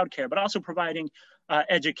providing childcare, but also providing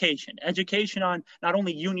education on not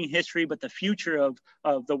only union history, but the future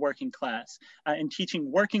of the working class, and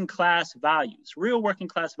teaching working class values, real working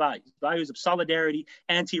class values of solidarity,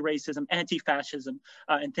 anti-racism, anti-fascism,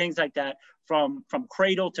 and things like that from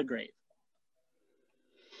cradle to grave.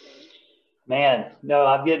 Man, no,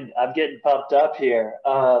 I'm getting pumped up here.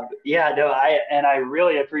 Yeah, no, I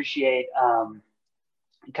really appreciate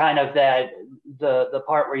kind of that the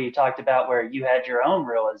part where you talked about where you had your own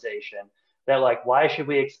realization that, like, why should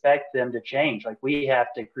we expect them to change? Like, we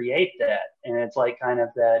have to create that. And it's like kind of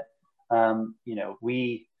that, you know,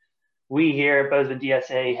 we here at Bozeman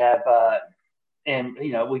DSA have, and,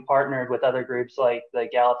 you know, we partnered with other groups like the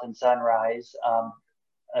Gallatin Sunrise,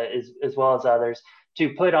 as well as others,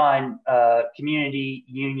 to put on community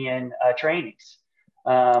union trainings.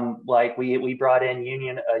 Like we brought in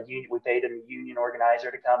we paid a union organizer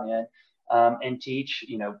to come in and teach,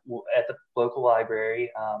 you know, at the local library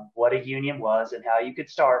what a union was and how you could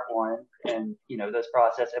start one, and, you know, this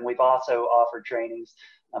process. And we've also offered trainings.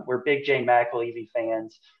 We're big Jane McAlevey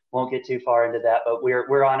fans. Won't get too far into that, but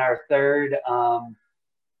we're on our third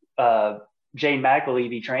Jane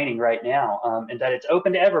McAlevey training right now, and that it's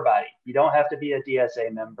open to everybody. You don't have to be a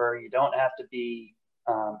DSA member. You don't have to be.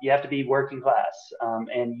 You have to be working class,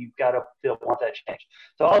 and you've got to want that change.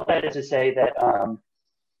 So all of that is to say that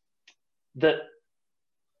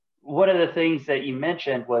one of the things that you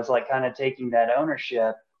mentioned was like kind of taking that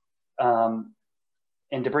ownership, and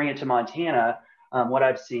to bring it to Montana. What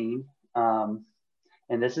I've seen, and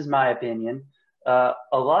this is my opinion, a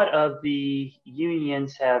lot of the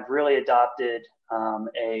unions have really adopted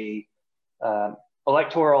a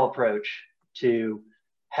electoral approach to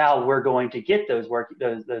how we're going to get those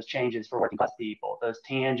those changes for working class people, those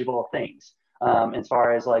tangible things. As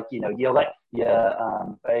far as, like, you know, you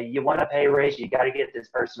want to pay a raise, you got to get this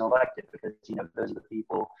person elected, because, you know, those are the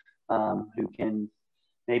people who can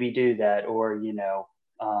maybe do that. Or, you know,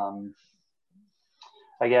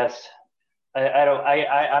 I guess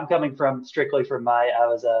I'm coming from strictly from I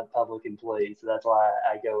was a public employee, so that's why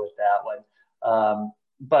I go with that one.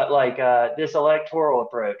 But like this electoral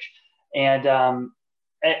approach, and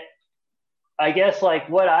I guess like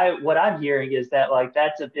what I'm hearing is that, like,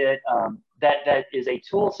 that's a bit that is a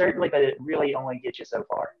tool, certainly, but it really only gets you so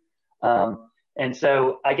far. And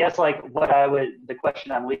so I guess like the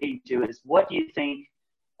question I'm leading to is, what do you think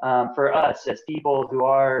for us as people who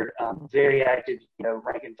are very active, you know,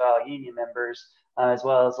 rank and file union members, as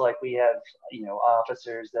well as like we have, you know,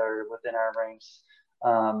 officers that are within our ranks.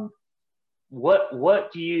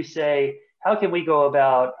 What do you say? How can we go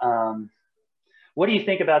about? What do you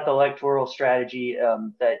think about the electoral strategy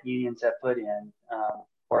that unions have put in,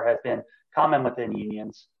 or has been common within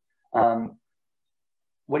unions?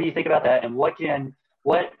 What do you think about that? And what can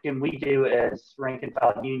we do as rank and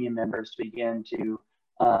file union members to begin to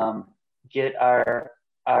get our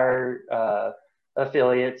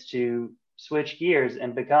affiliates to switch gears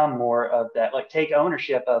and become more of that, like, take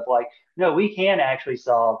ownership of, like, no, we can actually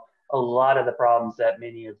solve a lot of the problems that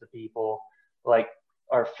many of the people, like,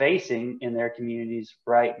 are facing in their communities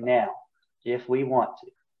right now, if we want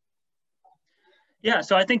to. Yeah,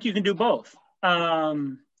 so I think you can do both.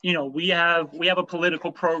 You know, we have a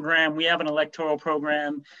political program, we have an electoral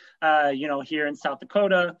program, you know, here in South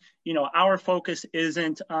Dakota. You know, our focus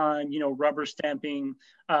isn't on, you know, rubber stamping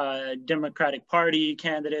Democratic Party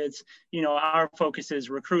candidates. You know, our focus is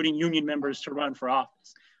recruiting union members to run for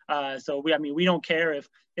office. So we don't care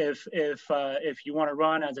if you want to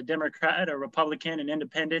run as a Democrat, a Republican, an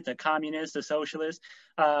independent, a communist, a socialist,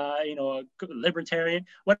 you know, a libertarian,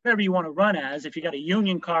 whatever you want to run as. If you got a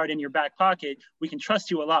union card in your back pocket, we can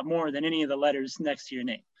trust you a lot more than any of the letters next to your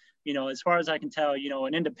name. You know, as far as I can tell, you know,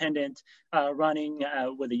 an independent running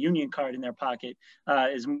with a union card in their pocket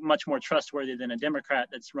is much more trustworthy than a Democrat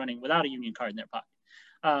that's running without a union card in their pocket.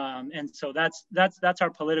 And so that's our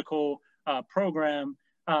political program.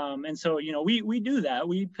 And so, you know, we do that.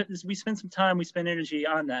 We spend some time, we spend energy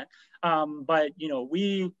on that. But, you know,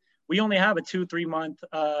 we only have a 2-3 month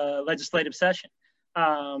legislative session.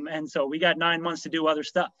 And so we got 9 months to do other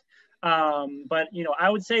stuff. But, you know, I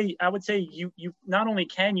would say you not only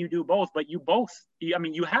can you do both, but you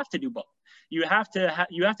have to do both. You have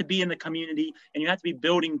to be in the community, and you have to be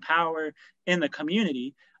building power in the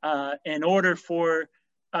community in order for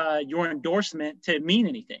your endorsement to mean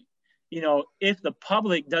anything. You know, if the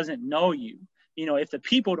public doesn't know you, you know, if the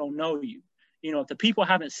people don't know you, you know, if the people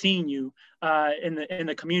haven't seen you in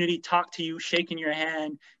the community, talk to you, shaking your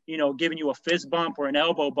hand, you know, giving you a fist bump or an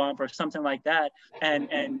elbow bump or something like that,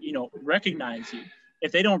 and you know, recognize you.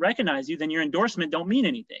 If they don't recognize you, then your endorsement don't mean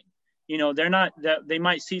anything. You know, they're not, that they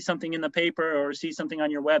might see something in the paper or see something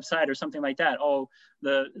on your website or something like that. Oh,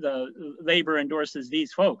 the labor endorses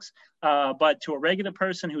these folks. But to a regular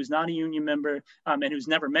person who's not a union member and who's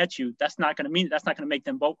never met you, that's not going to make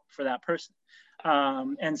them vote for that person.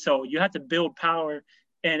 And so you have to build power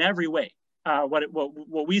in every way.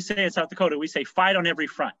 What we say in South Dakota, we say fight on every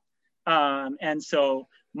front. And so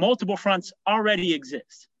multiple fronts already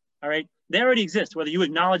exist. All right, they already exist, whether you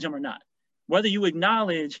acknowledge them or not. Whether you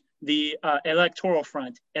acknowledge the electoral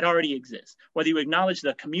front, it already exists. Whether you acknowledge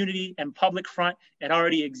the community and public front, it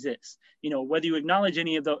already exists. You know, whether you acknowledge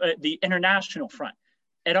any of the international front,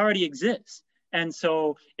 it already exists. And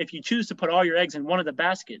so if you choose to put all your eggs in one of the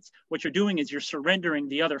baskets, what you're doing is you're surrendering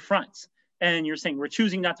the other fronts. And you're saying, we're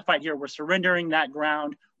choosing not to fight here. We're surrendering that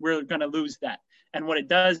ground. We're going to lose that. And what it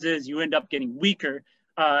does is you end up getting weaker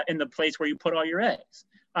in the place where you put all your eggs.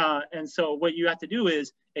 And so what you have to do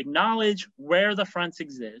is acknowledge where the fronts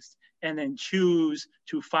exist and then choose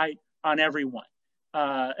to fight on everyone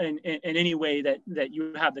in any way that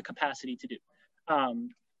you have the capacity to do.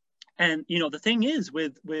 And, you know, the thing is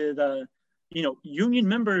with you know, union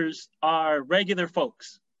members are regular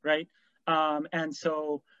folks, right? And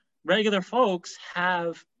so regular folks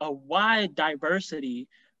have a wide diversity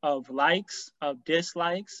of likes, of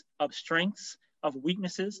dislikes, of strengths, of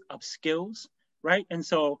weaknesses, of skills, right? And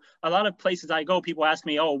so a lot of places I go, people ask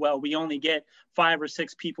me, oh, well, we only get 5 or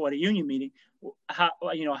 6 people at a union meeting. How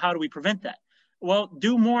do we prevent that? Well,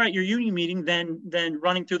 do more at your union meeting than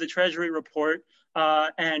running through the Treasury report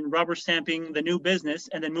and rubber stamping the new business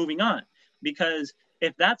and then moving on. Because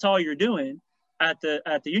if that's all you're doing at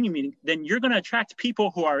the union meeting, then you're going to attract people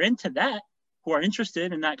who are into that, who are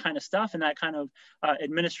interested in that kind of stuff and that kind of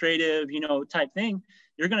administrative, you know, type thing.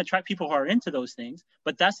 You're going to attract people who are into those things,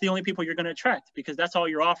 but that's the only people you're going to attract because that's all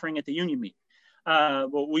you're offering at the union meeting.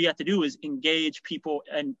 What we have to do is engage people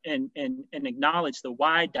and acknowledge the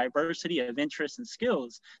wide diversity of interests and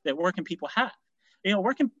skills that working people have. You know,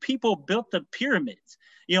 working people built the pyramids.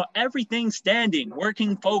 You know, everything standing,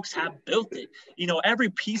 working folks have built it. You know,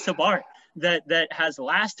 every piece of art that has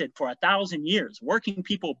lasted for 1,000 years, working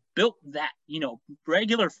people built that. You know,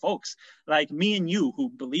 regular folks like me and you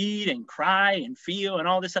who bleed and cry and feel and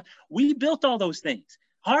all this stuff, we built all those things.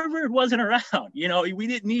 Harvard wasn't around. You know, we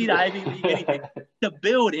didn't need Ivy League anything to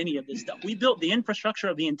build any of this stuff. We built the infrastructure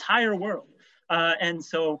of the entire world. And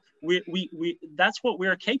so that's what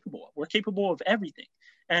we're capable of. We're capable of everything.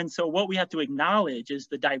 And so what we have to acknowledge is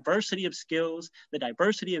the diversity of skills, the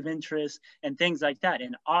diversity of interests, and things like that,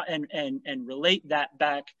 and relate that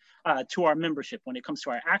back to our membership when it comes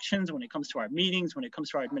to our actions, when it comes to our meetings, when it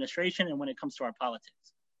comes to our administration, and when it comes to our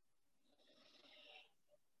politics.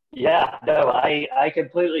 Yeah, no, I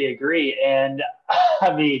completely agree. And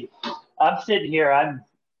I mean, I'm sitting here,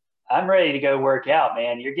 I'm ready to go work out,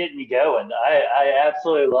 man. You're getting me going. I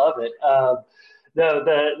absolutely love it.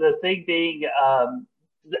 The thing being,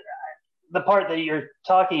 the part that you're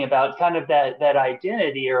talking about, kind of that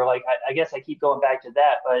identity, or like, I guess I keep going back to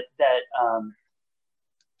that, but that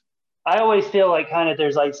I always feel like kind of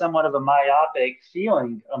there's like somewhat of a myopic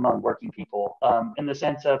feeling among working people in the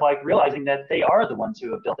sense of like realizing that they are the ones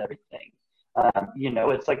who have built everything. You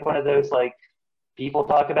know, it's like one of those like, people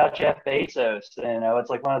talk about Jeff Bezos, you know, it's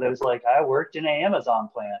like one of those, like, I worked in an Amazon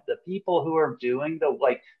plant. The people who are doing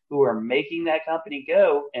who are making that company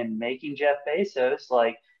go and making Jeff Bezos,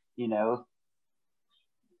 like, you know,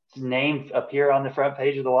 name appear on the front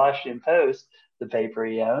page of the Washington Post, the paper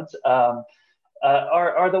he owns,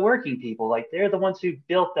 are the working people. Like, they're the ones who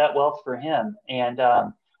built that wealth for him. And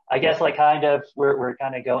I guess like kind of, we're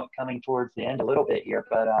kind of coming towards the end a little bit here,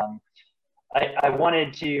 but I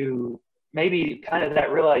wanted to, maybe kind of that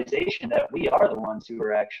realization that we are the ones who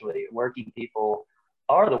are actually working people,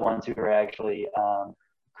 are the ones who are actually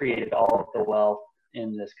created all of the wealth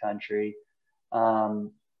in this country, and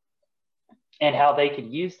how they could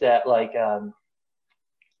use that, like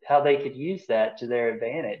how they could use that to their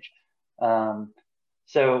advantage.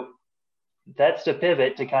 So that's the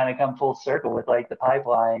pivot to kind of come full circle with like the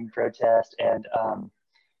pipeline protest and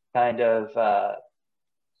kind of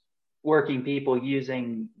working people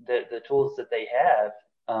using the tools that they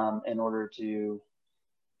have in order to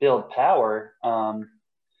build power.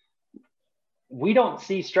 We don't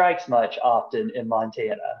see strikes much often in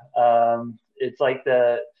Montana. It's like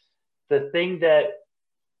the thing that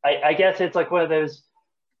I guess it's like one of those,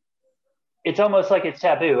 it's almost like it's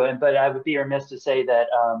taboo, but I would be remiss to say that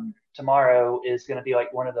tomorrow is going to be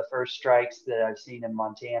like one of the first strikes that I've seen in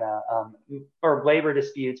Montana, or labor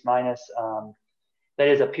disputes minus that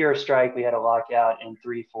is a pure strike. We had a lockout in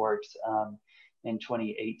Three Forks in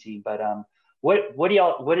 2018, but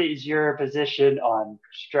what is your position on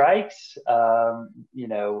strikes? You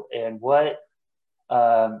know, and what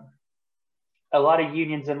a lot of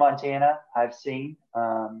unions in Montana I've seen,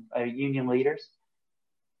 union leaders,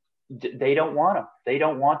 they don't want them. They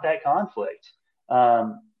don't want that conflict.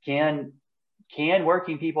 Can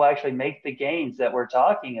working people actually make the gains that we're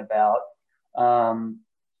talking about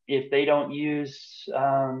if they don't use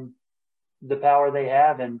the power they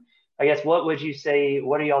have? And I guess, what would you say,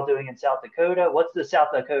 what are y'all doing in South Dakota? What's the South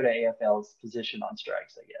Dakota AFL's position on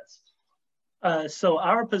strikes, I guess? So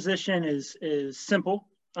our position is simple.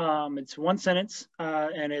 It's one sentence,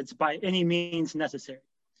 and it's by any means necessary.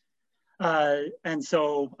 And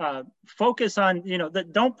so focus on, you know,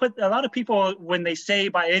 don't put, a lot of people, when they say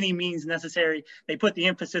by any means necessary, they put the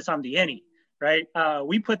emphasis on the any, right?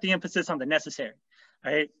 We put the emphasis on the necessary,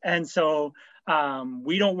 right? And so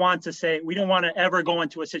we don't want to ever go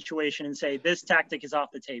into a situation and say, this tactic is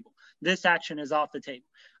off the table, this action is off the table,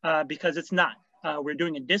 because it's not. We're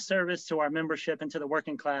doing a disservice to our membership and to the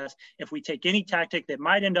working class if we take any tactic that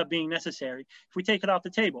might end up being necessary, if we take it off the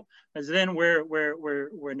table, because then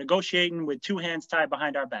we're negotiating with two hands tied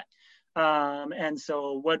behind our back. And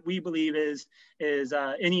so what we believe is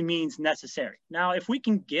any means necessary. Now, if we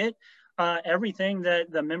can get everything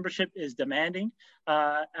that the membership is demanding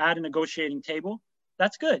at a negotiating table,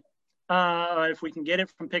 that's good. If we can get it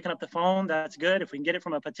from picking up the phone, that's good. If we can get it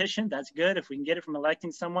from a petition, that's good. If we can get it from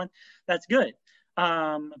electing someone, that's good.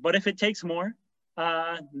 But if it takes more,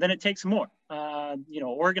 then it takes more. You know,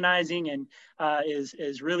 organizing and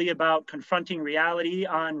is really about confronting reality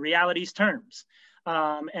on reality's terms.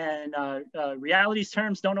 And reality's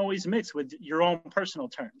terms don't always mix with your own personal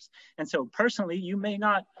terms. And so personally, you may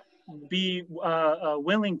not be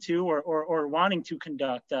willing to or wanting to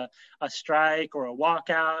conduct a strike or a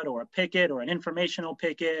walkout or a picket or an informational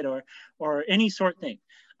picket or any sort of thing.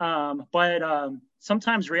 But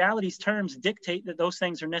sometimes reality's terms dictate that those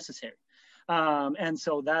things are necessary. And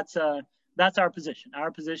so that's our position.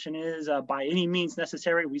 Our position is by any means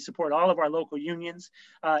necessary. We support all of our local unions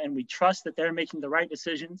and we trust that they're making the right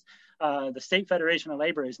decisions. The State Federation of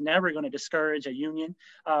Labor is never going to discourage a union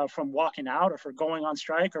from walking out or for going on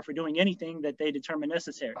strike or for doing anything that they determine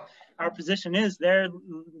necessary. Our position is their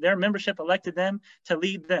membership elected them to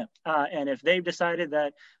lead them. And if they've decided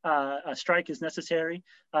that a strike is necessary,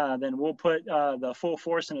 then we'll put the full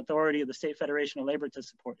force and authority of the State Federation of Labor to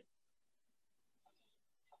support it.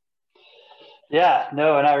 Yeah,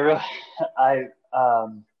 no, and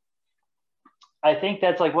I think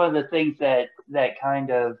that's like one of the things that kind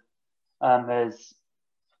of has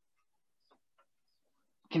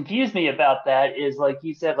confused me about that is, like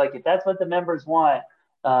you said, like if that's what the members want,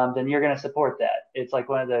 then you're going to support that. It's like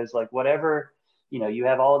one of those, like whatever, you know, you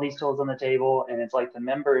have all of these tools on the table, and it's like the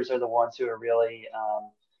members are the ones who are really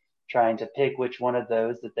trying to pick which one of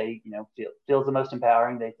those that they, you know, feels the most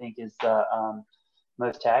empowering, they think is the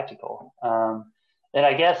most tactical. And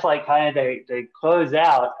I guess like kind of they close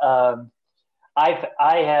out. I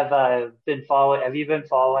have been following. Have you been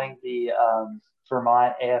following the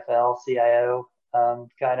Vermont AFL-CIO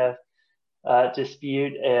kind of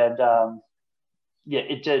dispute? And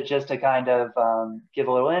yeah, just to kind of give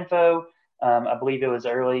a little info. I believe it was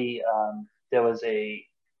early. There was a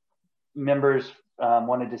members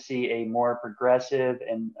wanted to see a more progressive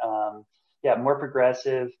and more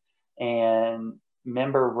progressive and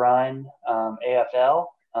member run AFL.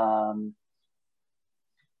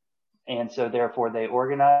 And so therefore they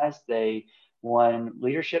organized, they won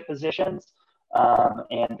leadership positions,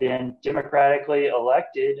 and then democratically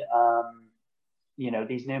elected, you know,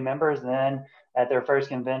 these new members. And then at their first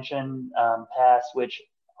convention passed, which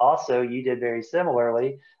also you did very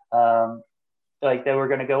similarly, like they were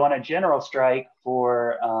going to go on a general strike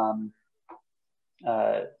for,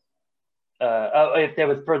 if there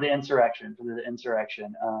was for the insurrection,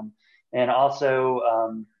 and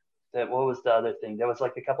also that, what was the other thing? There was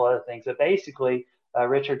like a couple other things, but basically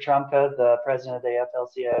Richard Trumka, the president of the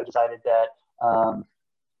AFL-CIO, decided that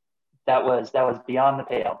that was beyond the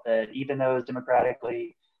pale. That even though it was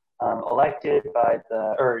democratically elected by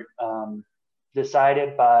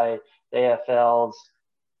decided by the AFL's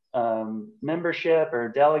membership or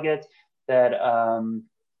delegates, that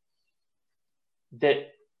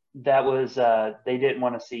that was they didn't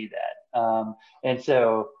want to see that. And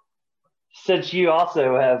so since you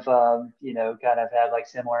also have you know, kind of had like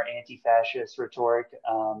similar anti-fascist rhetoric,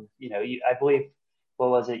 you know, I believe, what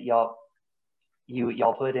was it, y'all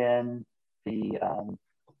put in the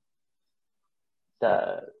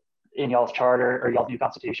in y'all's charter or y'all's new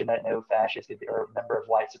constitution that no fascist could be, or member of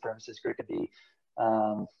white supremacist group could be,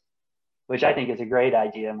 which I think is a great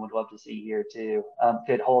idea and would love to see here too.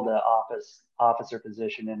 Could hold an officer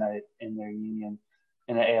position in their union,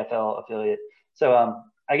 in an AFL affiliate. So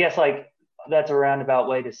I guess like that's a roundabout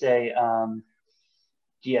way to say,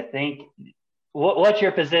 do you think, what's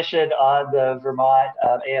your position on the Vermont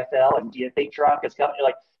AFL, and do you think Trump is coming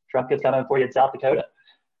for you in South Dakota?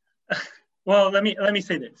 Well, let me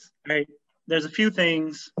say this, right? There's a few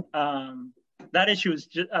things. That issue is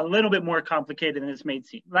just a little bit more complicated than it's made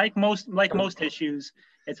seem. Like most issues,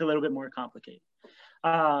 it's a little bit more complicated.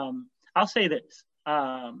 I'll say this.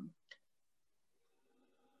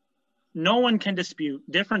 No one can dispute,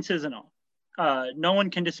 differences and all, no one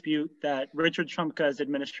can dispute that Richard Trumka's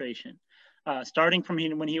administration, starting from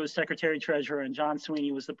when he was Secretary Treasurer and John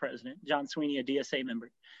Sweeney was the president, John Sweeney, a DSA member,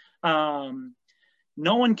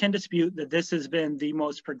 no one can dispute that this has been the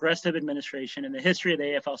most progressive administration in the history of the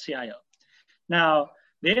AFL-CIO. Now,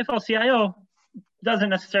 the AFL-CIO doesn't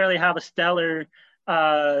necessarily have a stellar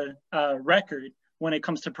record when it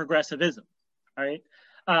comes to progressivism, all right?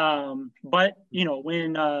 But,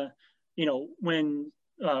 when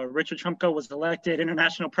Richard Trumka was elected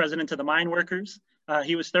international president of the mine workers,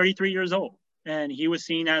 he was 33 years old, and he was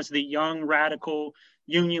seen as the young radical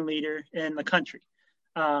union leader in the country.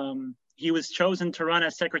 He was chosen to run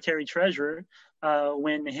as Secretary Treasurer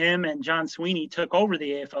when him and John Sweeney took over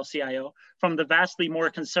the AFL-CIO from the vastly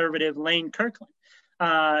more conservative Lane Kirkland.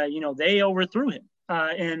 They overthrew him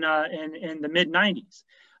in the mid-90s.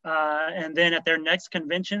 And then at their next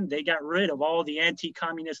convention, they got rid of all the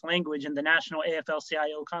anti-communist language in the national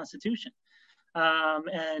AFL-CIO constitution.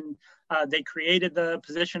 And they created the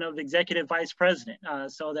position of executive vice president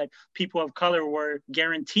so that people of color were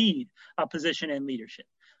guaranteed a position in leadership.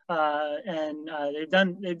 And they've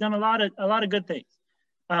done a lot of good things.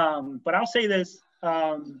 But I'll say this,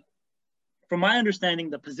 from my understanding,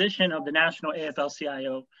 the position of the national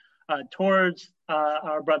AFL-CIO towards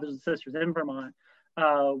our brothers and sisters in Vermont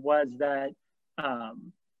was that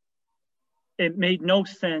it made no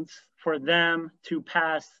sense for them to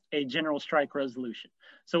pass a general strike resolution.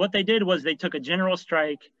 So what they did was they took a general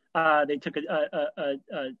strike. They took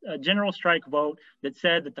a general strike vote that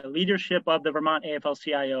said that the leadership of the Vermont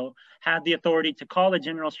AFL-CIO had the authority to call a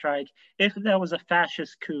general strike if there was a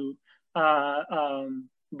fascist coup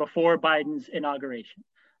before Biden's inauguration.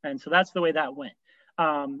 And so that's the way that went.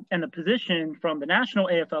 And the position from the national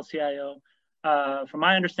AFL-CIO, from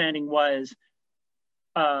my understanding, was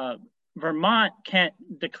Vermont can't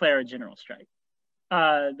declare a general strike.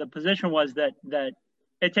 The position was that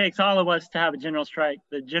it takes all of us to have a general strike.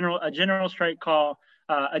 A general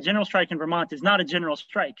strike in Vermont is not a general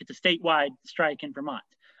strike. It's a statewide strike in Vermont,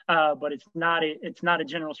 but it's not a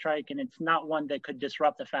general strike, and it's not one that could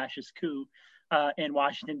disrupt a fascist coup in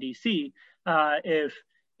Washington D.C. If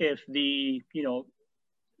the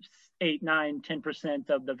 8, 9, 10%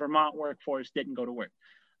 of the Vermont workforce didn't go to work,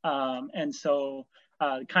 and so.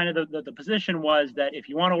 Kind of the position was that if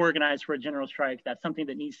you want to organize for a general strike, that's something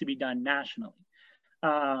that needs to be done nationally.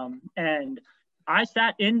 And I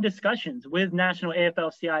sat in discussions with national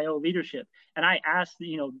AFL-CIO leadership, and I asked,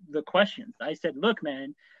 the questions. I said, look,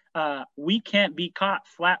 man, we can't be caught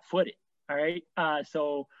flat-footed, all right?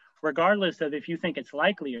 So regardless of if you think it's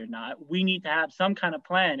likely or not, we need to have some kind of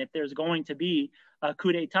plan if there's going to be a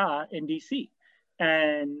coup d'etat in DC.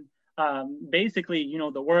 And basically,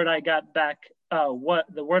 the word I got back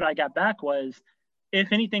was,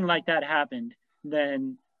 if anything like that happened,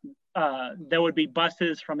 then there would be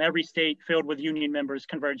buses from every state filled with union members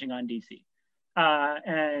converging on DC.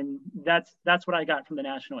 And that's what I got from the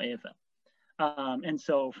national AFL. And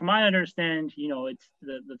so from my understanding, it's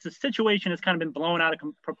the situation has kind of been blown out of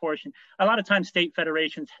proportion. A lot of times state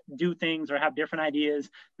federations do things or have different ideas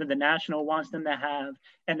than the national wants them to have.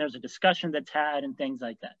 And there's a discussion that's had and things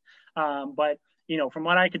like that. But from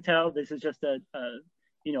what I could tell, this is just a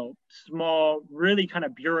small, really kind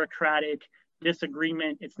of bureaucratic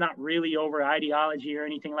disagreement. It's not really over ideology or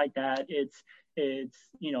anything like that. It's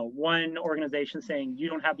one organization saying you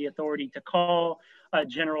don't have the authority to call a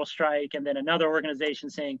general strike, and then another organization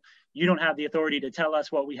saying you don't have the authority to tell us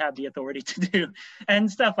what we have the authority to do, and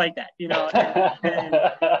stuff like that.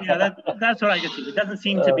 That's what I can see. It doesn't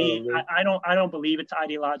seem to be. I don't believe it's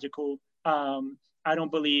ideological. I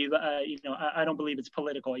don't believe, I don't believe it's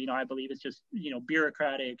political. I believe it's just,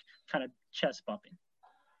 bureaucratic kind of chest bumping.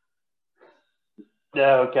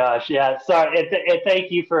 No, gosh, yeah. Sorry, and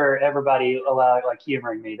thank you for everybody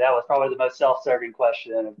humoring me. That was probably the most self-serving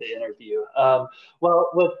question of the interview. Well,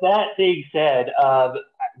 with that being said,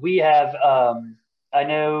 we have, I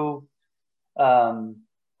know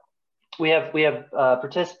we have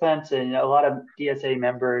participants and a lot of DSA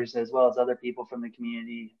members as well as other people from the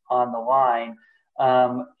community on the line,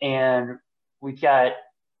 and we've got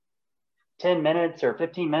 10 minutes or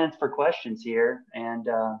 15 minutes for questions here. And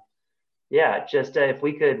yeah, just if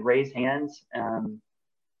we could raise hands and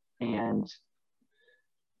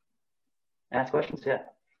ask questions. Yeah.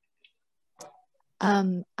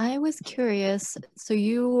 I was curious. So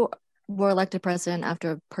you were elected president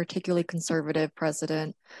after a particularly conservative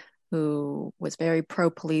president who was very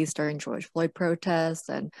pro-police during George Floyd protests,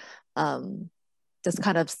 and just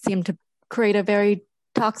kind of seemed to create a very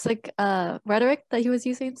toxic rhetoric that he was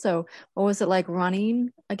using. So what was it like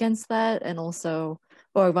running against that, and also,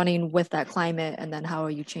 or running with that climate, and then how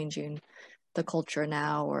are you changing the culture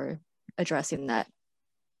now or addressing that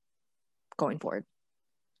going forward?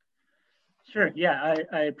 Sure. Yeah,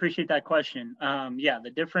 I appreciate that question. Yeah, the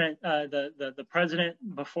different the president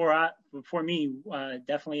before me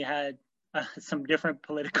definitely had some different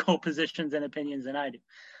political positions and opinions than I do.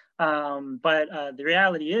 But the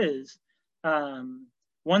reality is,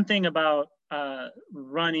 one thing about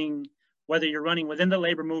running, whether you're running within the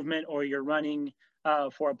labor movement or you're running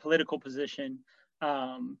for a political position,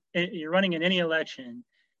 you're running in any election,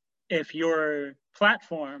 if your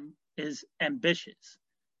platform is ambitious,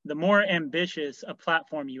 the more ambitious a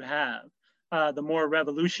platform you have, the more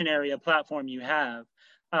revolutionary a platform you have,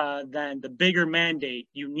 then the bigger mandate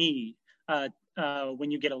you need when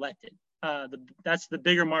you get elected. That's the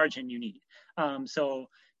bigger margin you need. So,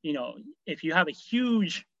 you know, if you have a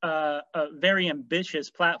huge, a very ambitious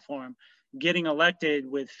platform, getting elected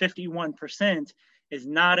with 51% is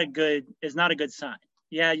not a good sign.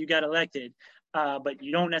 Yeah, you got elected, but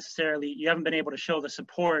you haven't been able to show the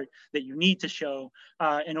support that you need to show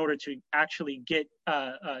in order to actually get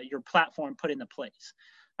your platform put into place.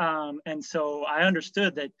 And so I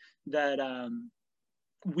understood that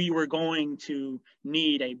we were going to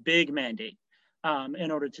need a big mandate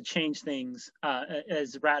in order to change things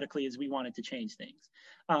as radically as we wanted to change things.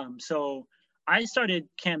 So I started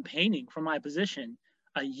campaigning for my position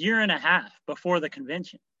a year and a half before the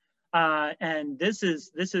convention. And this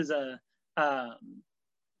is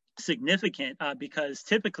significant because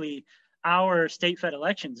typically our state Fed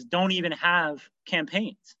elections don't even have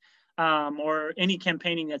campaigns, or any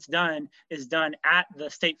campaigning that's done is done at the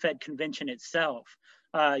state Fed convention itself.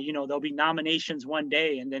 You know, there'll be nominations one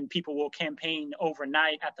day and then people will campaign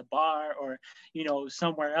overnight at the bar or, you know,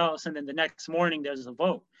 somewhere else. And then the next morning there's a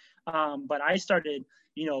vote. But I started,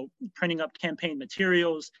 you know, printing up campaign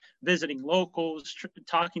materials, visiting locals,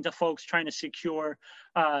 talking to folks, trying to secure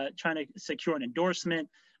an endorsement.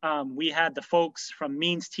 We had the folks from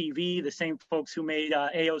Means TV, the same folks who made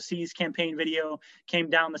AOC's campaign video, came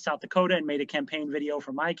down to South Dakota and made a campaign video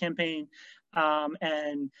for my campaign,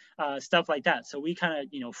 and stuff like that. So we kind of,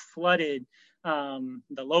 you know, flooded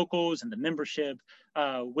the locals and the membership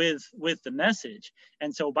with the message.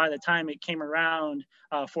 And so by the time it came around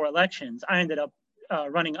for elections, I ended up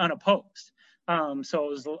running unopposed. So I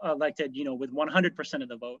was elected, you know, with 100% of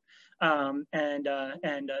the vote. And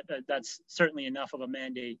that's certainly enough of a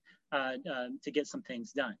mandate to get some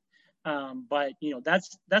things done. But, you know,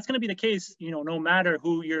 that's going to be the case, you know, no matter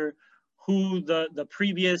who the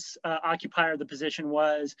previous occupier of the position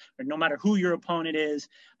was, or no matter who your opponent is,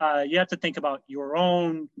 you have to think about your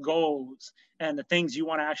own goals and the things you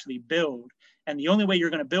want to actually build. And the only way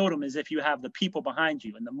you're going to build them is if you have the people behind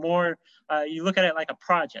you. And the more you look at it like a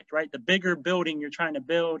project, right? The bigger building you're trying to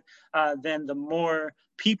build, then the more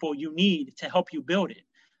people you need to help you build it.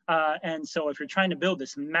 And so if you're trying to build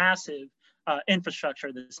this massive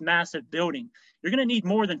infrastructure, this massive building, you're going to need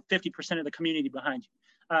more than 50% of the community behind you.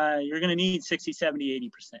 You're going to need 60,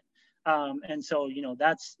 70, 80%. And so, you know,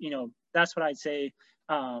 that's what I'd say.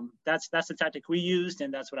 That's the tactic we used,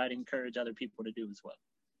 and that's what I'd encourage other people to do as well.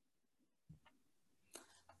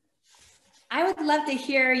 I would love to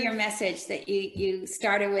hear your message that you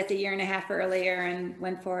started with a year and a half earlier and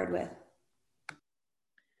went forward with.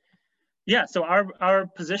 Yeah, so our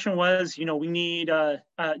position was, you know, we need,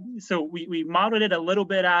 so we modeled it a little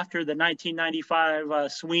bit after the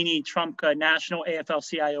 1995 Sweeney-Trumka National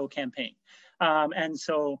AFL-CIO campaign. And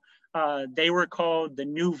so they were called the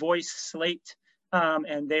New Voice Slate.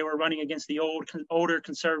 And they were running against the older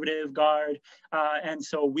conservative guard, and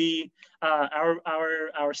so we,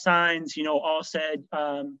 our signs, you know, all said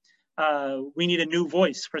we need a new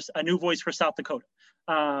voice for South Dakota,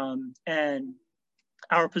 and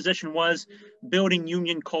our position was building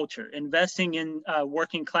union culture, investing in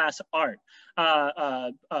working class art,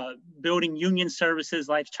 building union services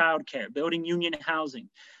like childcare, building union housing,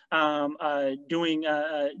 doing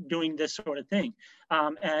this sort of thing.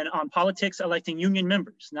 And on politics, electing union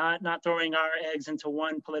members, not throwing our eggs into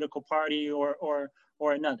one political party or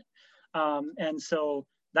another. And so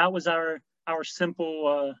that was our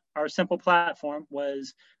simple platform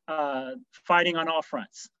was fighting on all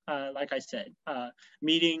fronts. Like I said,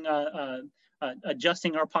 meeting,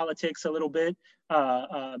 adjusting our politics a little bit,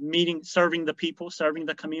 serving the people, serving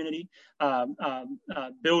the community,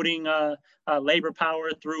 building labor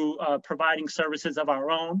power through providing services of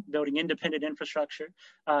our own, building independent infrastructure,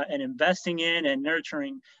 and investing in and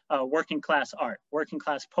nurturing working class art, working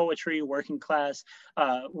class poetry, working class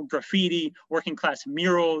graffiti, working class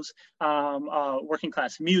murals, working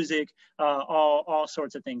class music, all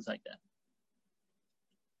sorts of things like that.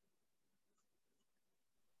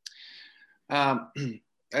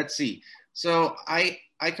 Let's see. So I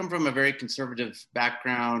come from a very conservative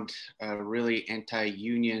background, really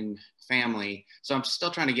anti-union family. So I'm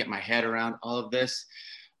still trying to get my head around all of this.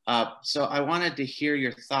 So I wanted to hear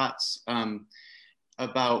your thoughts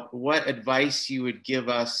about what advice you would give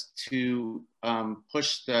us to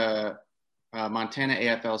push the Montana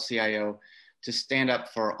AFL-CIO to stand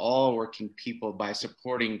up for all working people by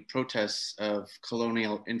supporting protests of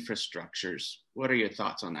colonial infrastructures. What are your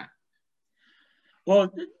thoughts on that?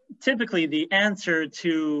 Well, typically the answer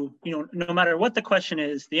to, no matter what the question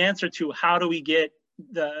is, the answer to how do we get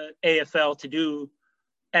the AFL to do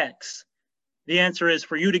X, the answer is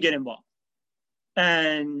for you to get involved.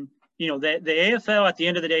 And, the AFL at the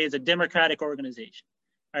end of the day is a democratic organization,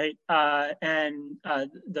 right? And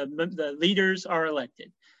the leaders are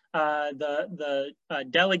elected. The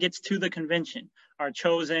delegates to the convention are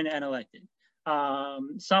chosen and elected.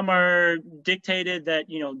 Some are dictated that,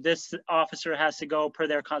 this officer has to go per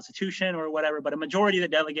their constitution or whatever, but a majority of the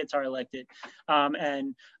delegates are elected,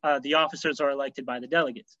 and the officers are elected by the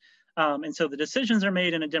delegates. And so the decisions are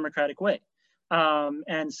made in a democratic way.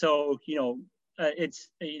 And so,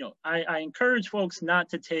 I encourage folks not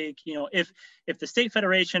to take, if the state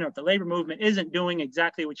federation or if the labor movement isn't doing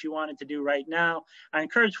exactly what you want it to do right now, I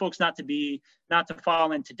encourage folks not to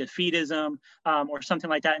fall into defeatism or something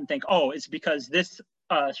like that and think, oh, it's because this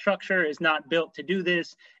structure is not built to do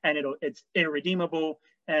this and it's irredeemable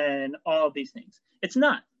and all of these things. It's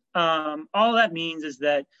not. All that means is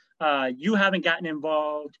that you haven't gotten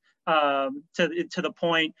involved to the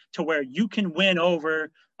point to where you can win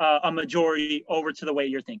over a majority over to the way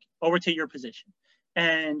you're thinking, over to your position.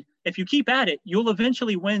 And if you keep at it, you'll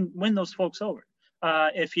eventually win those folks over.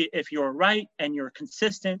 If you're right and you're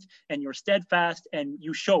consistent and you're steadfast and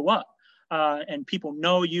you show up and people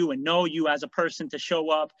know you and know you as a person to show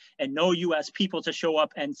up and know you as people to show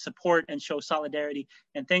up and support and show solidarity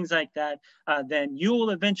and things like that, then you'll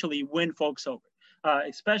eventually win folks over,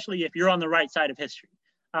 especially if you're on the right side of history.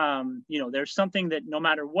 There's something that no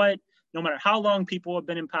matter how long people have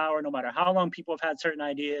been in power, no matter how long people have had certain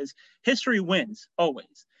ideas, history wins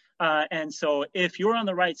always. And so if you're on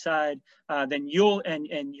the right side, then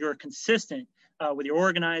you're consistent with your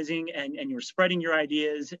organizing and you're spreading your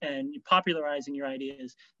ideas and popularizing your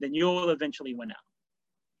ideas, then you'll eventually win out.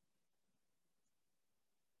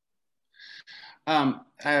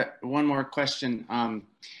 One more question.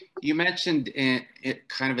 You mentioned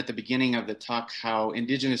kind of at the beginning of the talk how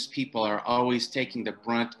Indigenous people are always taking the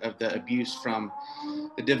brunt of the abuse from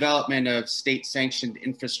the development of state-sanctioned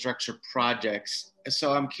infrastructure projects.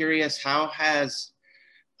 So I'm curious, how has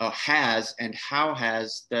the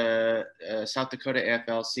South Dakota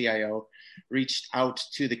AFL-CIO reached out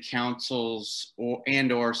to the councils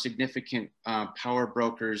or significant power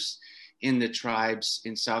brokers in the tribes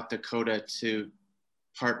in South Dakota to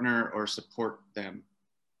partner or support them?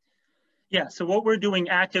 Yeah, so what we're doing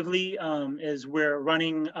actively is we're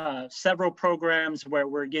running several programs where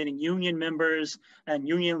we're getting union members and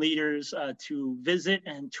union leaders to visit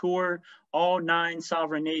and tour all 9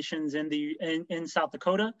 sovereign nations in South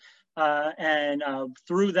Dakota. And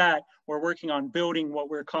through that, we're working on building what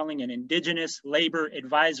we're calling an Indigenous Labor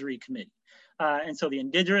Advisory Committee. And so the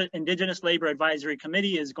Indigenous Labor Advisory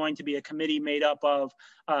Committee is going to be a committee made up of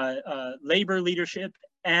labor leadership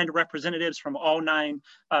and representatives from all 9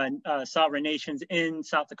 sovereign nations in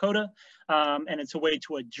South Dakota. And it's a way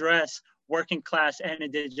to address working class and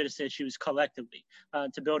Indigenous issues collectively,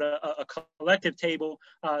 to build a collective table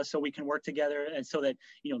so we can work together and so that,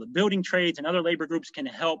 the building trades and other labor groups can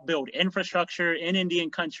help build infrastructure in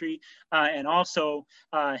Indian country and also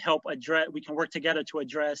we can work together to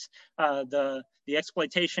address the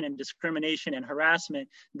exploitation and discrimination and harassment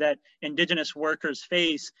that Indigenous workers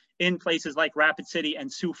face in places like Rapid City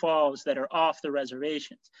and Sioux Falls that are off the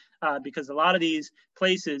reservations. Because a lot of these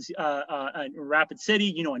places, Rapid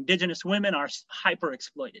City, indigenous women are hyper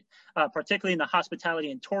exploited, particularly in the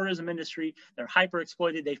hospitality and tourism industry. They're hyper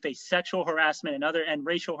exploited. They face sexual harassment and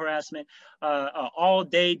racial harassment all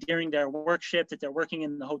day during their work shift, if they're working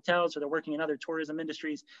in the hotels or they're working in other tourism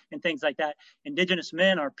industries and things like that. Indigenous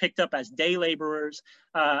men are picked up as day laborers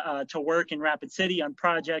to work in Rapid City on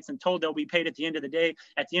projects and told they'll be paid at the end of the day.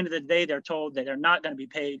 At the end of the day, they're told that they're not going to be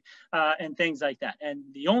paid and things like that. And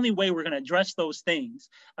the only way we're going to address those things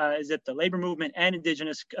is if the labor movement and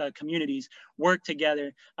indigenous communities work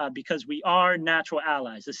together, because we are natural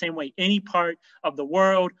allies. The same way any part of the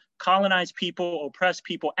world, colonized people, oppressed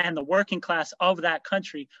people, and the working class of that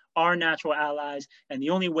country are natural allies. And the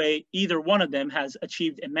only way either one of them has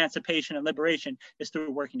achieved emancipation and liberation is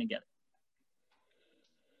through working together.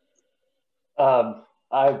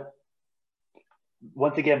 I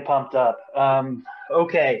once again pumped up.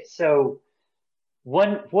 Okay, so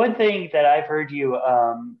one thing that I've heard you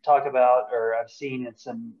talk about, or I've seen in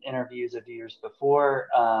some interviews of yours before,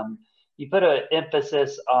 you put an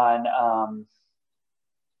emphasis on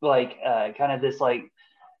kind of this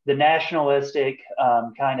the nationalistic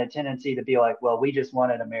kind of tendency to be like, well, we just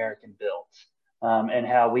want it American built, and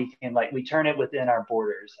how we can we turn it within our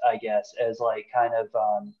borders, I guess, as kind of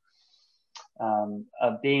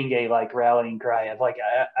being a rallying cry of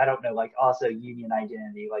I don't know, also union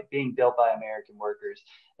identity, being built by American workers.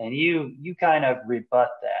 And you kind of rebut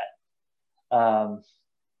that.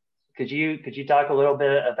 Could you talk a little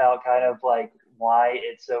bit about kind of why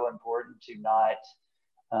it's so important to not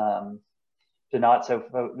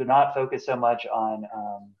focus so much on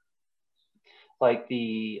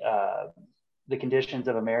the conditions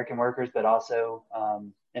of American workers, but also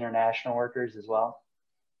international workers as well?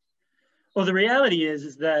 Well, the reality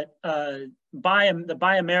is that the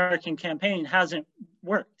Buy American campaign hasn't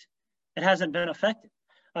worked. It hasn't been effective.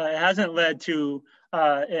 It hasn't led to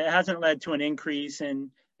an increase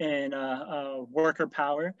in worker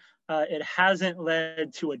power. It hasn't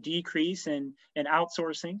led to a decrease in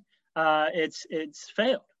outsourcing. It's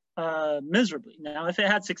failed miserably. Now, if it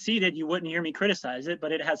had succeeded, you wouldn't hear me criticize it,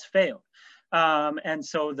 but it has failed. And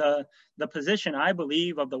so the position, I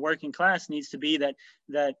believe, of the working class needs to be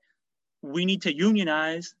that we need to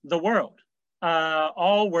unionize the world.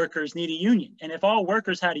 All workers need a union. And if all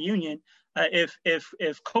workers had a union,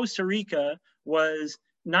 if Costa Rica was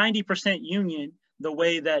 90% union, the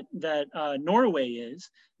way that Norway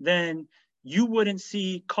is, then you wouldn't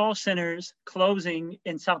see call centers closing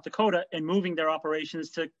in South Dakota and moving their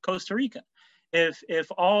operations to Costa Rica. If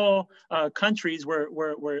all countries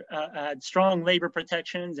had strong labor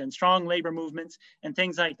protections and strong labor movements and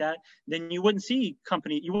things like that, then you wouldn't see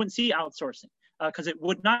outsourcing, because it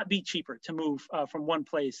would not be cheaper to move from one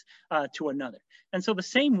place to another. And so the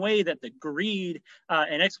same way that the greed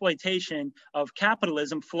and exploitation of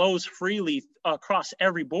capitalism flows freely across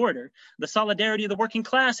every border, the solidarity of the working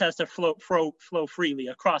class has to flow freely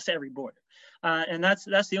across every border. And that's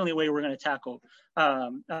the only way we're going to tackle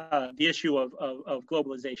the issue of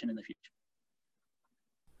globalization in the future.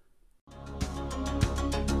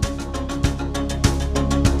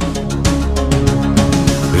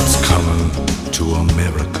 It's coming to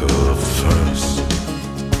America first,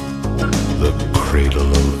 the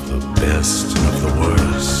cradle of the best and of the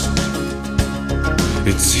worst.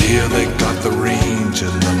 It's here they got the range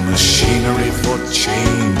and the machinery for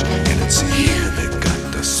change, and it's here they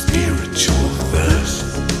got the spiritual thirst.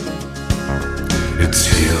 It's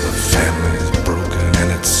here the family's broken,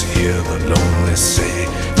 and it's here the lonely say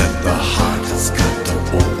that the heart has got to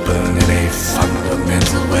open in a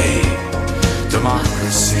fundamental way.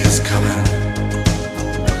 Democracy is coming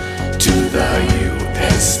to the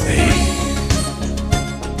USA.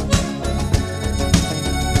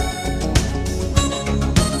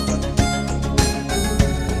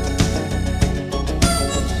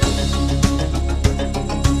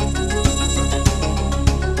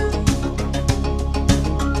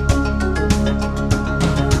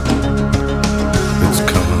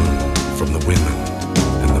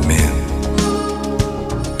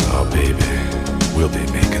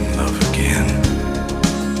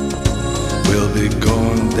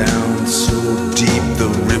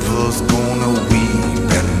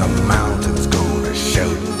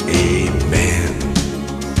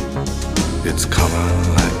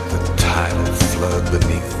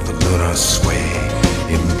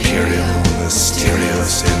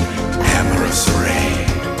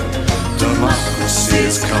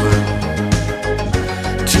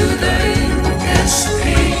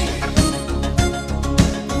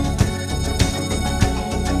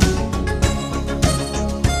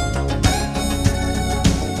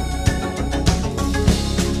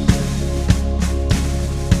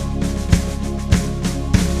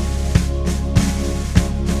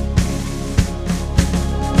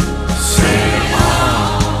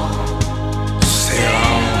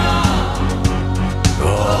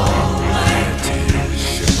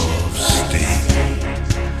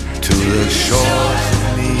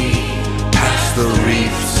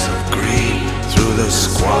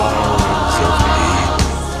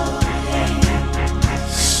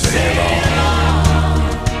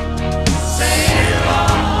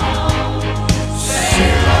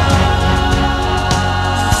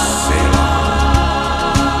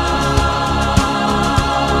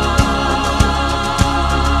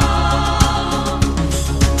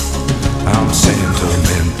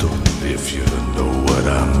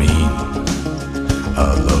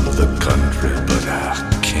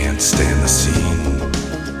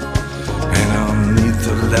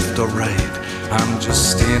 left or right. I'm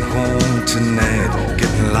just staying home tonight,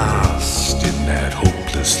 getting lost in that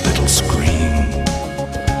hopeless little scream.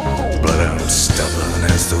 But I'm stubborn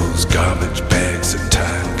as those garbage bags that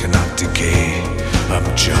time cannot decay. I'm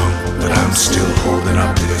junk, but I'm still holding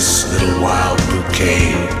up this little wild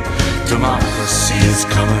bouquet. Democracy is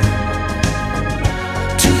coming.